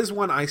 there is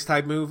one ice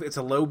type move. It's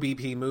a low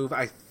BP move.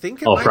 I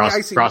think it might Frost, be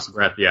icing. Frost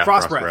Breath, yeah.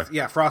 Frost Breath.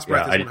 Yeah, Frost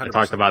Breath is 100%. I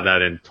talked about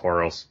that in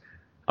Tauros.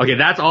 Okay,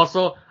 that's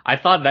also, I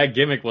thought that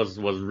gimmick was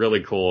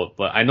really cool,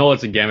 but I know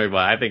it's a gimmick,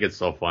 but I think it's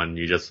so fun.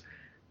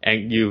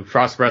 You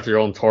Frost Breath your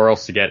own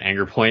Tauros to get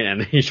Anger Point,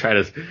 and then you try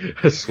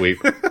to sweep.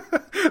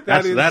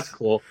 That's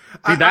cool.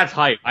 See, that's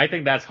hype. I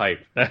think that's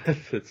hype.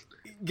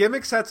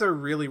 Gimmick sets are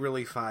really,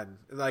 really fun.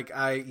 That's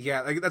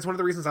one of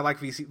the reasons I like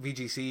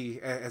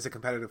VGC as a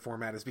competitive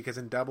format, is because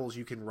in doubles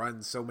you can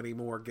run so many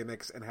more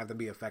gimmicks and have them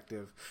be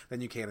effective than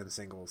you can in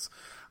singles.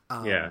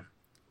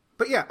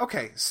 But yeah,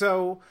 okay,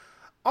 so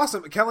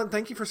awesome. Kellen,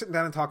 thank you for sitting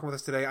down and talking with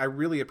us today. I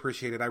really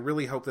appreciate it. I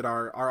really hope that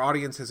our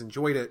audience has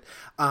enjoyed it.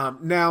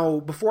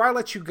 Now, before I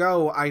let you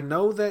go, I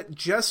know that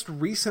just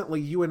recently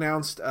you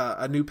announced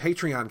a new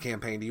Patreon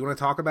campaign. Do you want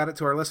to talk about it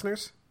to our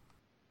listeners?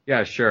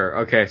 Yeah, sure.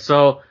 Okay,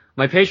 so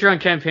my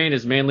Patreon campaign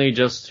is mainly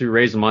just to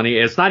raise money.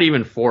 It's not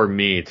even for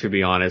me, to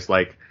be honest.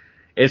 Like,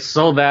 it's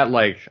so that,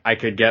 like, I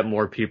could get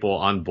more people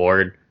on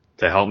board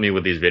to help me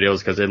with these videos,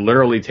 because it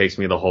literally takes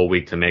me the whole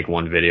week to make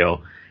one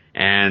video.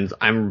 And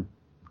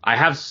I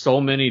have so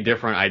many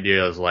different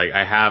ideas. Like,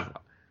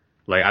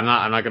 I'm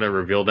not going to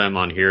reveal them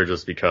on here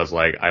just because,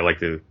 like, I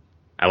like it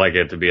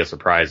to be a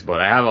surprise, but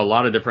I have a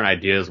lot of different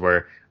ideas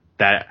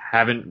that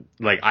haven't,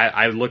 like,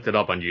 I looked it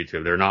up on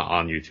YouTube. They're not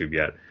on YouTube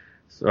yet,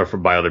 or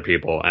by other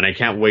people, and I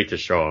can't wait to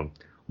show them.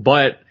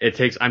 But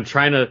I'm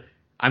trying to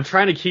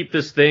keep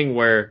this thing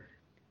where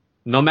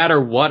no matter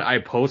what I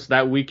post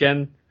that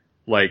weekend,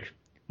 like,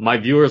 my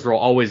viewers will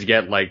always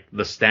get, like,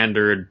 the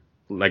standard,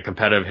 like,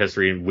 competitive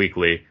history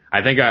weekly.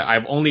 I think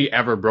I've only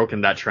ever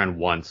broken that trend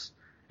once,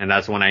 and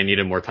that's when I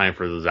needed more time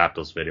for the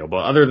Zapdos video.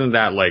 But other than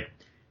that, like,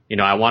 you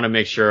know, I want to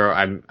make sure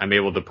I'm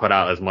able to put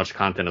out as much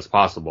content as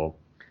possible.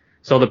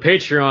 So the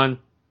Patreon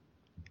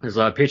is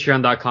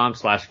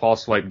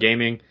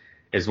patreon.com/fallswipegaming.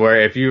 Is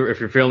where if you're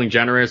feeling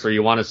generous, or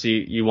you want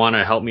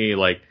to help me,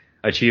 like,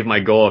 achieve my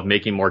goal of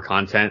making more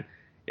content,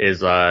 is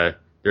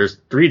there's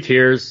 3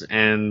 tiers,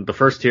 and the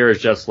first tier is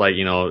just, like,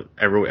 you know,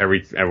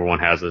 everyone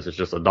has this. It's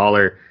just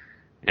 $1,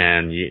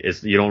 and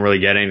you don't really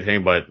get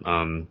anything, but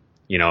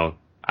you know,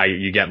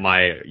 you get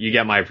my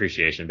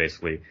appreciation,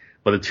 basically.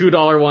 But the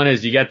 $2 one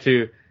is you get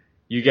to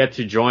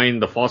join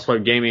the False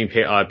Swipe Gaming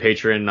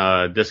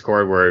patron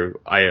Discord, where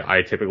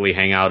I typically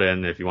hang out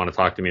in if you want to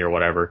talk to me or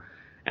whatever.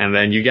 And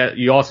then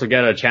you also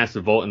get a chance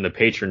to vote in the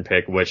patron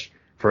pick, which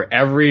for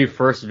every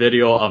first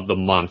video of the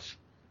month,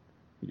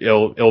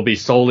 it'll be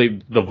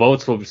the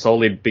votes will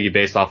solely be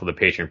based off of the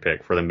patron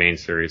pick for the main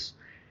series.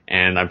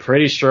 And I'm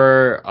pretty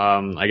sure,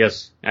 I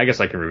guess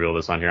I can reveal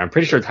this on here. I'm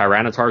pretty sure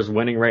Tyranitar is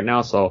winning right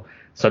now. So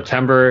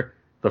September,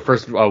 the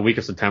first week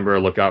of September,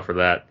 look out for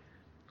that.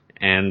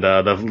 And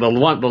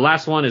the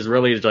last one is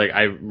really, like,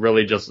 I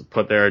really just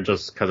put there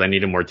just because I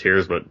needed more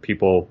tiers, but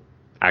people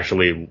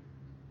actually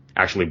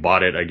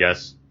bought it, I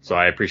guess. So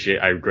I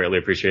greatly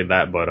appreciate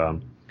that. But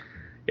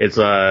it's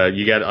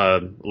you get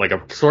like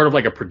a sort of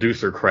like a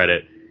producer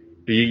credit.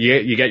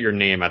 You get your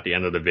name at the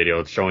end of the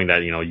video, showing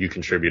that, you know, you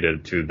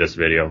contributed to this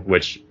video,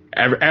 which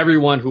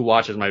everyone who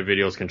watches my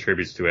videos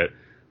contributes to it,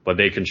 but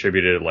they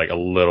contributed, like, a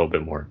little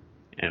bit more.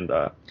 And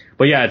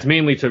but yeah,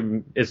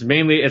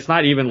 it's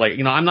not even, like,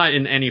 you know, I'm not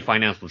in any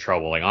financial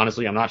trouble. Like,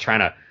 honestly, I'm not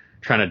trying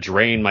to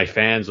drain my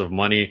fans of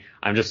money.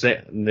 I'm just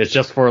saying it's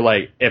just for,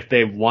 like, if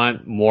they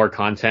want more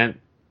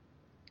content,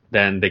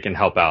 then they can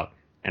help out.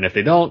 And if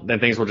they don't, then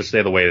things will just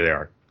stay the way they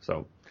are.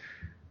 So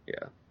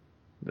yeah,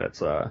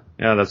 that's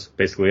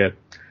basically it.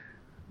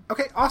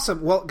 Okay,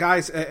 awesome. Well,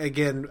 guys,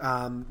 again,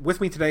 with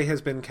me today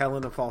has been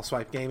Kellen of False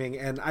Swipe Gaming,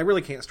 and I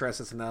really can't stress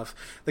this enough.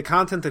 The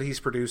content that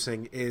he's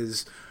producing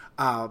is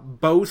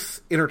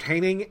both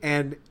entertaining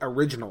and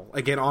original.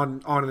 Again,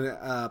 on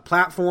a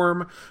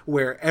platform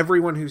where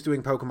everyone who's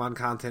doing Pokemon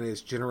content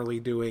is generally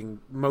doing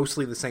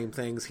mostly the same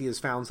things, he has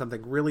found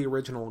something really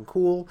original and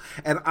cool,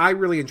 and I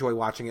really enjoy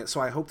watching it,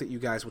 so I hope that you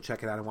guys will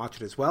check it out and watch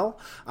it as well.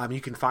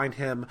 You can find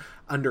him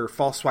under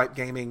False Swipe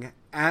Gaming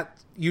at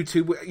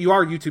YouTube. You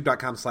are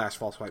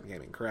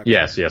youtube.com/fallswipegaming, correct?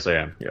 Yes, I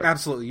am. Yep.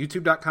 Absolutely.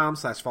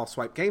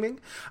 youtube.com/fallswipegaming.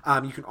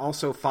 You can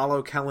also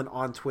follow Kellen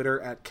on Twitter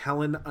at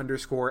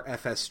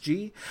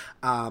Kellen_FSG.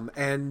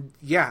 And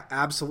yeah,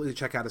 absolutely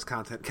check out his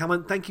content.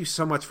 Kellen, thank you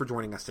so much for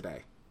joining us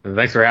today.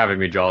 Thanks for having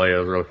me, Jolly. It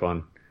was really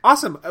fun.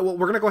 Awesome. Well,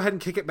 we're going to go ahead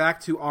and kick it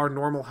back to our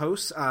normal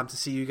hosts to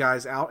see you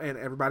guys out. And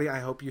everybody, I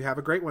hope you have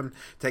a great one.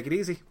 Take it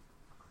easy.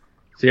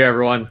 See you,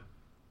 everyone.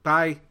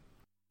 Bye.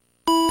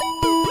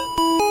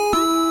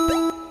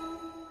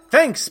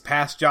 Thanks,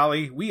 Past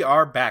Jolly. We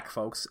are back,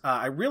 folks.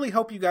 I really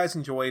hope you guys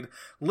enjoyed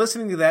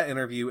listening to that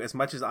interview as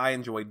much as I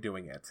enjoyed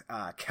doing it.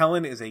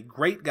 Kellen is a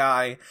great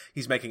guy.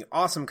 He's making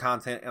awesome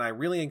content, and I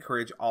really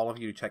encourage all of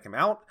you to check him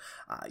out.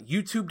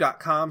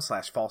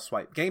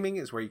 YouTube.com/FalseSwipeGaming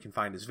is where you can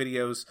find his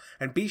videos,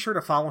 and be sure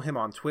to follow him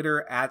on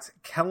Twitter at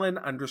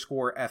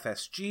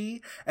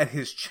Kellen_FSG and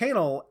his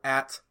channel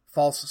at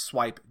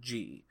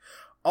FalseSwipeG.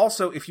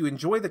 Also, if you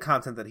enjoy the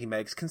content that he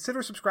makes,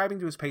 consider subscribing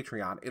to his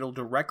Patreon. It'll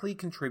directly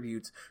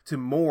contribute to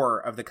more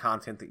of the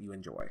content that you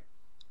enjoy.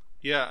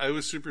 Yeah, I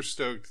was super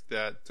stoked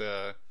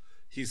that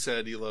he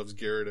said he loves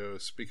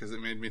Gyarados because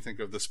it made me think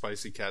of the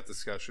Spicy Cat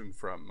discussion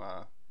from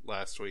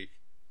last week.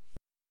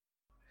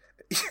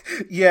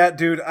 Yeah,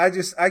 dude, I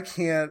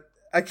can't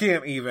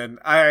even.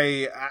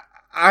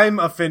 I'm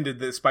offended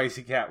that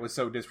Spicy Cat was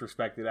so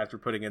disrespected after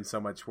putting in so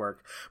much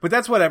work. But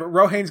that's whatever.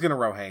 Rohain's gonna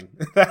Rohain.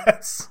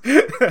 That's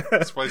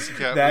Spicy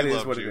Cat. That we is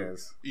loved what you, it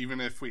is. Even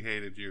if we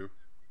hated you,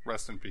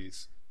 rest in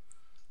peace.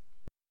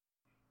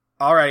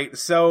 All right,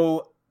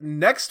 so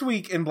next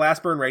week in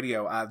Blastburn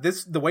Radio,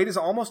 the wait is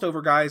almost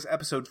over, guys.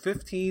 Episode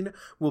 15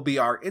 will be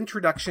our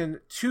introduction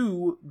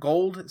to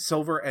Gold,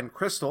 Silver, and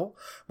Crystal,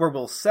 where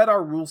we'll set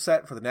our rule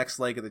set for the next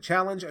leg of the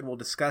challenge, and we'll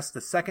discuss the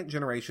second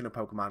generation of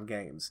Pokemon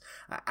games.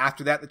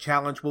 After that, the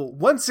challenge will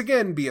once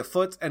again be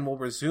afoot, and we'll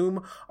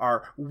resume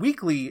our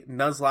weekly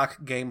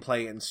Nuzlocke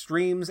gameplay and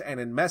streams, and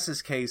in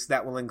Mess's case,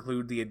 that will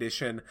include the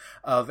addition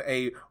of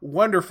a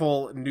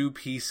wonderful new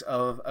piece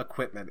of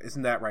equipment.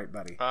 Isn't that right,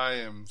 buddy? I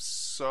am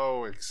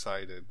so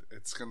excited.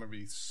 It's going to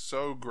be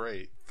so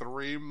great.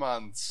 3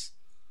 months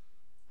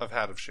of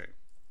Hat of Shame.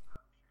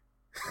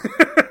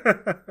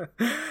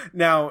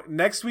 Now,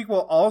 next week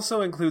will also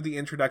include the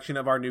introduction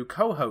of our new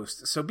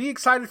co-host, so be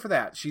excited for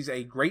that. She's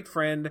a great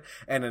friend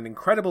and an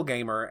incredible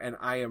gamer, and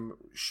I am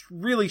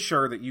really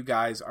sure that you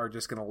guys are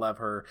just going to love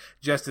her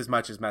just as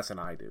much as Mess and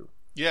I do.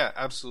 Yeah,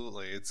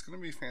 absolutely. It's going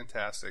to be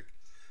fantastic.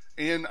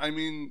 And, I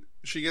mean,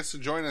 she gets to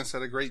join us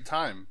at a great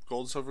time.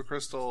 Gold, Silver,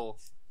 Crystal,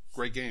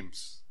 great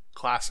games.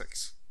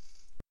 Classics.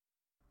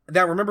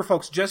 Now, remember,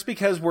 folks, just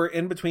because we're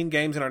in between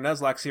games in our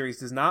Nuzlocke series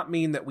does not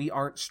mean that we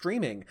aren't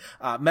streaming.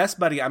 Mess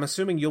Buddy, I'm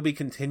assuming you'll be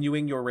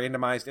continuing your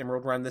randomized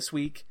Emerald run this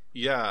week?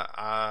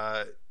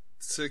 Yeah,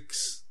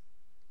 6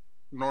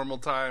 normal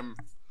time.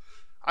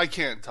 I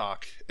can't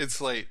talk.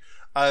 It's late.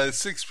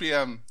 6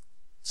 p.m.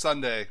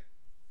 Sunday,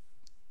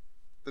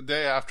 the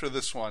day after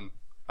this one.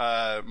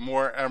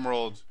 More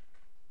Emerald,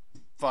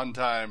 fun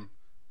time,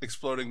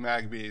 exploding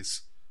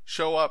Magbies.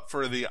 Show up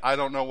for the I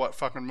don't know what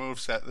fucking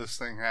moveset this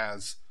thing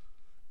has.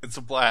 It's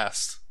a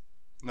blast.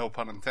 No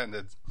pun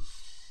intended.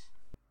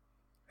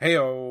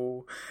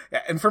 Heyo.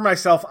 Yeah, and for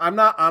myself, I'm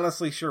not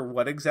honestly sure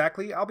what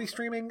exactly I'll be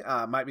streaming.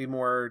 Might be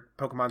more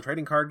Pokemon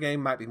trading card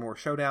game, might be more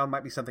Showdown,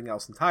 might be something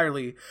else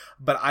entirely.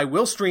 But I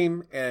will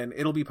stream, and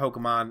it'll be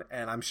Pokemon,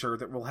 and I'm sure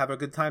that we'll have a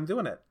good time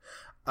doing it.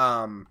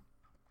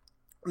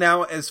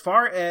 Now, as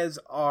far as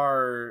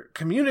our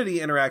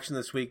community interaction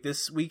this week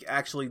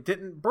actually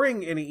didn't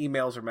bring any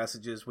emails or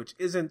messages, which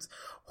isn't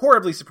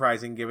horribly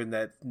surprising given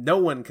that no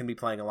one can be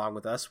playing along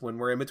with us when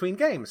we're in between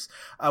games.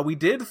 We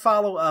did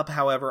follow up,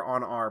 however,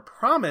 on our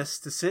promise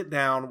to sit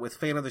down with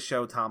fan of the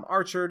show Tom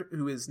Archard,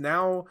 who is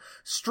now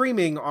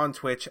streaming on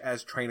Twitch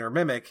as Trainer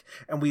Mimic,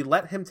 and we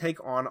let him take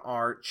on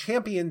our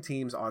champion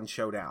teams on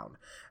Showdown.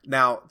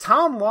 Now,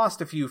 Tom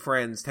lost a few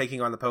friends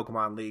taking on the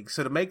Pokemon League,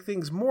 so to make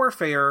things more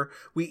fair,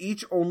 we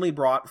each only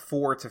brought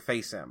 4 to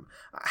face him.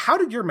 How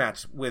did your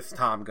match with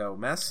Tom go,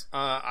 Mess?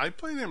 I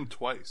played him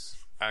twice,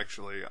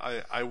 actually.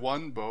 I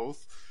won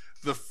both.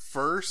 The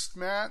first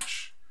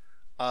match,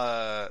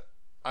 I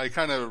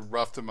kind of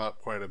roughed him up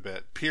quite a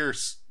bit.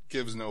 Pierce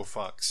gives no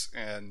fucks,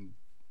 and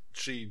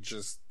she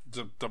just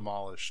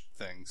demolished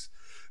things.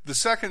 The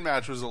second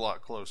match was a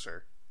lot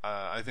closer.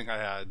 I think I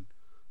had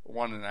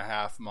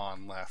 1.5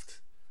 Mon left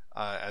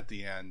at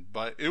the end,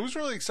 but it was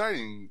really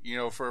exciting. You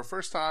know, for a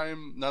first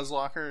time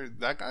Nuzlocker,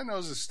 that guy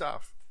knows his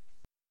stuff.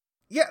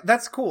 Yeah,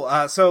 that's cool.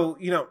 So,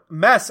 you know,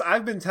 Mess,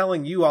 I've been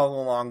telling you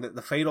all along that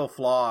the fatal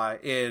flaw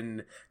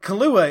in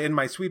Kahlua in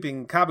my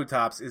sweeping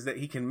Kabutops is that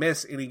he can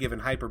miss any given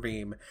Hyper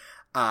Beam.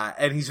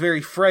 And he's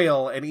very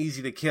frail and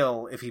easy to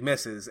kill if he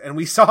misses. And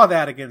we saw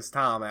that against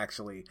Tom,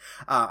 actually.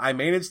 I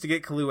managed to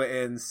get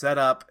Kahlua in, set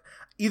up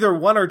either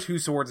 1 or 2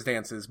 swords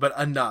dances, but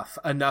enough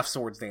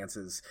swords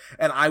dances.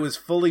 And I was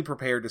fully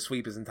prepared to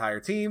sweep his entire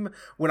team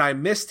when I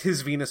missed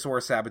his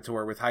Venusaur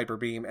Saboteur with Hyper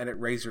Beam, and it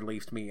razor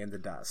leafed me into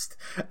dust.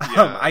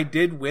 Yeah. I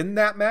did win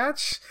that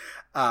match.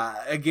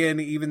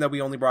 Again, even though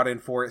we only brought in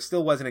 4, it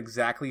still wasn't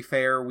exactly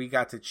fair. We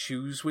got to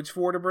choose which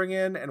 4 to bring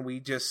in, and we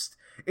just,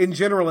 in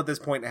general at this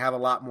point, have a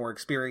lot more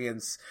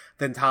experience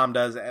than Tom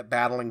does at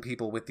battling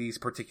people with these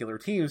particular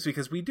teams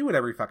because we do it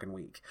every fucking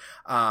week.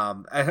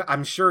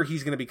 I'm sure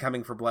he's going to be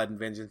coming for Blood and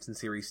Vengeance in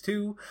Series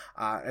 2,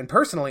 and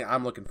personally,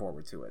 I'm looking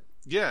forward to it.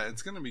 Yeah,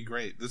 it's going to be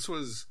great. This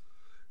was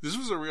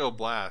a real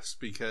blast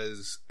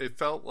because it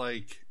felt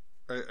like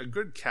a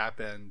good cap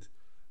end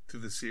to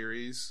the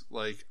series.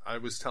 Like, I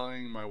was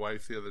telling my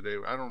wife the other day,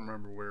 I don't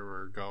remember where we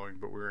were going,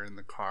 but we were in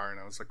the car, and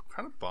I was like, I'm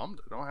kind of bummed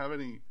I don't have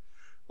any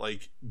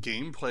like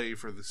gameplay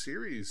for the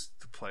series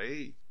to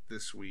play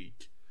this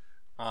week,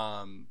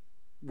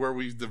 where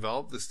we've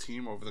developed this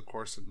team over the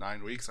course of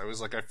 9 weeks. I was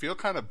like, I feel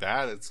kind of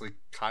bad. It's like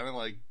kind of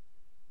like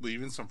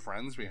leaving some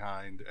friends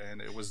behind,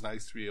 and it was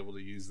nice to be able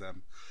to use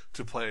them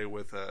to play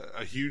with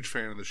a huge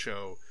fan of the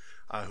show,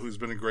 who's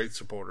been a great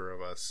supporter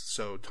of us.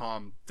 So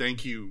Tom,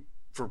 thank you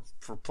for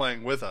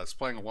playing with us,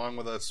 playing along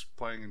with us,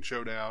 playing in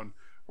Showdown.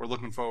 We're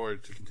looking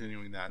forward to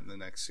continuing that in the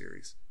next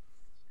series.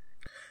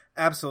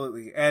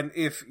 Absolutely. And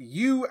if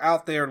you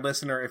out there,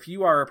 listener, if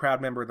you are a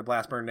proud member of the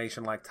Blastburn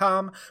Nation like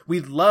Tom,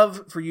 we'd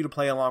love for you to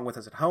play along with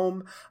us at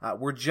home.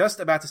 We're just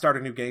about to start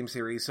a new game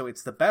series, so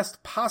it's the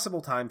best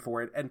possible time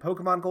for it, and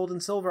Pokemon Gold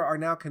and Silver are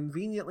now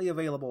conveniently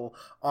available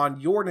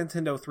on your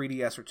Nintendo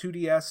 3DS or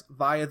 2DS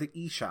via the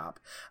eShop.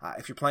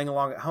 If you're playing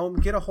along at home,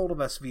 get a hold of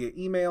us via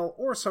email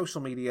or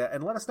social media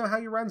and let us know how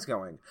your run's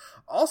going.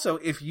 Also,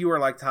 if you are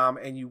like Tom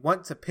and you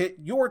want to pit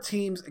your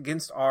teams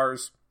against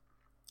ours,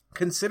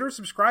 consider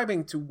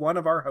subscribing to one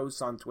of our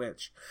hosts on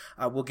Twitch.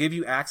 We'll give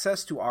you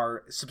access to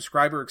our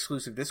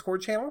subscriber-exclusive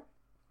Discord channel,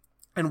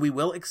 and we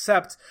will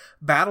accept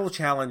battle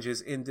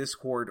challenges in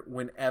Discord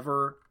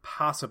whenever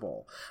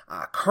possible.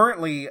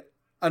 Currently,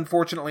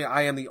 unfortunately,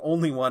 I am the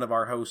only one of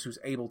our hosts who's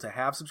able to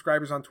have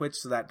subscribers on Twitch,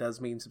 so that does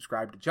mean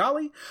subscribe to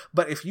Jolly.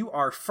 But if you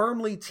are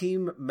firmly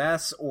Team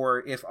Mess, or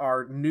if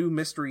our new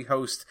mystery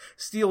host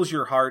steals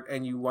your heart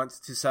and you want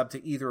to sub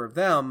to either of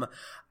them,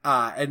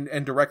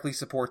 and directly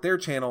support their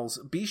channels,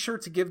 be sure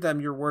to give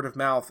them your word of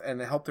mouth and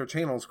help their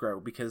channels grow,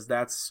 because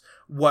that's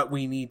what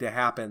we need to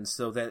happen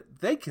so that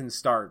they can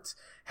start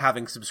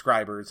having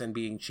subscribers and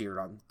being cheered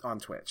on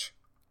Twitch.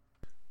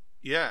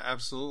 Yeah,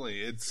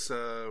 absolutely. It's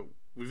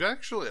we've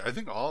actually, I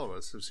think all of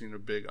us have seen a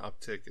big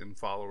uptick in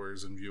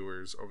followers and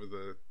viewers over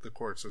the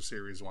course of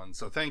Series 1.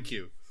 So thank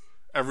you,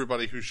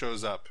 everybody who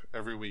shows up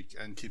every week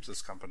and keeps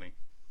us company.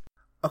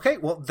 Okay,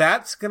 well,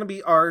 that's going to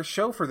be our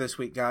show for this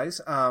week,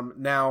 guys.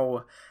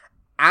 Now,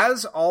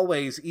 as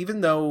always,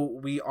 even though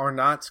we are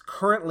not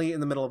currently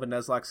in the middle of a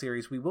Nuzlocke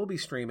series, we will be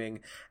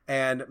streaming.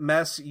 And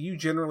Mess, you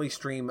generally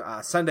stream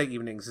Sunday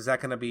evenings. Is that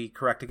going to be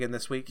correct again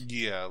this week?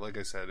 Yeah, like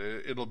I said,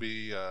 it'll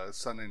be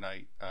Sunday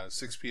night,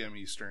 6 p.m.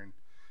 Eastern.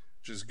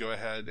 Just go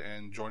ahead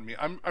and join me.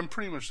 I'm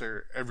pretty much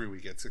there every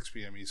week at 6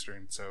 p.m.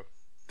 Eastern, so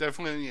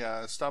definitely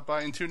stop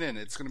by and tune in.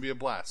 It's going to be a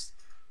blast.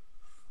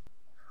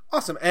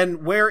 Awesome.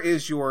 And where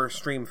is your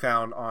stream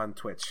found on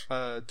Twitch?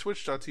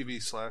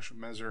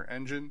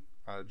 Twitch.tv/MezerEngine.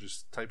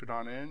 Just type it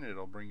on in.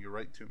 It'll bring you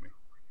right to me.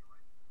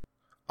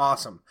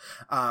 Awesome.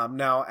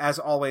 Now, as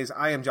always,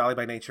 I am Jolly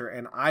by Nature,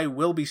 and I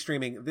will be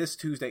streaming this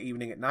Tuesday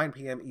evening at 9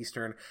 p.m.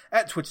 Eastern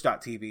at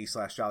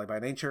twitch.tv/Jolly by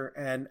Nature.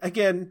 And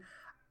again,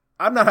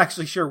 I'm not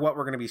actually sure what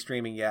we're going to be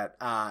streaming yet.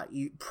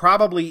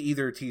 Probably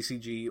either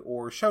TCG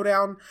or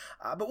Showdown,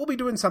 but we'll be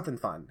doing something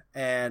fun.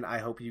 And I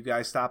hope you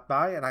guys stop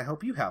by, and I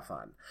hope you have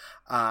fun.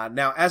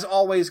 Now, as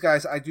always,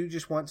 guys, I do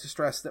just want to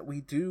stress that we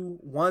do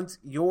want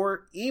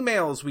your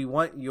emails. We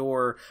want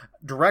your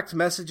direct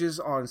messages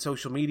on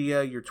social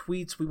media, your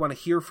tweets. We want to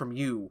hear from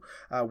you.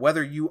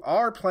 Whether you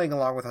are playing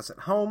along with us at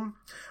home,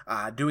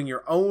 doing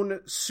your own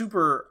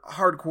super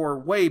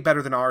hardcore, way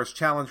better than ours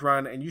challenge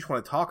run, and you just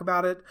want to talk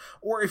about it,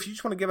 or if you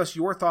just want to give us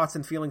your thoughts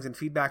and feelings and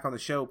feedback on the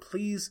show,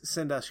 please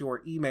send us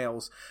your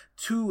emails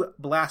to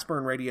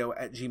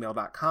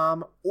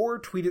blastburnradio@gmail.com or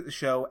tweet at the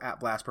show at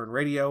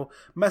blastburnradio.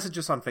 Message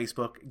us on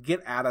Facebook.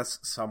 Get at us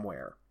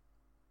somewhere.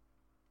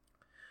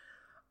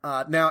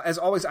 Now, as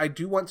always, I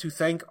do want to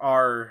thank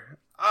our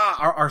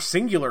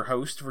singular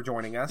host for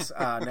joining us.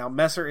 Now,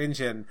 Messer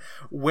Engine,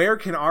 where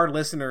can our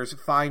listeners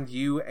find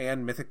you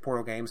and Mythic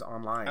Portal Games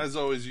online? As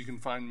always, you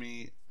can find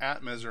me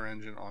at Messer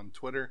Engine on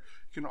Twitter.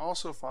 You can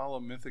also follow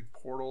Mythic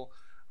Portal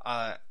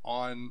at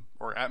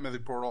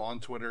Mythic Portal on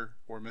Twitter,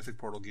 or Mythic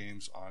Portal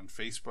Games on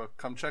Facebook.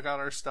 Come check out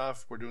our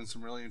stuff. We're doing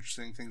some really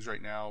interesting things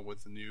right now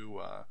with the new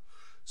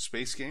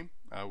space game,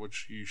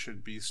 which you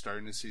should be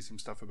starting to see some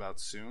stuff about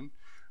soon.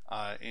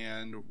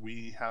 And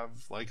we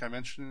have, like I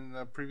mentioned in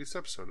a previous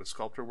episode, a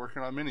sculptor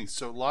working on minis.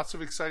 So lots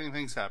of exciting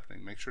things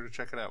happening. Make sure to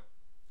check it out.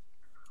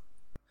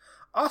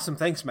 Awesome.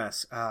 Thanks,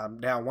 Mess.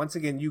 Now, once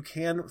again, you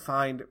can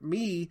find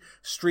me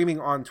streaming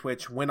on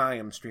Twitch when I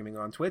am streaming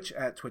on Twitch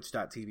at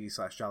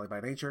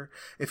twitch.tv/jollybynature.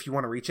 If you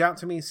want to reach out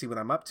to me, see what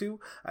I'm up to,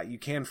 you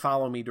can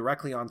follow me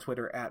directly on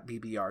Twitter at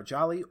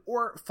BBRJolly,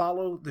 or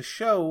follow the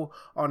show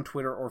on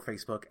Twitter or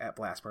Facebook at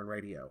Blastburn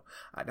Radio.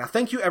 Now,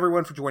 thank you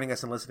everyone for joining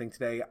us and listening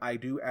today. I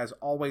do, as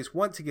always,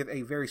 want to give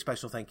a very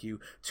special thank you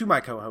to my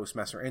co-host,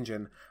 Messer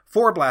Engine,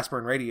 for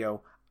Blastburn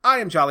Radio. I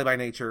am Jolly by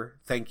Nature.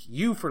 Thank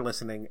you for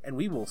listening, and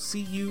we will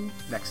see you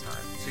next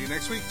time. See you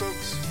next week,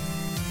 folks.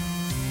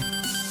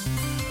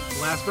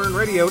 Blastburn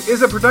Radio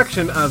is a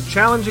production of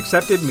Challenge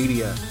Accepted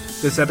Media.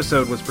 This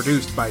episode was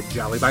produced by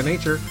Jolly by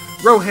Nature,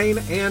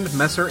 Rohane, and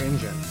Messer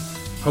Engine.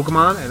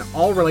 Pokemon and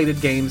all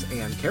related games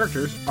and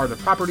characters are the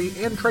property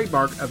and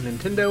trademark of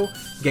Nintendo,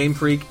 Game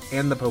Freak,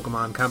 and the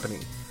Pokemon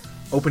Company.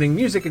 Opening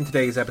music in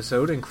today's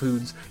episode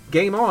includes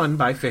Game On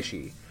by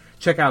Fishy.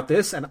 Check out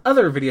this and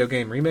other video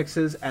game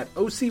remixes at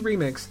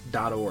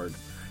ocremix.org.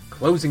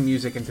 Closing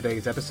music in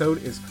today's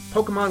episode is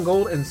Pokemon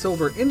Gold and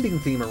Silver ending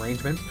theme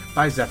arrangement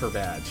by Zephyr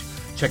Badge.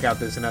 Check out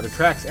this and other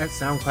tracks at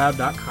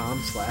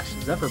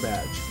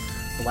soundcloud.com/ZephyrBadge.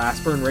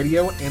 Blastburn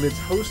Radio and its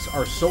hosts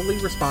are solely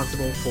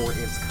responsible for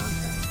its content.